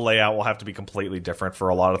 Yeah. Like the layout will have to be completely different for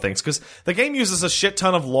a lot of things because the game uses a shit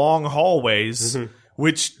ton of long hallways,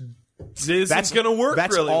 which isn't going to work.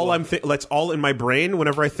 That's really all well. that's all in my brain.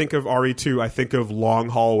 Whenever I think of RE2, I think of long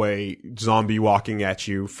hallway zombie walking at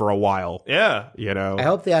you for a while. Yeah, you know. I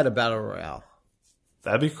hope they had a battle royale.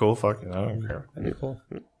 That'd be cool. Fucking, I don't care. That'd be cool.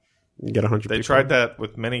 You get 100. They tried that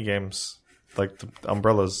with many games, like the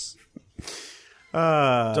Umbrellas.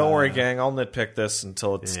 Don't worry, gang. I'll nitpick this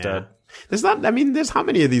until it's dead. There's not. I mean, there's how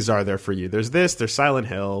many of these are there for you? There's this. There's Silent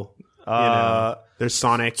Hill. There's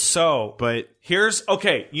Sonic. So, but here's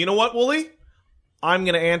okay. You know what, Wooly? I'm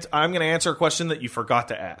gonna answer a question that you forgot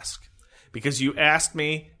to ask because you asked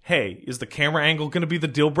me, "Hey, is the camera angle going to be the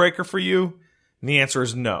deal breaker for you?" And the answer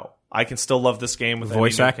is no. I can still love this game with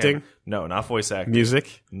voice acting. No, not voice acting.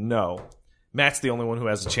 Music. No. Matt's the only one who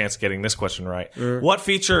has a chance of getting this question right. What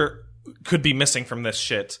feature could be missing from this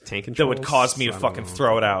shit Tank that would controls? cause me to I don't fucking know.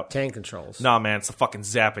 throw it out. Tank controls. Nah, man, it's the fucking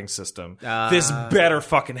zapping system. This better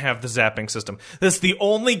fucking have the zapping system. This is the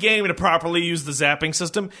only game to properly use the zapping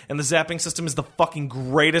system, and the zapping system is the fucking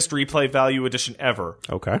greatest replay value addition ever.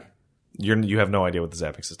 Okay. You have no idea what the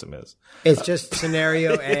zapping system is. It's just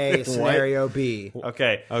scenario A, scenario B.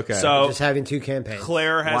 Okay. Okay. So Just having two campaigns.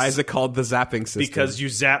 Claire has... Why is it called the zapping system? Because you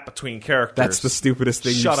zap between characters. That's the stupidest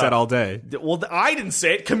thing Shut you've said up. all day. Well, I didn't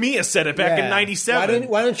say it. Kamiya said it back in Yeah. '97.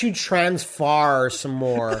 Why don't you transfar some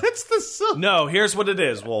more? That's the song. No, here's what it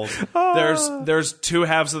is, Wolves. There's two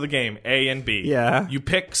halves of the game, A and B. Yeah. You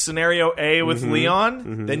pick scenario A with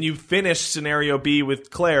Leon, then you finish scenario B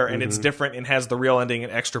with Claire, and it's different and has the real ending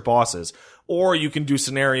and extra bosses. Or you can do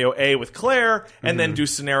scenario A with Claire, and then do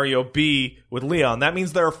scenario B with Leon. That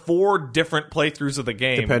means there are 4 different playthroughs of the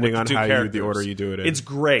game. Depending with on the two how characters. the order you do it in. It's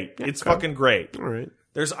great. It's fucking great. All right.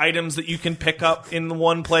 There's items that you can pick up in the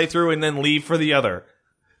one playthrough and then leave for the other.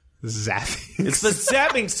 Zapping. It's the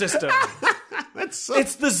zapping system.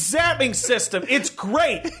 It's the zapping system. It's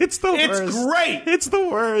great. It's the worst. It's great. It's the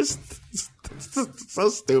worst. It's so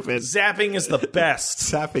stupid. Zapping is the best.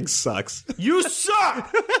 Zapping sucks. You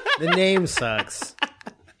suck. The name sucks.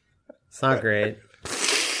 It's not great.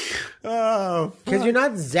 Oh, Because you're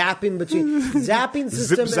not zapping between... Zapping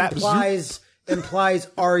system zap, implies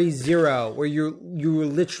RE0, where you're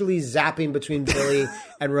literally zapping between Billy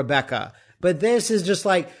and Rebecca. But this is just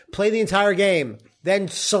like, play the entire game, then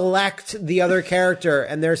select the other character,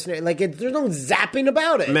 and there's no zapping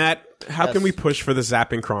about it. Matt, how can we push for the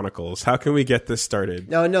Zapping Chronicles? How can we get this started?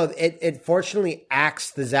 No, it fortunately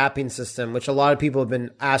axed the zapping system, which a lot of people have been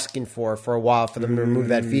asking for a while for them to remove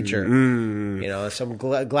that feature. You know, so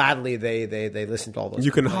gladly they listened to all those.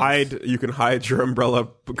 You can hide your Umbrella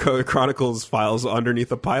Chronicles files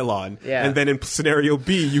underneath a pylon, Yeah. and then in scenario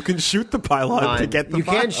B, you can shoot the pylon to get the. You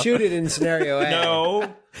file. can't shoot it in scenario A.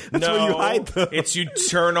 No. That's where you hide them. It's you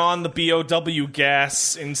turn on the BOW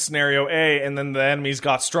gas in scenario A, and then the enemies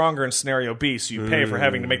got stronger in scenario B, so you pay for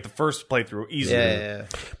having to make the first playthrough easier. Yeah.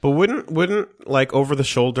 But wouldn't like over the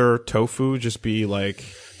shoulder tofu just be like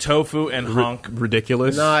Tofu and Hunk.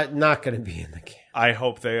 ridiculous? Not going to be in the game. I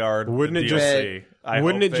hope they are. Wouldn't the it just- DLC. I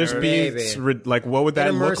Wouldn't hope it just they're- be Maybe. like what would that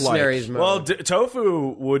In a look like? mercenaries mode. Well,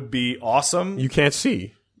 Tofu would be awesome. You can't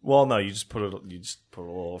see. Well, no, you just put it a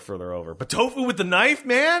little further over. But Tofu with the knife,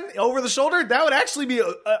 man, over the shoulder, that would actually be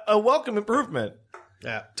a welcome improvement.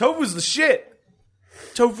 Yeah. Tofu's the shit.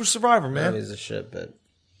 Tofu Survivor, That man. is a shit, but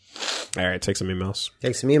All right, take some emails.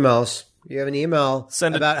 take some emails. You have an email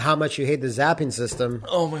Send it- about how much you hate the zapping system.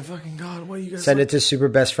 Oh my fucking god, what are you guys? Send it to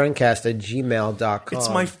superbestfriendcast@gmail.com. It's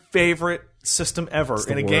my favorite system ever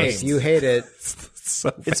in a game. If you hate it,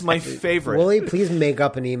 It's my favorite. Willie, please make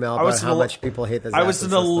up an email about was how an- much people hate the zapping I was an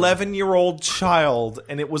system. 11-year-old child,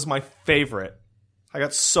 and it was my favorite. I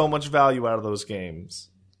got so much value out of those games.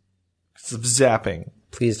 It's zapping.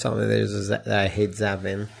 Please tell me that I hate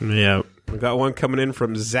zapping. Yeah, we got one coming in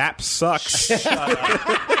from Zap Sucks.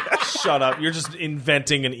 Shut up. You're just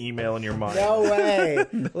inventing an email in your mind. No way.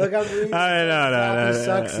 Look, I'm reading No.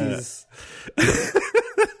 Sucksies.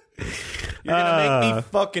 You're going to make me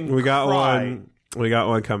fucking We got cry. one. We got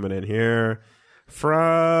one coming in here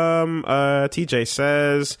from TJ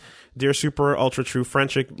says, "Dear Super Ultra True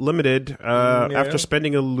Friendship Limited, after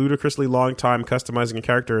spending a ludicrously long time customizing a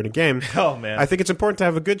character in a game, Oh, man. I think it's important to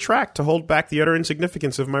have a good track to hold back the utter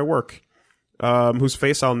insignificance of my work, whose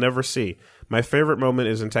face I'll never see. My favorite moment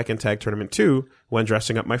is in Tekken Tag Tournament 2 when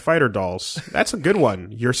dressing up my fighter dolls. That's a good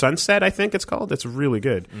one. Your Sunset, I think it's called. It's really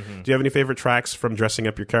good. Do you have any favorite tracks from dressing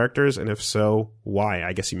up your characters? And if so, why?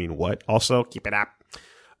 I guess you mean what? Also, keep it up.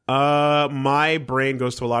 My brain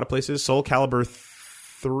goes to a lot of places. Soul Calibur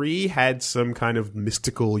 3 had some kind of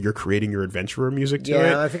mystical, you're creating your adventurer music to Yeah,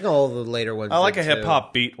 it. I think all the later ones. I like did a hip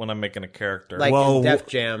hop beat when I'm making a character. like Well, in Def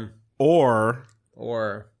Jam, Or,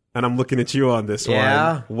 and I'm looking at you on this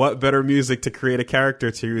Yeah? one, what better music to create a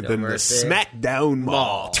character to than Mercy. the Smackdown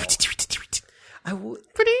Mall? I would.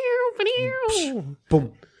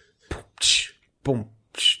 Boom, boom,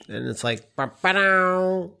 and it's like. It's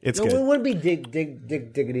no, good. It wouldn't be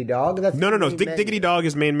diggity dog. That's No. the main Diggity Dog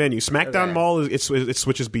is main menu. Smackdown Okay. Mall, it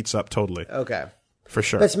switches beats up totally. Okay. For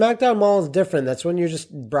sure. But SmackDown Mall is different. That's when you're just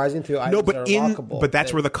browsing through items No, that are lockable. but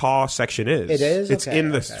that's where the call section is. It is? It's Okay,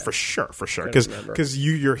 in this okay. for sure, remember. because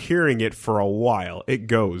you're hearing it for a while. It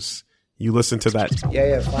goes. You listen to that.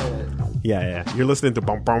 Yeah, find it. Yeah. You're listening to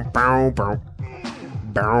boom, boom, boom, boom,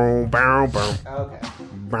 boom, boom, boom, Okay.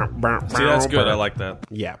 boom. See, that's good. I like that.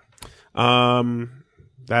 Yeah.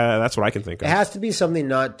 That's what I can think of. It has to be something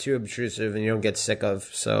not too obtrusive and you don't get sick of.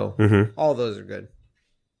 So Mm-hmm. all those are good.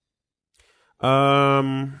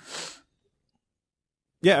 Yeah,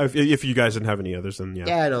 if you guys didn't have any others, then yeah.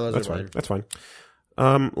 Yeah, no, those that's are fine. fine. That's fine.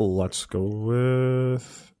 Let's go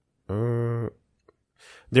with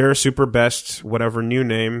their super best, whatever new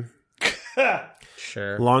name.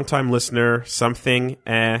 Sure. Longtime listener, something,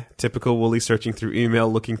 typical Wooly searching through email,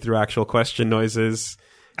 looking through actual question noises.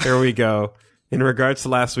 Here we go. In regards to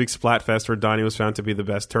last week's Splatfest, where Donnie was found to be the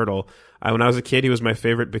best turtle, when I was a kid, he was my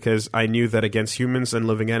favorite because I knew that against humans and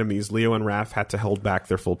living enemies, Leo and Raph had to hold back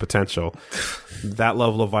their full potential. That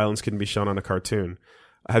level of violence can be shown on a cartoon.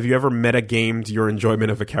 Have you ever metagamed your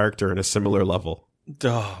enjoyment of a character in a similar level?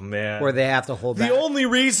 Oh, man. Where they have to hold back. The only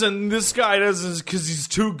reason this guy does is because he's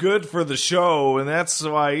too good for the show, and that's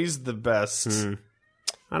why he's the best.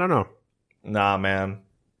 I don't know. Nah, man.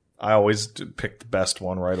 I always pick the best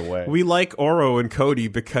one right away. We like Oro and Cody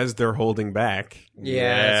because they're holding back.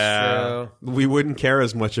 Yeah, that's true. We wouldn't care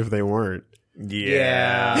as much if they weren't.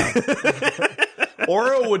 Yeah.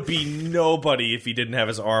 Oro would be nobody if he didn't have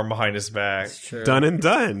his arm behind his back. That's true. Done and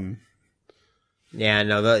done. Yeah,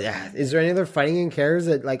 no. Is there any other fighting game characters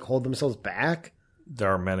that like hold themselves back?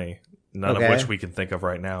 There are many, none of which we can think of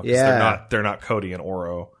right now. Yeah, they're not Cody and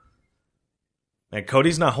Oro. And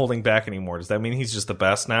Cody's not holding back anymore. Does that mean he's just the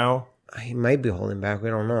best now? He might be holding back. We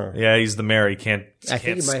don't know. Yeah, he's the mayor. He can't. I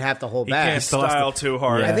think he might have to hold he back. can't style too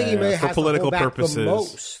hard. Yeah. I think he may For have political to hold purposes. back the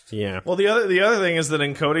most. Yeah. Well, the other thing is that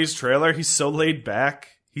in Cody's trailer, he's so laid back.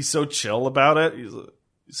 He's so chill about it. He's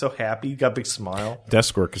so happy. He got a big smile.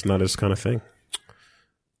 Desk work is not his kind of thing.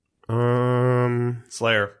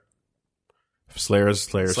 Slayer. Slayer's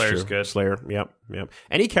true. Good. Slayer, yep.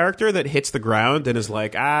 Any character that hits the ground and is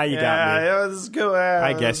like, you got me. Yeah, it was good.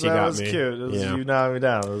 I guess you got me. That was cute. You knocked me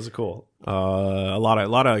down. It was cool. A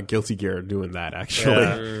lot of Guilty Gear doing that,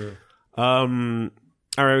 actually. Yeah.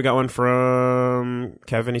 All right, we got one from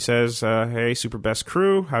Kevin. He says, hey, super best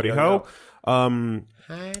crew. Howdy ho.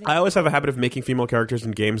 I always have a habit of making female characters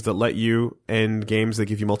in games that let you, and games that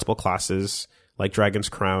give you multiple classes, like Dragon's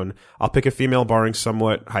Crown. I'll pick a female barring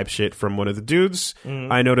somewhat hype shit from one of the dudes.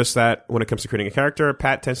 I notice that when it comes to creating a character,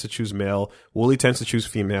 Pat tends to choose male, Wooly tends to choose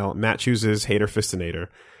female, Matt chooses Hater Fistinator.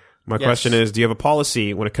 My question is, do you have a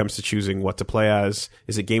policy when it comes to choosing what to play as?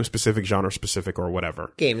 Is it game-specific, genre-specific, or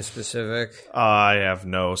whatever? Game-specific. I have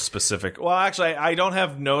no specific... Well, actually, I don't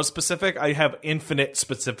have no specific. I have infinite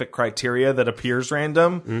specific criteria that appears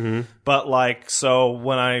random. But, like, so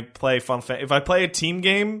when I play if I play a team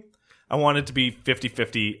game, I want it to be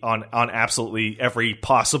 50-50 on absolutely every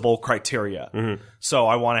possible criteria. So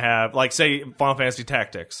I want to have, like, say, Final Fantasy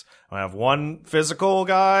Tactics. I have one physical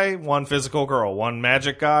guy, one physical girl, one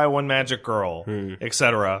magic guy, one magic girl,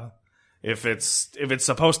 etc. If it's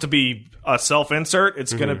supposed to be a self-insert,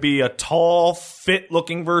 it's going to be a tall,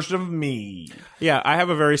 fit-looking version of me. Yeah, I have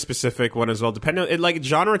a very specific one as well. Depending on it, like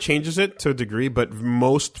genre changes it to a degree, but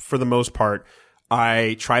for the most part,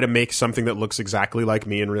 I try to make something that looks exactly like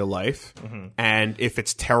me in real life. And if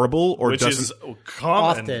it's terrible or Which doesn't is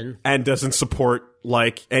common. Often. and doesn't support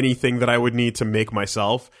like anything that I would need to make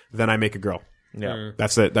myself, then I make a girl. Yeah.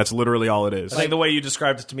 That's it. That's literally all it is. Like the way you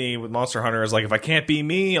described it to me with Monster Hunter is like, if I can't be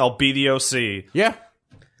me, I'll be the OC. Yeah.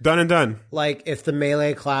 Done and done. Like, if the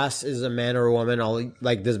melee class is a man or a woman,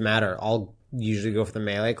 doesn't matter. I'll usually go for the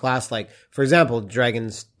melee class. Like, for example,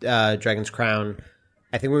 Dragon's Crown.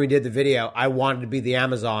 I think when we did the video, I wanted to be the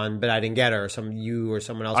Amazon, but I didn't get her. You or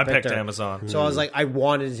someone else I picked picked her. Amazon. So I was like, I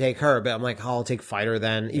wanted to take her, but I'm like, I'll take fighter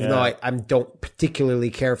then, even though I don't particularly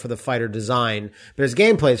care for the fighter design. But his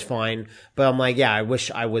gameplay is fine. But I'm like, yeah, I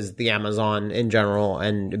wish I was the Amazon in general.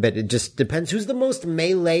 But it just depends who's the most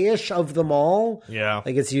melee-ish of them all. Yeah.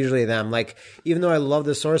 Like, it's usually them. Like, even though I love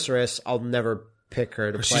the sorceress, I'll never pick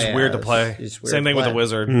her to play. She's weird to play. Same thing with the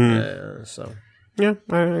wizard. Yeah, so. Yeah,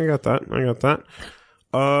 I got that.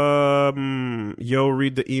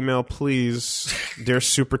 Read the email, please. Dear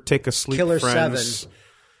Super Take a Sleep Killer friends.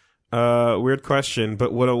 7. Weird question,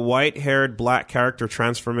 but would a white-haired black character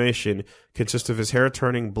transformation consist of his hair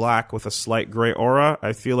turning black with a slight gray aura?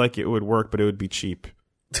 I feel like it would work, but it would be cheap.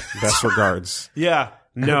 Best regards. Yeah.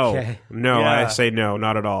 No, Okay. no, Yeah. I say no,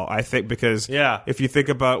 not at all. I think because Yeah. if you think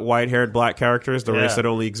about white-haired black characters, the Yeah. race that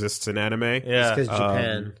only exists in anime, Yeah. Because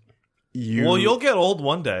Japan. You'll get old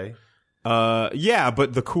one day. yeah,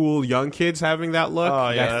 but the cool young kids having that look. Oh,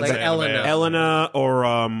 yeah. like That's Elena. anime. Elena or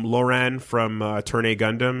Loran from Turn A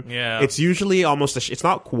Gundam. Yeah. It's usually almost it's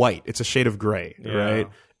not white. It's a shade of gray, right?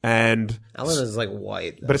 And Elena's like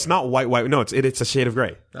white. but it's not white. No, it's a shade of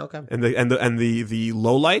gray. Okay. And the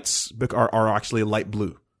lowlights are actually light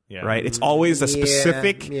blue. Yeah. Right. It's always a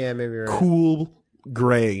specific Yeah, maybe you're right. cool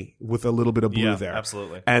gray with a little bit of blue Yeah, there.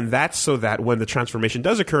 absolutely. And that's so that when the transformation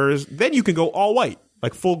does occur, then you can go all white.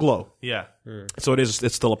 like full glow. Yeah. So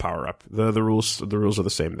it's still a power up. The rules are the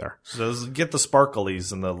same there. So get the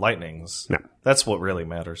sparklies and the lightnings. No. That's what really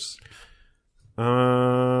matters.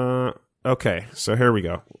 Okay, so here we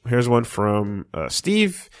go. Here's one from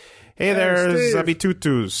Steve. Hey there, Zabby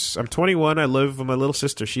Tutus. I'm 21. I live with my little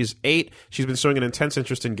sister. She's 8. She's been showing an intense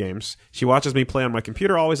interest in games. She watches me play on my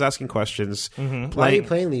computer, always asking questions. Why are you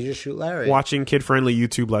playing Leisure Shoot Larry? Watching kid-friendly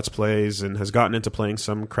YouTube Let's Plays, and has gotten into playing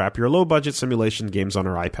some crappier low-budget simulation games on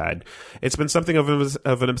her iPad. It's been something of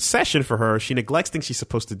an obsession for her. She neglects things she's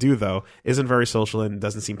supposed to do, though, isn't very social, and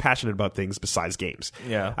doesn't seem passionate about things besides games.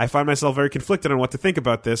 Yeah. I find myself very conflicted on what to think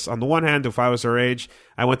about this. On the one hand, if I was her age,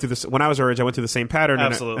 I went through the same pattern,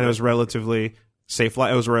 Absolutely. and it was relatively safe.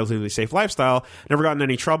 It was a relatively safe lifestyle. Never gotten in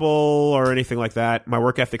any trouble or anything like that. My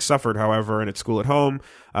work ethic suffered, however, and at school at home.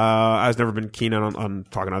 I was never been keen on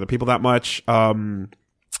talking to other people that much. My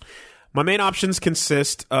main options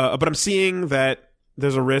consist, but I'm seeing that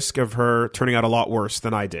there's a risk of her turning out a lot worse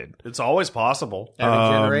than I did. It's always possible. Every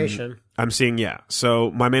generation. I'm seeing,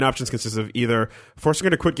 So my main options consist of either forcing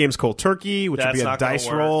her to quit games cold turkey, which would be a dice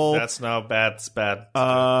roll. That's no bad. It's bad.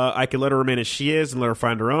 I could let her remain as she is and let her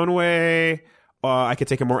find her own way. I could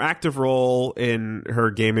take a more active role in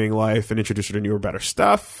her gaming life and introduce her to newer, better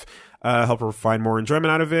stuff. Help her find more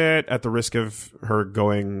enjoyment out of it at the risk of her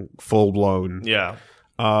going full blown. Yeah.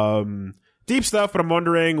 Deep stuff, but I'm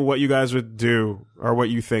wondering what you guys would do or what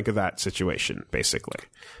you think of that situation, basically.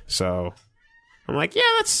 So I'm like, yeah,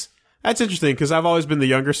 that's interesting because I've always been the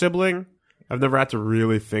younger sibling. I've never had to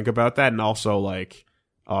really think about that. And also, like,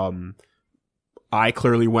 I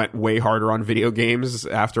clearly went way harder on video games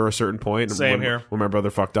after a certain point. Same here. When my brother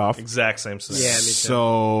fucked off. Exact same scenario. Yeah, me too.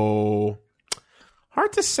 So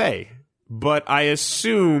hard to say, but I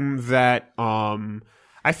assume that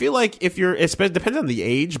I feel like it depends on the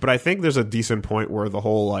age, but I think there's a decent point where the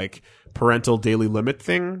whole like parental daily limit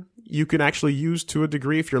thing you can actually use to a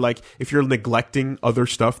degree if you're neglecting other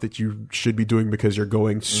stuff that you should be doing because you're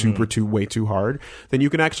going way too hard, then you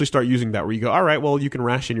can actually start using that where you go, all right, well, you can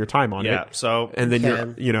ration your time on it. Yeah. So and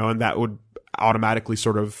then and that would automatically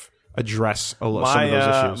sort of address some of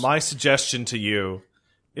those issues. My suggestion to you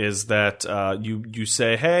is that you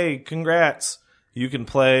say, hey, congrats. You can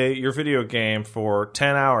play your video game for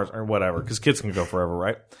 10 hours or whatever, because kids can go forever,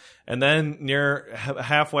 right? And then near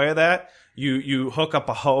halfway of that, you hook up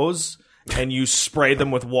a hose and you spray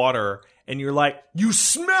them with water. And you're like, you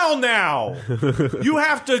smell now. You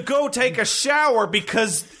have to go take a shower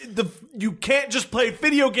because you can't just play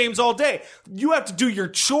video games all day. You have to do your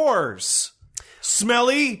chores.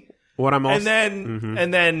 Smelly. What I'm also,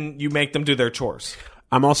 and then you make them do their chores.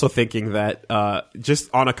 I'm also thinking that just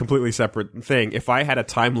on a completely separate thing, if I had a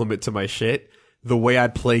time limit to my shit, the way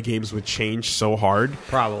I'd play games would change so hard.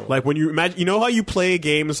 Probably. Like when you imagine, you know how you play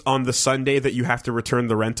games on the Sunday that you have to return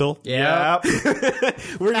the rental? Yeah.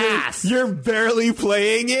 Where you're barely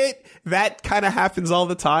playing it. That kind of happens all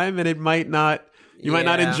the time, and it might not. You might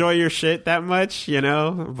not enjoy your shit that much,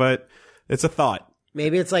 but it's a thought.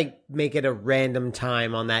 Maybe it's like make it a random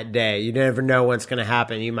time on that day. You never know what's going to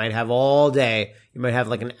happen. You might have all day. You might have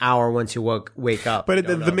like an hour once you wake up. But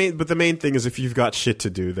the main thing is if you've got shit to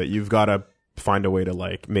do, that you've got to find a way to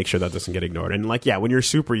like make sure that doesn't get ignored. And like, yeah, when you're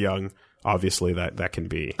super young, obviously that can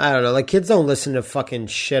be. I don't know. Like kids don't listen to fucking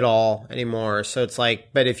shit all anymore. So it's like,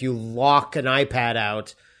 but if you lock an iPad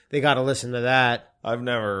out, they got to listen to that. I've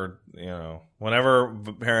never, whenever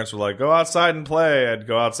parents were like, go outside and play, I'd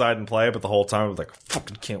go outside and play. But the whole time I was like, I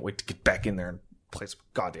fucking can't wait to get back in there and play some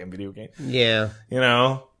goddamn video game. Yeah.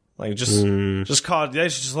 Like just call.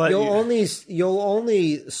 Just let you'll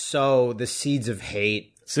only sow the seeds of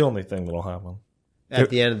hate. It's the only thing that'll happen. At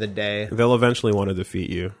the end of the day. They'll eventually want to defeat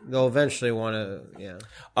you. They'll eventually want to, yeah.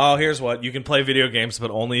 Oh, here's what. You can play video games,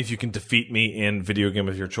 but only if you can defeat me in video game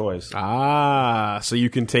of your choice. So you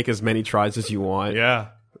can take as many tries as you want. Yeah.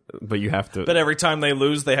 But you have to. But every time they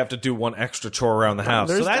lose, they have to do one extra chore around the house.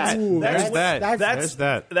 There's so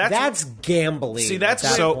that's gambling. See,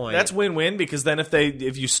 that's win-win because then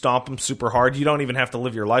if you stomp them super hard, you don't even have to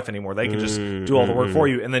live your life anymore. They can just do all the work for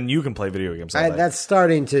you, and then you can play video games all day. That's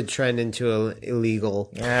starting to trend into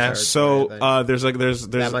illegal. Yeah. So there's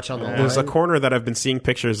that much on the there's line? a corner that I've been seeing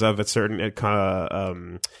pictures of at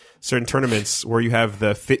certain tournaments where you have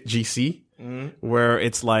the Fit GC, where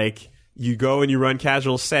it's like. You go and you run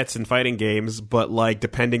casual sets in fighting games, but like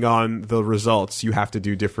depending on the results, you have to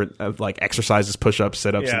do different like exercises, push-ups,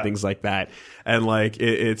 sit-ups, and things like that. And like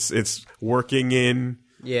it's working in,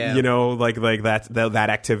 like that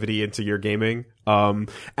activity into your gaming. And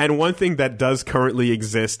one thing that does currently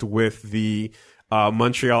exist with the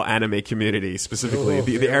Montreal anime community, specifically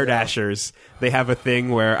the Air Dashers. They have a thing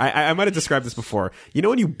where I might have described this before. You know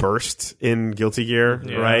when you burst in Guilty Gear,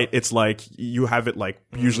 right? It's like you have it like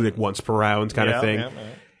usually like once per round kind of thing. Yeah.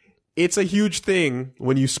 It's a huge thing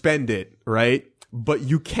when you spend it, right? But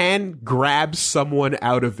you can grab someone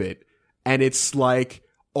out of it, and it's like,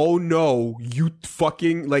 oh no, you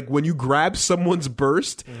fucking, like, when you grab someone's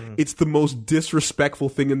burst, it's the most disrespectful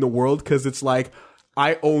thing in the world, because it's like,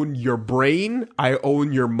 I own your brain, I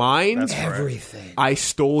own your mind, everything. I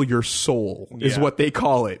stole your soul, is what they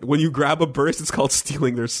call it. When you grab a burst, it's called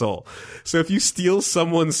stealing their soul. So if you steal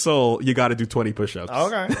someone's soul, you gotta do 20 push-ups.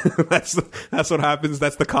 Okay. That's what happens.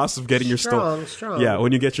 That's the cost of getting your soul. Strong. Yeah,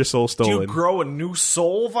 when you get your soul stolen. Do you grow a new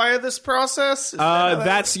soul via this process?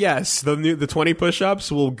 That's yes. The 20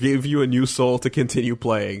 push-ups will give you a new soul to continue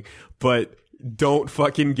playing, but don't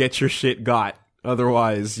fucking get your shit got.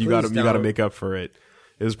 Otherwise, you gotta make up for it.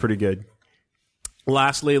 It was pretty good.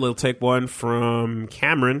 Lastly, we'll take one from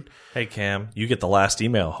Cameron. Hey Cam, you get the last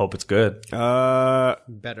email. Hope it's good.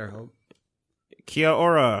 Better hope. Kia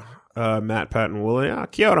ora, Matt, Pat, and Willie.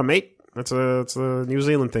 Kia ora, mate. It's a New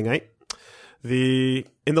Zealand thing, eh?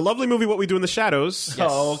 In the lovely movie What We Do in the Shadows. Yes.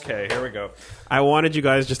 Oh, okay. Here we go. I wanted you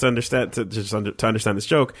guys just to understand this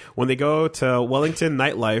joke. When they go to Wellington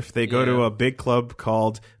nightlife, they go to a big club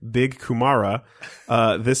called Big Kumara.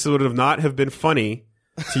 This would not have been funny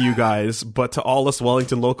to you guys, but to all us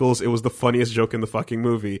Wellington locals, it was the funniest joke in the fucking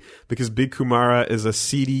movie, because Big Kumara is a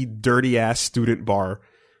seedy, dirty ass student bar.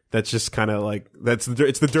 That's just kind of like it's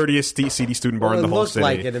the dirtiest seedy student bar in the whole city. It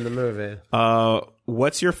looked like it in the movie.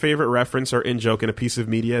 What's your favorite reference or in-joke in a piece of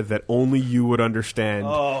media that only you would understand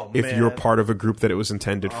if you're part of a group that it was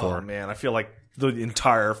intended for? Oh man, I feel like the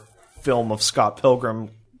entire film of Scott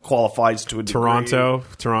Pilgrim qualifies to a degree.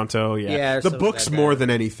 Toronto, yeah. The books more than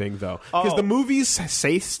anything, though, because the movies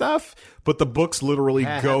say stuff, but the books literally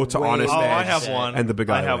go to Honest Edge. I have one, and the Big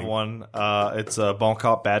Island. I have one. It's Bon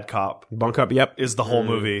Cop, Bad Cop. Bon Cop, yep, is the whole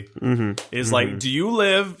movie. Is like, do you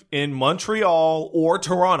live in Montreal or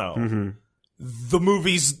Toronto? The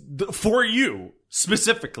movie's for you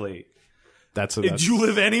specifically. Do you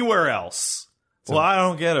live anywhere else? Well, I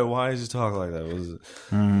don't get it. Why does he talk like that?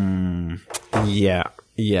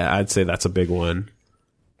 Yeah, I'd say that's a big one.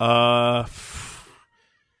 I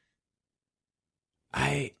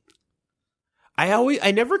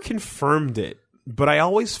never confirmed it, but I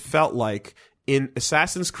always felt like in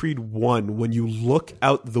Assassin's Creed 1, when you look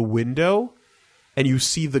out the window and you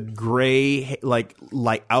see the gray like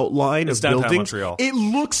outline of buildings, Montreal. It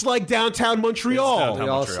looks like downtown Montreal. We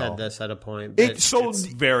all said this at a point. It's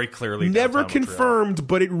very clearly never confirmed, Montreal.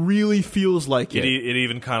 But it really feels like it. It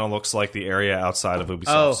even kind of looks like the area outside of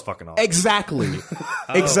Ubisoft's fucking office. Exactly.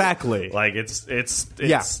 Exactly. Like it's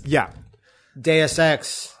yeah. Deus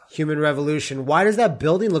Ex, Human Revolution. Why does that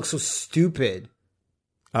building look so stupid?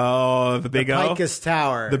 Oh, the Big O? Picus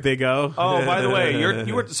Tower. The Big O. Oh, by the way,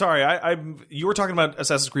 you were sorry. You were talking about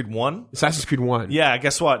Assassin's Creed 1? Assassin's Creed 1. Yeah,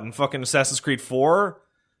 guess what? In fucking Assassin's Creed 4,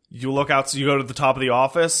 you look out, so you go to the top of the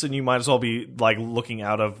office, and you might as well be like looking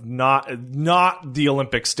out of not the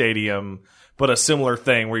Olympic Stadium, but a similar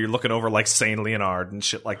thing where you're looking over like Saint Leonard and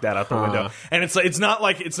shit like that out the window. And it's not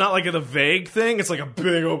like a vague thing. It's like a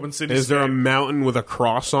big open city. Is there a mountain with a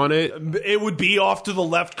cross on it? It would be off to the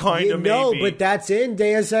left, kind of. No, but that's in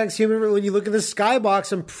Deus Ex Human. When you look at the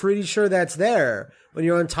skybox, I'm pretty sure that's there. When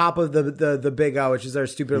you're on top of the Big O, which is our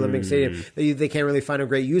stupid Olympic Stadium, they can't really find a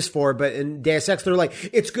great use for. But in Deus Ex, they're like,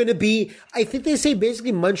 it's going to be. I think they say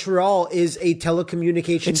basically Montreal is a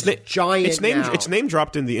telecommunications giant. It's name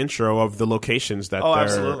dropped in the intro of the locations that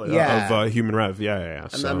absolutely. Of Human Rev. Yeah.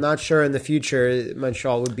 So. I'm not sure in the future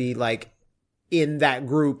Montreal would be like in that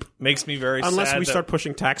group. Makes me very sad. Unless we start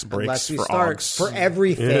pushing tax breaks for AUGs. For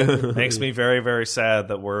everything. Makes me very, very sad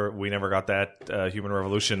that we never got that Human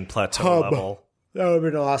Revolution plateau level. That would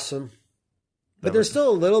have been awesome. But there's still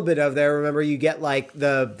a little bit of there. Remember, you get like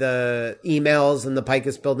the emails in the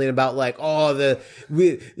Picus building about like, the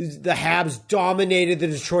Habs dominated the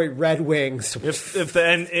Detroit Red Wings.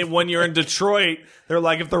 When you're in Detroit, they're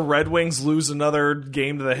like, if the Red Wings lose another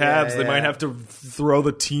game to the Habs, they might have to throw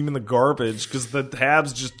the team in the garbage because the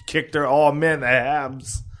Habs just kicked their. Oh man, the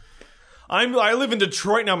Habs. I live in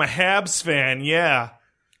Detroit and I'm a Habs fan. Yeah.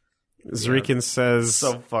 Zrekin says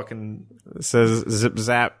Zip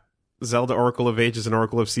Zap, Zelda Oracle of Ages and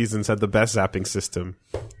Oracle of Seasons had the best zapping system.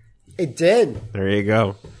 It did. There you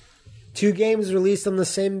go. 2 games released on the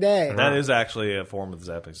same day. That is actually a form of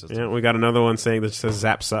the zapping system. Yeah, we got another one saying that says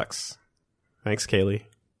Zap sucks. Thanks, Kaylee.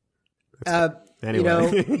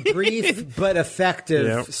 Anyway. Brief but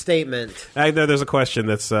effective statement. There's a question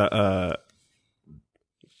that's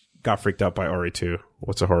got freaked out by Ori 2.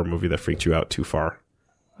 What's a horror movie that freaked you out too far?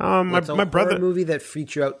 My brother movie that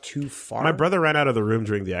freaked you out too far. My brother ran out of the room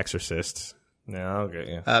during The Exorcist. Yeah, okay,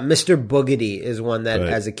 yeah. Mr. Boogedy is one that,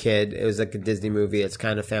 as a kid, it was like a Disney movie. It's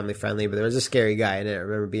kind of family friendly, but there was a scary guy in it.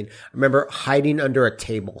 I remember hiding under a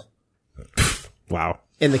table. Wow.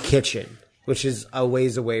 In the kitchen, which is a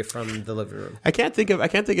ways away from the living room. I can't think of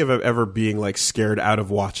ever being like scared out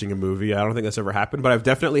of watching a movie. I don't think that's ever happened, but I've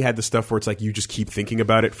definitely had the stuff where it's like you just keep thinking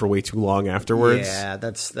about it for way too long afterwards. Yeah,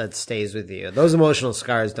 that stays with you. Those emotional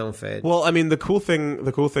scars don't fade. Well, I mean, the cool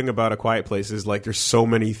thing about A Quiet Place is like there's so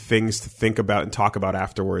many things to think about and talk about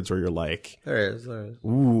afterwards where you're like, there is.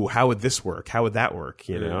 Ooh, how would this work? How would that work?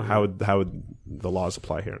 You know, how would the laws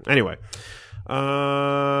apply here? Anyway,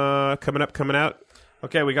 coming out.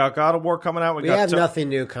 Okay, we got God of War coming out. We have nothing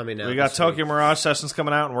new coming out. We got Tokyo Mirage Sessions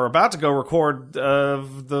coming out, and we're about to go record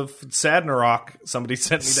the Sadnarok. Somebody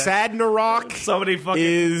sent me that. Sadnarok. Somebody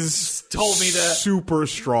fucking told me that. Super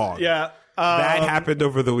strong. Yeah. That happened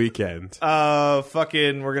over the weekend. We're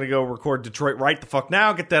gonna go record Detroit right the fuck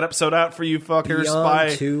now. Get that episode out for you fuckers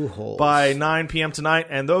by 9 p.m. tonight,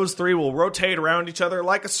 and those three will rotate around each other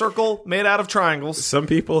like a circle made out of triangles. Some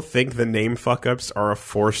people think the name fuck-ups are a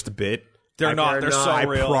forced bit. They're not. They're so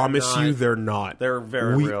real. I promise you they're not. They're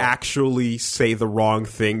very real. We actually say the wrong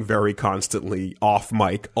thing very constantly off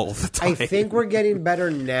mic all the time. I think we're getting better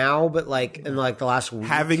now, but like in like the last week.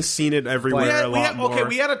 Having seen it everywhere more. Okay,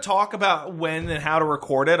 we had a talk about when and how to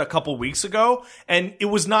record it a couple weeks ago, and it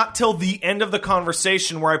was not till the end of the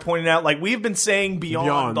conversation where I pointed out, like, we've been saying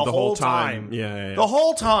beyond the whole time. Yeah. The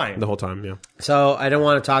whole time. The whole time, yeah. So I don't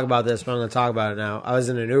want to talk about this, but I'm going to talk about it now. I was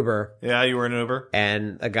in an Uber. Yeah, you were in an Uber.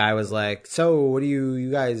 And a guy was like, so what do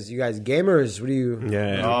you guys gamers? What do you...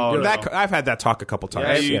 Yeah. I've had that talk a couple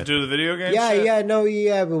times. Yeah, you do the video games? But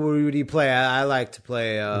what do you play? I like to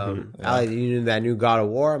play, I like that new God of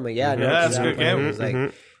War. I'm like, that's a good game. He was like,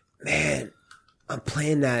 man, I'm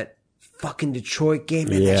playing that fucking Detroit game,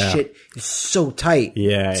 man. That shit is so tight.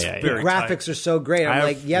 Yeah. The graphics are so great. I'm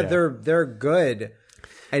like, they're good.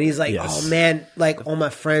 And he's like, oh man, like all my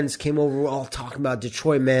friends came over, we're all talking about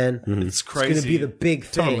Detroit, man. It's crazy. It's gonna be the big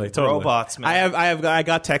thing. Totally. Robots, man. I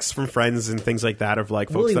got texts from friends and things like that of like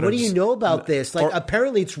folks Willie, that what do you know about this? Like,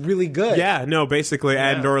 apparently it's really good. Yeah, no, basically,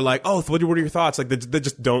 and or like, what are your thoughts? Like, they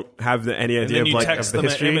just don't have any idea of like text of the them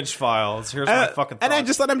history. An image files. Here's my fucking thoughts. And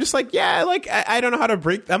I'm just like, yeah, like I don't know how to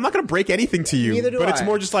break. I'm not going to break anything to you. Neither do but I. it's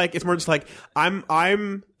more just like I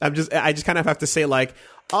just kind of have to say like,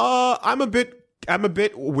 I'm a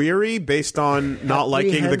bit weary based on not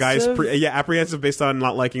liking the guy's apprehensive based on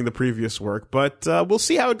not liking the previous work, but we'll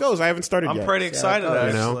see how it goes. I haven't started yet. I'm pretty excited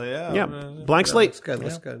actually. Yeah. Blank slate.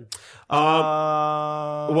 Looks good.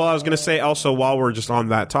 Well, I was going to say also while we're just on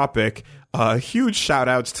that topic, huge shout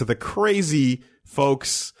outs to the crazy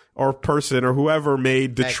folks or person or whoever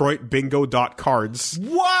made DetroitBingo.cards.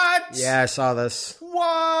 What? Yeah, I saw this.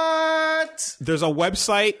 What? There's a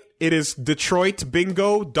website. It is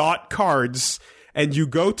DetroitBingo.cards, and you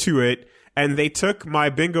go to it, and they took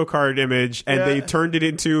my bingo card image and they turned it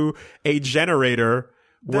into a generator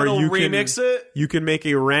where you can make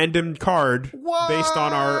a random card based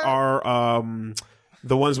on our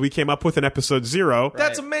the ones we came up with in episode 0.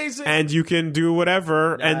 That's amazing. And you can do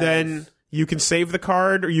whatever, and then you can save the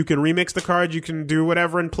card, or you can remix the card, you can do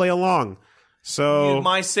whatever and play along. So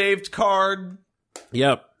my saved card.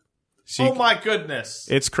 Yep. So my goodness.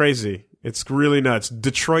 It's crazy. It's really nuts.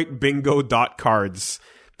 DetroitBingo.cards.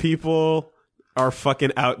 People are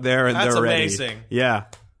fucking out there and they're ready. That's amazing. Yeah.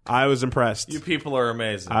 I was impressed. You people are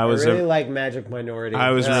amazing. I really like Magic Minority. I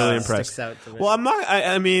was really impressed. Well, I'm not.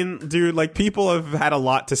 I mean, dude, like people have had a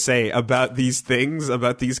lot to say about these things,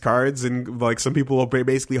 about these cards, and like some people are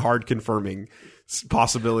basically hard confirming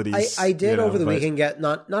possibilities. I did over the weekend get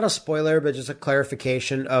not a spoiler, but just a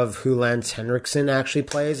clarification of who Lance Henriksen actually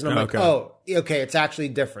plays, and I'm like, okay, it's actually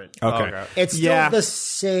different. Okay. It's still the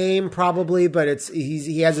same probably, but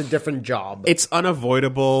he has a different job. It's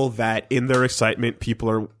unavoidable that in their excitement, people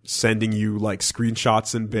are sending you like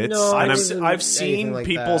screenshots and bits. No, I've seen like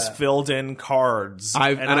people's filled in cards,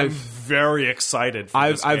 I'm very excited for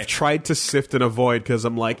this game. I've tried to sift and avoid because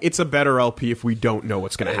I'm like, it's a better LP if we don't know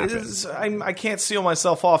what's going to happen. I can't seal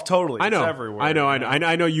myself off totally. I know. It's everywhere. I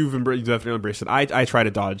know you've definitely embraced it. I try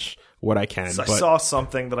to dodge what I can. I saw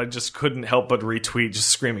something that I just couldn't help but retweet, just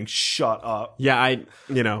screaming, "Shut up!" Yeah, I'd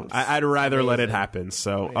rather let it happen.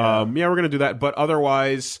 So, we're gonna do that. But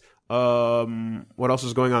otherwise, what else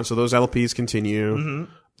is going on? So those LPs continue.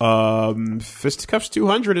 Fisticuffs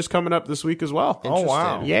 200 is coming up this week as well. Oh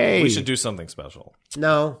wow! Yay! We should do something special.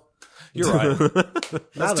 No. You're right.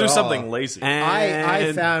 Let's do something lazy.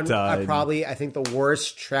 I found done. I think the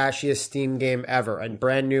worst, trashiest Steam game ever, a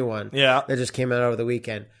brand new one. Yeah. That just came out over the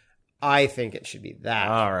weekend. I think it should be that.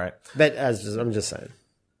 All right. But I'm just saying.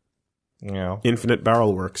 Yeah. Infinite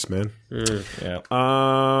Barrel Works, man. Yeah.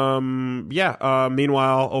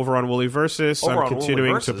 Meanwhile, over on Woolly Versus, I'm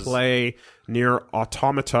continuing to play Nier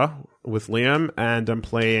Automata with Liam, and I'm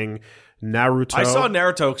playing Naruto. I saw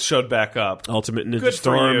Naruto showed back up. Ultimate Ninja Good for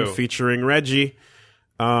Storm you. featuring Reggie.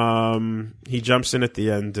 He jumps in at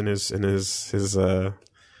the end in his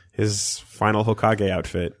final Hokage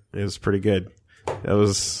outfit. It was pretty good. It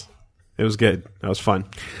was good. That was fun.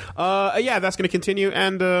 That's going to continue,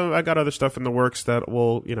 and I got other stuff in the works that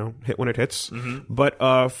will, hit when it hits. Mm-hmm. But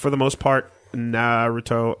for the most part,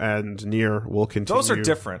 Naruto and Nier will continue. Those are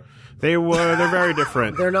different. They're very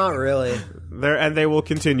different. They're not really. They will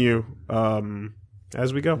continue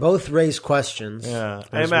as we go. Both raise questions. Yeah.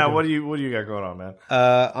 Hey Matt, what do you got going on, man?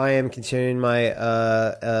 I am continuing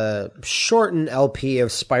my shortened LP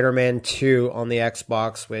of Spider-Man 2 on the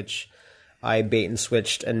Xbox, which I bait and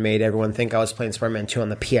switched and made everyone think I was playing Spider-Man 2 on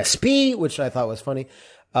the PSP, which I thought was funny.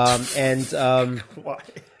 Why?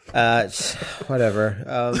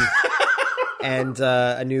 Whatever. And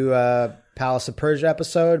a new Palace of Persia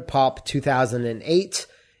episode, Pop 2008,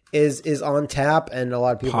 is on tap, and a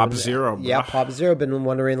lot of people Pop Zero, bro. Yeah, Pop Zero. Been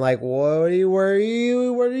wondering where do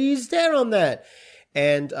you stand on that?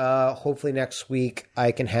 And hopefully next week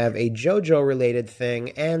I can have a JoJo related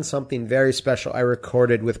thing and something very special I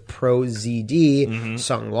recorded with Pro ZD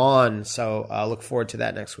Sung Won. So look forward to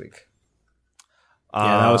that next week.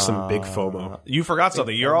 Yeah, that was some big FOMO. You forgot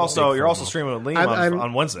something. You're also streaming with Liam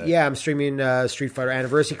on Wednesday. Yeah, I'm streaming Street Fighter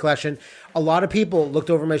Anniversary Collection. A lot of people looked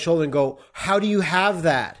over my shoulder and go, "How do you have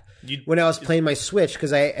that?" When I was playing my Switch,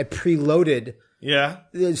 because I preloaded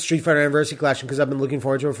the Street Fighter Anniversary Collection because I've been looking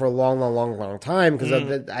forward to it for a long time. Because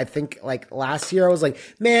I think last year I was like,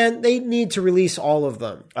 man, they need to release all of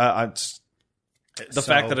them. The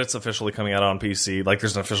fact that it's officially coming out on PC,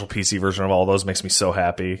 there's an official PC version of all those, makes me so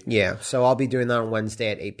happy. Yeah, so I'll be doing that on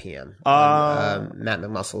Wednesday at 8 p.m. on Matt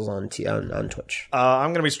McMuscles on Twitch. I'm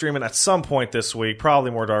going to be streaming at some point this week,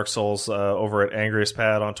 probably more Dark Souls over at Angriest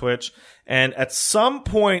Pad on Twitch. And at some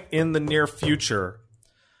point in the near future,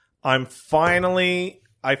 I finally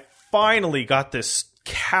got this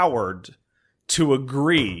coward to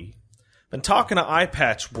agree. Been talking to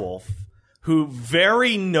Eyepatch Wolf, who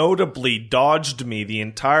very notably dodged me the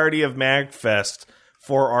entirety of MagFest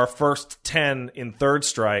for our first 10 in Third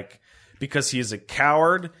Strike because he is a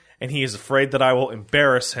coward and he is afraid that I will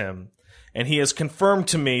embarrass him. And he has confirmed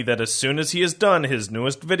to me that as soon as he has done his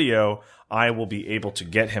newest video, I will be able to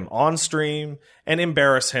get him on stream and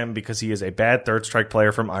embarrass him because he is a bad Third Strike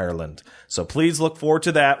player from Ireland. So please look forward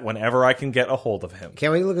to that whenever I can get a hold of him.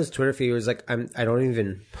 Can't wait to look at his Twitter feed. He was like, I don't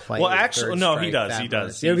even play. Well, actually, no, he does. He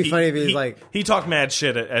does. It would be funny if he was he talked mad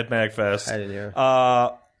shit at MagFest. I didn't hear.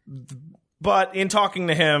 But in talking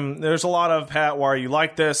to him, there's a lot of, Pat, why are you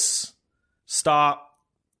like this? Stop.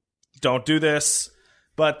 Don't do this.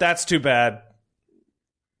 But that's too bad.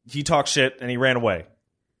 He talked shit and he ran away.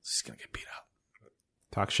 He's going to get beat up.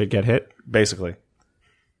 Talk shit, get hit? Basically.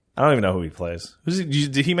 I don't even know who he plays.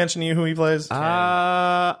 Did he mention to you who he plays?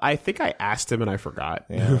 I think I asked him and I forgot.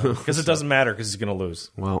 Yeah. Because it doesn't matter because he's going to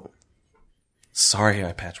lose. Well. Sorry,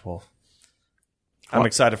 Eyepatch Wolf. I'm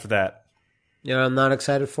excited for that. You know what I'm not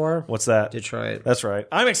excited for? What's that? Detroit. That's right.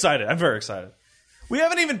 I'm excited. I'm very excited. We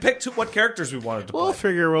haven't even picked what characters we wanted to play.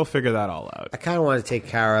 We'll figure that all out. I kind of want to take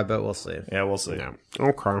Kara, but we'll see. Yeah, we'll see. Yeah.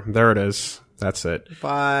 Okay, there it is. That's it.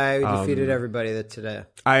 Bye. We defeated everybody today.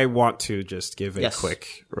 I want to just give a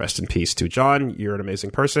quick rest in peace to John. You're an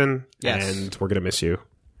amazing person, and we're going to miss you.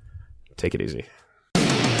 Take it easy.